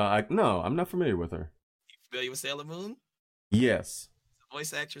 No, I'm not familiar with her. You familiar with Sailor Moon? Yes. The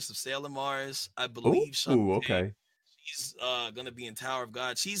voice actress of Sailor Mars. I Oh, believe Shantae. okay. She's gonna be in Tower of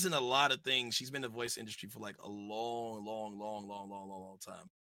God. She's in a lot of things. She's been in the voice industry for like a long, long, long, long, long, long, long time.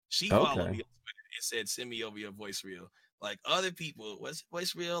 She followed me Okay. on Twitter and said, "Send me over your voice reel." Like other people, what's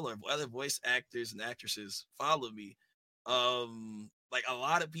voice reel or other voice actors and actresses follow me. Like a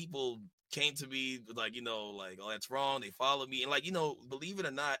lot of people came to me like, like, oh, that's wrong. They follow me, and like, believe it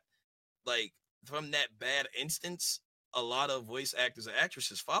or not, like from that bad instance, a lot of voice actors and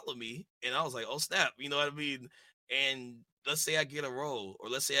actresses follow me, and I was like, oh snap, you know what I mean? And let's say I get a role, or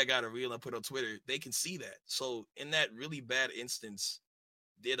let's say I got a reel I put on Twitter, they can see that. So in that really bad instance,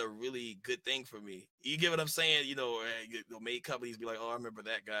 did a really good thing for me. You get what I'm saying? Made companies be like, oh, I remember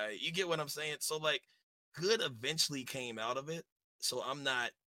that guy. You get what I'm saying? So like, good eventually came out of it. So I'm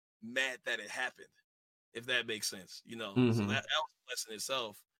not mad that it happened, if that makes sense. So Mm-hmm. that was a lesson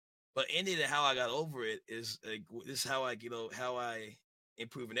itself. But ended it, how I got over it is like, this is how I how I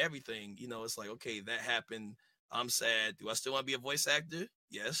improve in everything. It's like, okay, that happened. I'm sad. Do I still want to be a voice actor?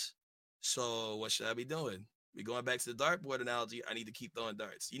 Yes. So what should I be doing? We going back to the dartboard analogy. I need to keep throwing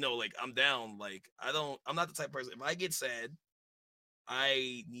darts. Like I'm down. Like I'm not the type of person. If I get sad,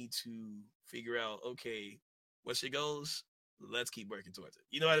 I need to figure out, okay, once it goes, let's keep working towards it.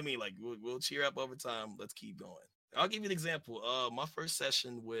 You know what I mean? Like we'll cheer up over time. Let's keep going. I'll give you an example. My first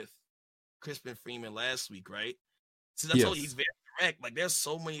session with Crispin Freeman last week, right? Since I told you he's Yes. very direct, like there's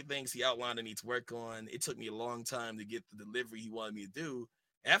so many things he outlined I need to work on. It took me a long time to get the delivery he wanted me to do.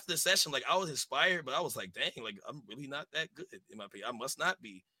 After the session, like I was inspired, but I was like, dang, like I'm really not that good in my opinion. I must not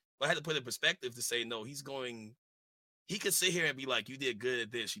be. But I had to put it in perspective to say, no, he could sit here and be like, you did good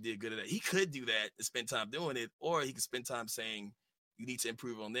at this, you did good at that. He could do that and spend time doing it, or he could spend time saying, you need to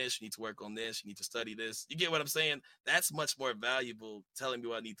improve on this, you need to work on this, you need to study this. You get what I'm saying? That's much more valuable telling me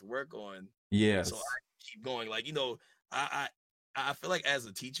what I need to work on. So I Yes. keep going. Like, I I feel like as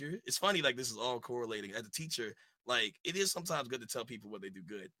a teacher, it's funny, like this is all correlating. As a teacher, like it is sometimes good to tell people what they do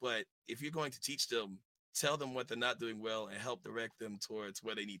good. But if you're going to teach them, tell them what they're not doing well and help direct them towards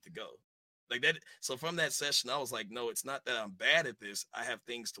where they need to go. Like that. So from that session, I was like, no, it's not that I'm bad at this. I have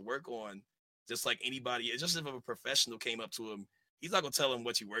things to work on. Just like anybody, it's just if a professional came up to him, he's not gonna tell him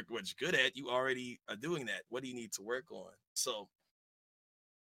what what you're good at. You already are doing that. What do you need to work on? So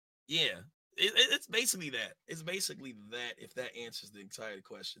yeah, it's basically that. It's basically that. If that answers the entire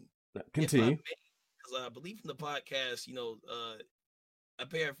question, if I Continue. may, because I believe in the podcast, I'm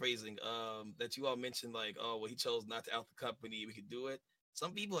paraphrasing, that you all mentioned, like, oh, well, he chose not to out the company. We could do it.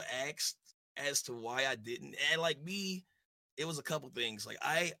 Some people asked as to why I didn't, and like me. it was a couple things. Like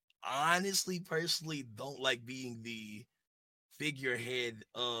I honestly, personally, don't like being the figurehead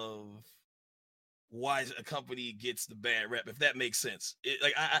of why a company gets the bad rep, if that makes sense.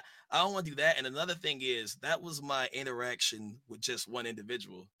 I don't want to do that. And another thing is that was my interaction with just one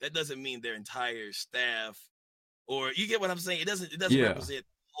individual. That doesn't mean their entire staff, or you get what I'm saying. It doesn't Yeah. represent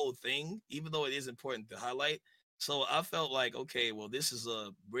the whole thing, even though it is important to highlight. So I felt like, okay, well, this is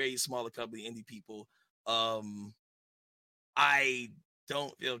a very smaller company, indie people. Um, I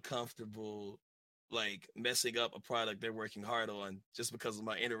don't feel comfortable like messing up a product they're working hard on just because of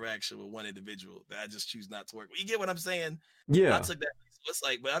my interaction with one individual that I just choose not to work with. You get what I'm saying? I Yeah. took that. So it's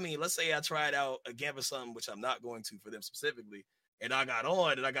like, but I mean, let's say I tried out again for something, which I'm not going to for them specifically, and I got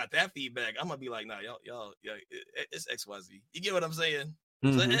on and I got that feedback. I'm gonna be like, nah, y'all, yeah, it's XYZ. You get what I'm saying?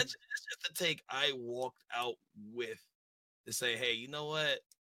 So Hmm. that's just the take I walked out with to say, hey, you know what?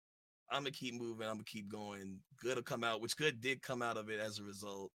 I'm gonna keep moving. I'm gonna keep going. Good will come out, which good did come out of it as a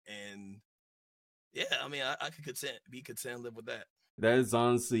result. And yeah, I mean, I could be content, live with that. That is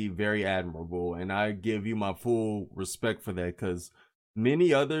honestly very admirable, and I give you my full respect for that because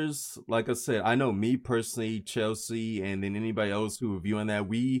many others, like I said, I know me personally, Chelsea, and then anybody else who reviewing that,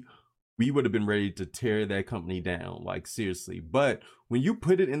 we would have been ready to tear that company down, like seriously. But when you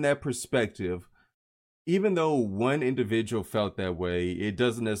put it in that perspective, even though one individual felt that way, it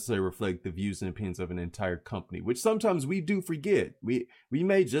doesn't necessarily reflect the views and opinions of an entire company, which sometimes we do forget. We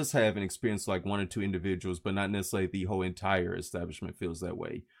may just have an experience like one or two individuals, but not necessarily the whole entire establishment feels that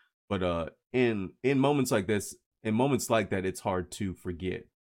way. But in moments like this, in moments like that, it's hard to forget.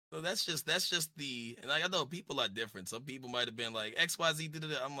 So that's just the, and like I know people are different. Some people might have been like XYZ did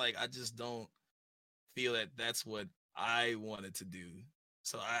it. I'm like, I just don't feel that that's what I wanted to do.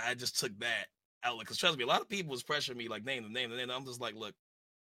 So I just took that outlet. Because trust me, a lot of people was pressuring me like name the name. I'm just like, look,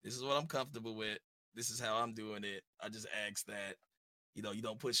 this is what I'm comfortable with. This is how I'm doing it. I just ask that, you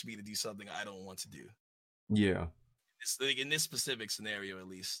don't push me to do something I don't want to do. Yeah. It's like in this specific scenario, at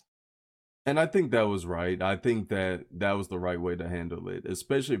least. And I think that was right. I think that that was the right way to handle it,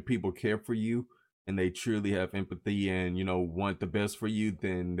 especially if people care for you and they truly have empathy and, want the best for you,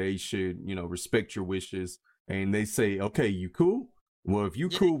 then they should, respect your wishes. And they say, okay, you cool? Well, if you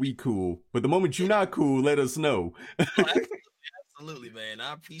Yeah, cool, we cool. But the moment you're yeah. not cool, let us know. Oh, absolutely, man.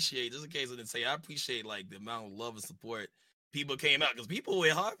 I appreciate, just in case I didn't say, I appreciate like the amount of love and support people came out, because people were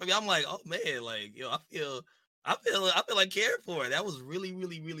hard for me. I'm like, oh man, like I feel like cared for. That was really,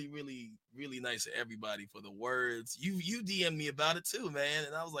 really, really, really, really nice of everybody for the words. You DM me about it too, man,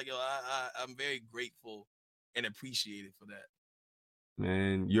 and I was like, yo, I'm very grateful and appreciated for that.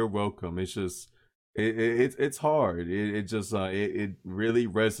 Man, you're welcome. It's just it's hard. It just it really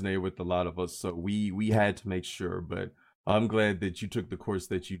resonated with a lot of us. So we had to make sure. But I'm glad that you took the course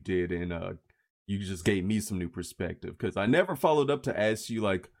that you did, and you just gave me some new perspective because I never followed up to ask you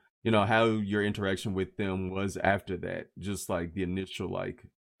like how your interaction with them was after that, just like the initial like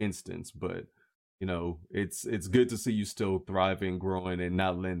instance. But it's good to see you still thriving, growing, and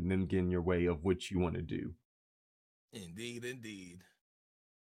not letting them get in your way of what you want to do. Indeed, indeed.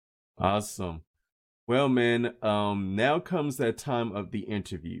 Awesome. Well, man, now comes that time of the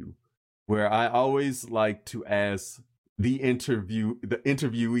interview where I always like to ask the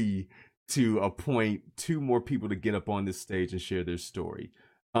interviewee to appoint two more people to get up on this stage and share their story.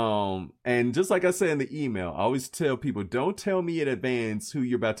 And just like I said in the email, I always tell people, don't tell me in advance who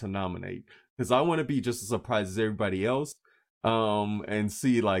you're about to nominate because I want to be just as surprised as everybody else, and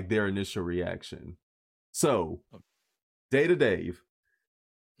see like their initial reaction. So, Day to Dave,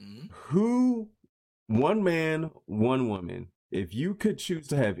 Mm-hmm. who one man, one woman. If you could choose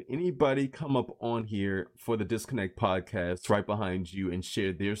to have anybody come up on here for the Disconnect podcast right behind you and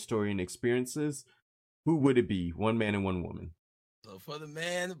share their story and experiences, who would it be? One man and one woman. So for the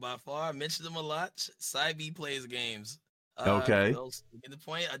man, by far, I mentioned him a lot. Cy B plays games. For Okay. those who get the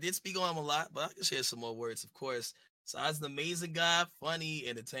point, I did speak on him a lot, but I can share some more words, of course. Cy's an amazing guy, funny,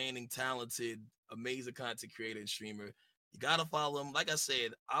 entertaining, talented, amazing content creator and streamer. You gotta follow him. Like I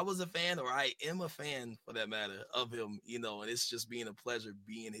said, I was a fan, or I am a fan for that matter, of him, and it's just being a pleasure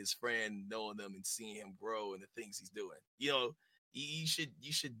being his friend, knowing him and seeing him grow and the things he's doing. You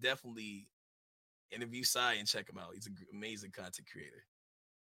should definitely interview Cy and check him out. He's an amazing content creator.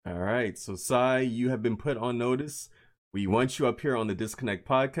 All right. So, Sai, you have been put on notice. We want you up here on the Disconnect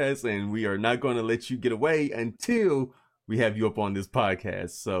podcast, and we are not going to let you get away until we have you up on this podcast.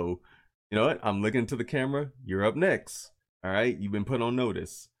 So, you know what? I'm looking to the camera. You're up next. All right. You've been put on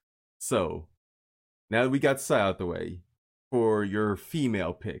notice. So, now that we got Sai out the way, for your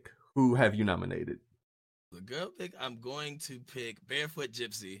female pick, who have you nominated? The girl pick, I'm going to pick Barefoot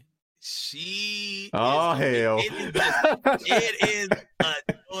Gypsy. She Oh, is hell. it is a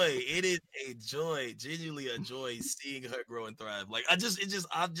joy. It is a joy, genuinely a joy seeing her grow and thrive. Like it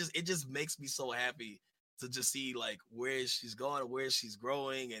just makes me so happy to just see like where she's going, where she's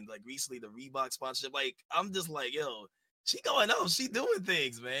growing, and like recently the Reebok sponsorship. Like I'm just like, yo, she going up, she doing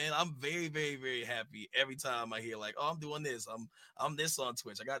things, man. I'm very, very, very happy every time I hear like, oh, I'm doing this. I'm this on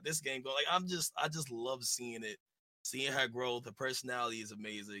Twitch. I got this game going. Like I just love seeing it. Seeing her growth, her personality is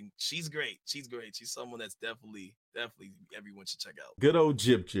amazing. She's great. She's great. She's someone that's definitely everyone should check out. Good old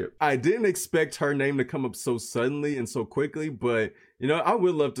Jip Jip. I didn't expect her name to come up so suddenly and so quickly, but you know, I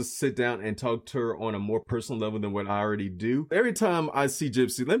would love to sit down and talk to her on a more personal level than what I already do. Every time I see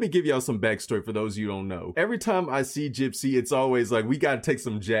Gypsy, let me give y'all some backstory for those you don't know. Every time I see Gypsy, it's always like we gotta take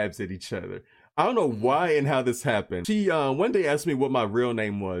some jabs at each other. I don't know why and how this happened. She one day asked me what my real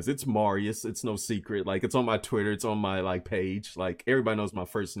name was. It's Marius. It's no secret. Like it's on my Twitter. It's on my like page. Like everybody knows my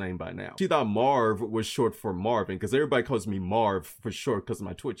first name by now. She thought Marv was short for Marvin because everybody calls me Marv for short because of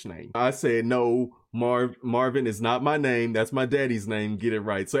my Twitch name. I said no. Marvin is not my name. That's my daddy's name. Get it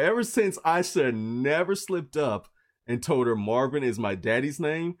right. So ever since I should never slipped up and told her Marvin is my daddy's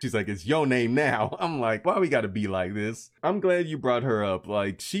name, she's like, it's your name now. I'm like, why we gotta be like this? I'm glad you brought her up.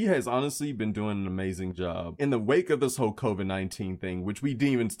 Like, she has honestly been doing an amazing job. In the wake of this whole COVID-19 thing, which we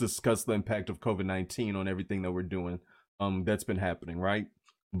didn't even discuss the impact of COVID-19 on everything that we're doing, that's been happening, right?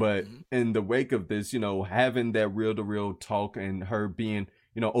 But in the wake of this, you know, having that real-to-real talk and her being,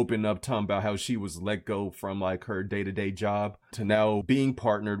 you know, open up, talking about how she was let go from like her day-to-day job to now being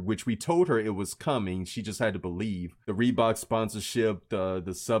partnered, which we told her it was coming. She just had to believe. The Reebok sponsorship,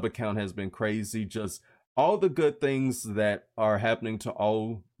 the sub account has been crazy. Just all the good things that are happening to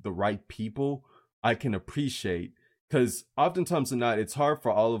all the right people, I can appreciate. Because oftentimes or not, it's hard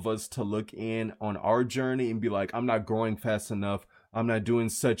for all of us to look in on our journey and be like, I'm not growing fast enough. I'm not doing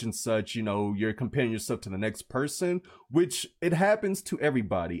such and such, you know, you're comparing yourself to the next person, which it happens to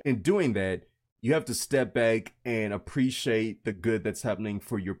everybody. In doing that, you have to step back and appreciate the good that's happening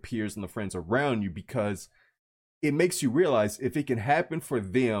for your peers and the friends around you, because it makes you realize if it can happen for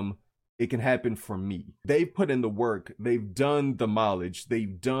them, it can happen for me. They've put in the work. They've done the mileage.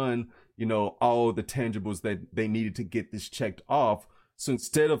 They've done, you know, all the tangibles that they needed to get this checked off. So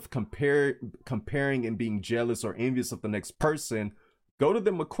instead of comparing and being jealous or envious of the next person, go to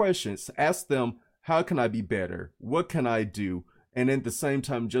them with questions. Ask them, how can I be better? What can I do? And at the same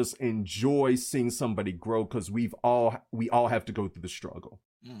time, just enjoy seeing somebody grow, because we all have to go through the struggle.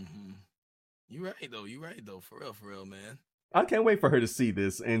 Mm-hmm. You're right though. For real, man. I can't wait for her to see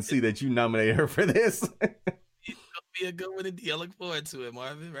this and see that you nominated her for this. It's gonna be a good one indeed. I look forward to it,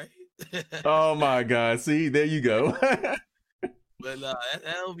 Marvin. Right? Oh my God! See, there you go. But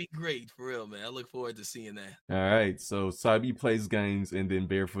that'll be great, for real, man. I look forward to seeing that. All right, so Sabi Plays Games and then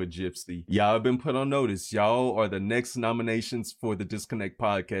Barefoot Gypsy. Y'all have been put on notice. Y'all are the next nominations for the Disconnect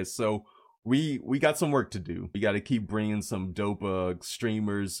podcast. So we got some work to do. We got to keep bringing some dope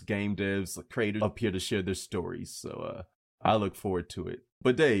streamers, game devs, creators up here to share their stories. So I look forward to it.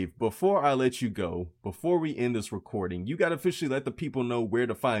 But Dave, before I let you go, before we end this recording, you got to officially let the people know where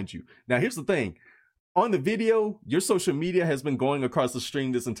to find you. Now, here's the thing. On the video, your social media has been going across the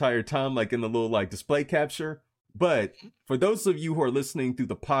stream this entire time, like in the little like display capture. But for those of you who are listening through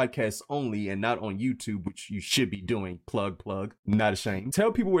the podcast only and not on YouTube, which you should be doing, plug, not ashamed,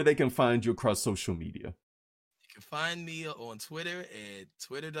 tell people where they can find you across social media. You can find me on Twitter at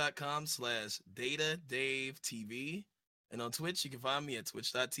twitter.com/DataDaveTV. And on Twitch, you can find me at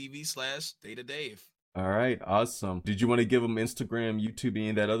twitch.tv/DataDave. All right, awesome. Did you want to give them Instagram, YouTube,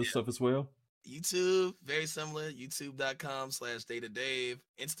 and that other stuff as well? YouTube, very similar, youtube.com/DataDave.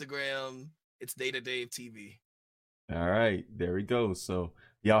 Instagram, it's DataDaveTV. All right, there we go. So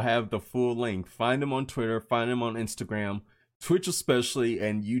y'all have the full link. Find them on Twitter, find them on Instagram, Twitch especially,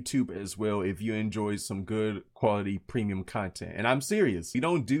 and YouTube as well if you enjoy some good quality premium content. And I'm serious. We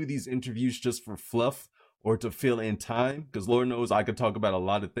don't do these interviews just for fluff or to fill in time, because Lord knows I could talk about a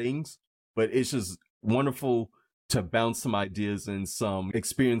lot of things, but it's just wonderful to bounce some ideas and some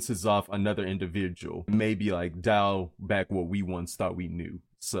experiences off another individual. Maybe like dial back what we once thought we knew.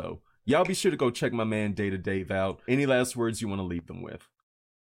 So y'all be sure to go check my man Data Dave out. Any last words you want to leave them with?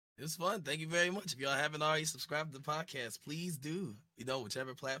 It was fun. Thank you very much. If y'all haven't already subscribed to the podcast, please do. You know,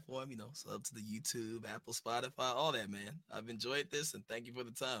 whichever platform, you know, sub to the YouTube, Apple, Spotify, all that, man. I've enjoyed this and thank you for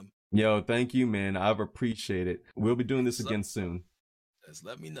the time. Yo, thank you, man. I've appreciated it. We'll be doing this again soon. Just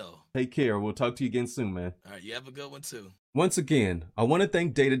let me know. Take care. We'll talk to you again soon, man. All right, you have a good one too. Once again, I want to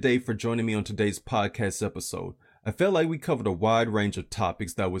thank Data Dave for joining me on today's podcast episode. I felt like we covered a wide range of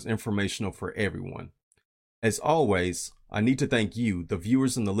topics that was informational for everyone. As always, I need to thank you, the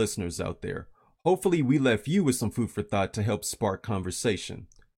viewers and the listeners out there. Hopefully we left you with some food for thought to help spark conversation.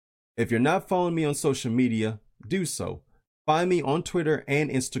 If you're not following me on social media, do so. Find me on Twitter and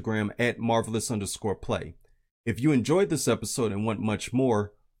Instagram at marvelous_play. If you enjoyed this episode and want much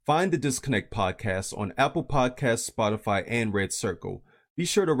more, find the Disconnect Podcast on Apple Podcasts, Spotify, and Red Circle. Be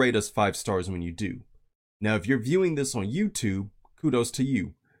sure to rate us 5 stars when you do. Now, if you're viewing this on YouTube, kudos to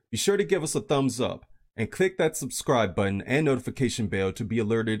you. Be sure to give us a thumbs up and click that subscribe button and notification bell to be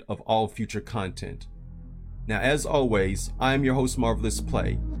alerted of all future content. Now, as always, I am your host, Marvelous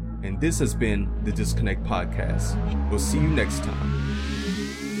Play, and this has been the Disconnect Podcast. We'll see you next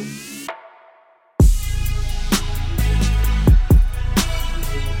time.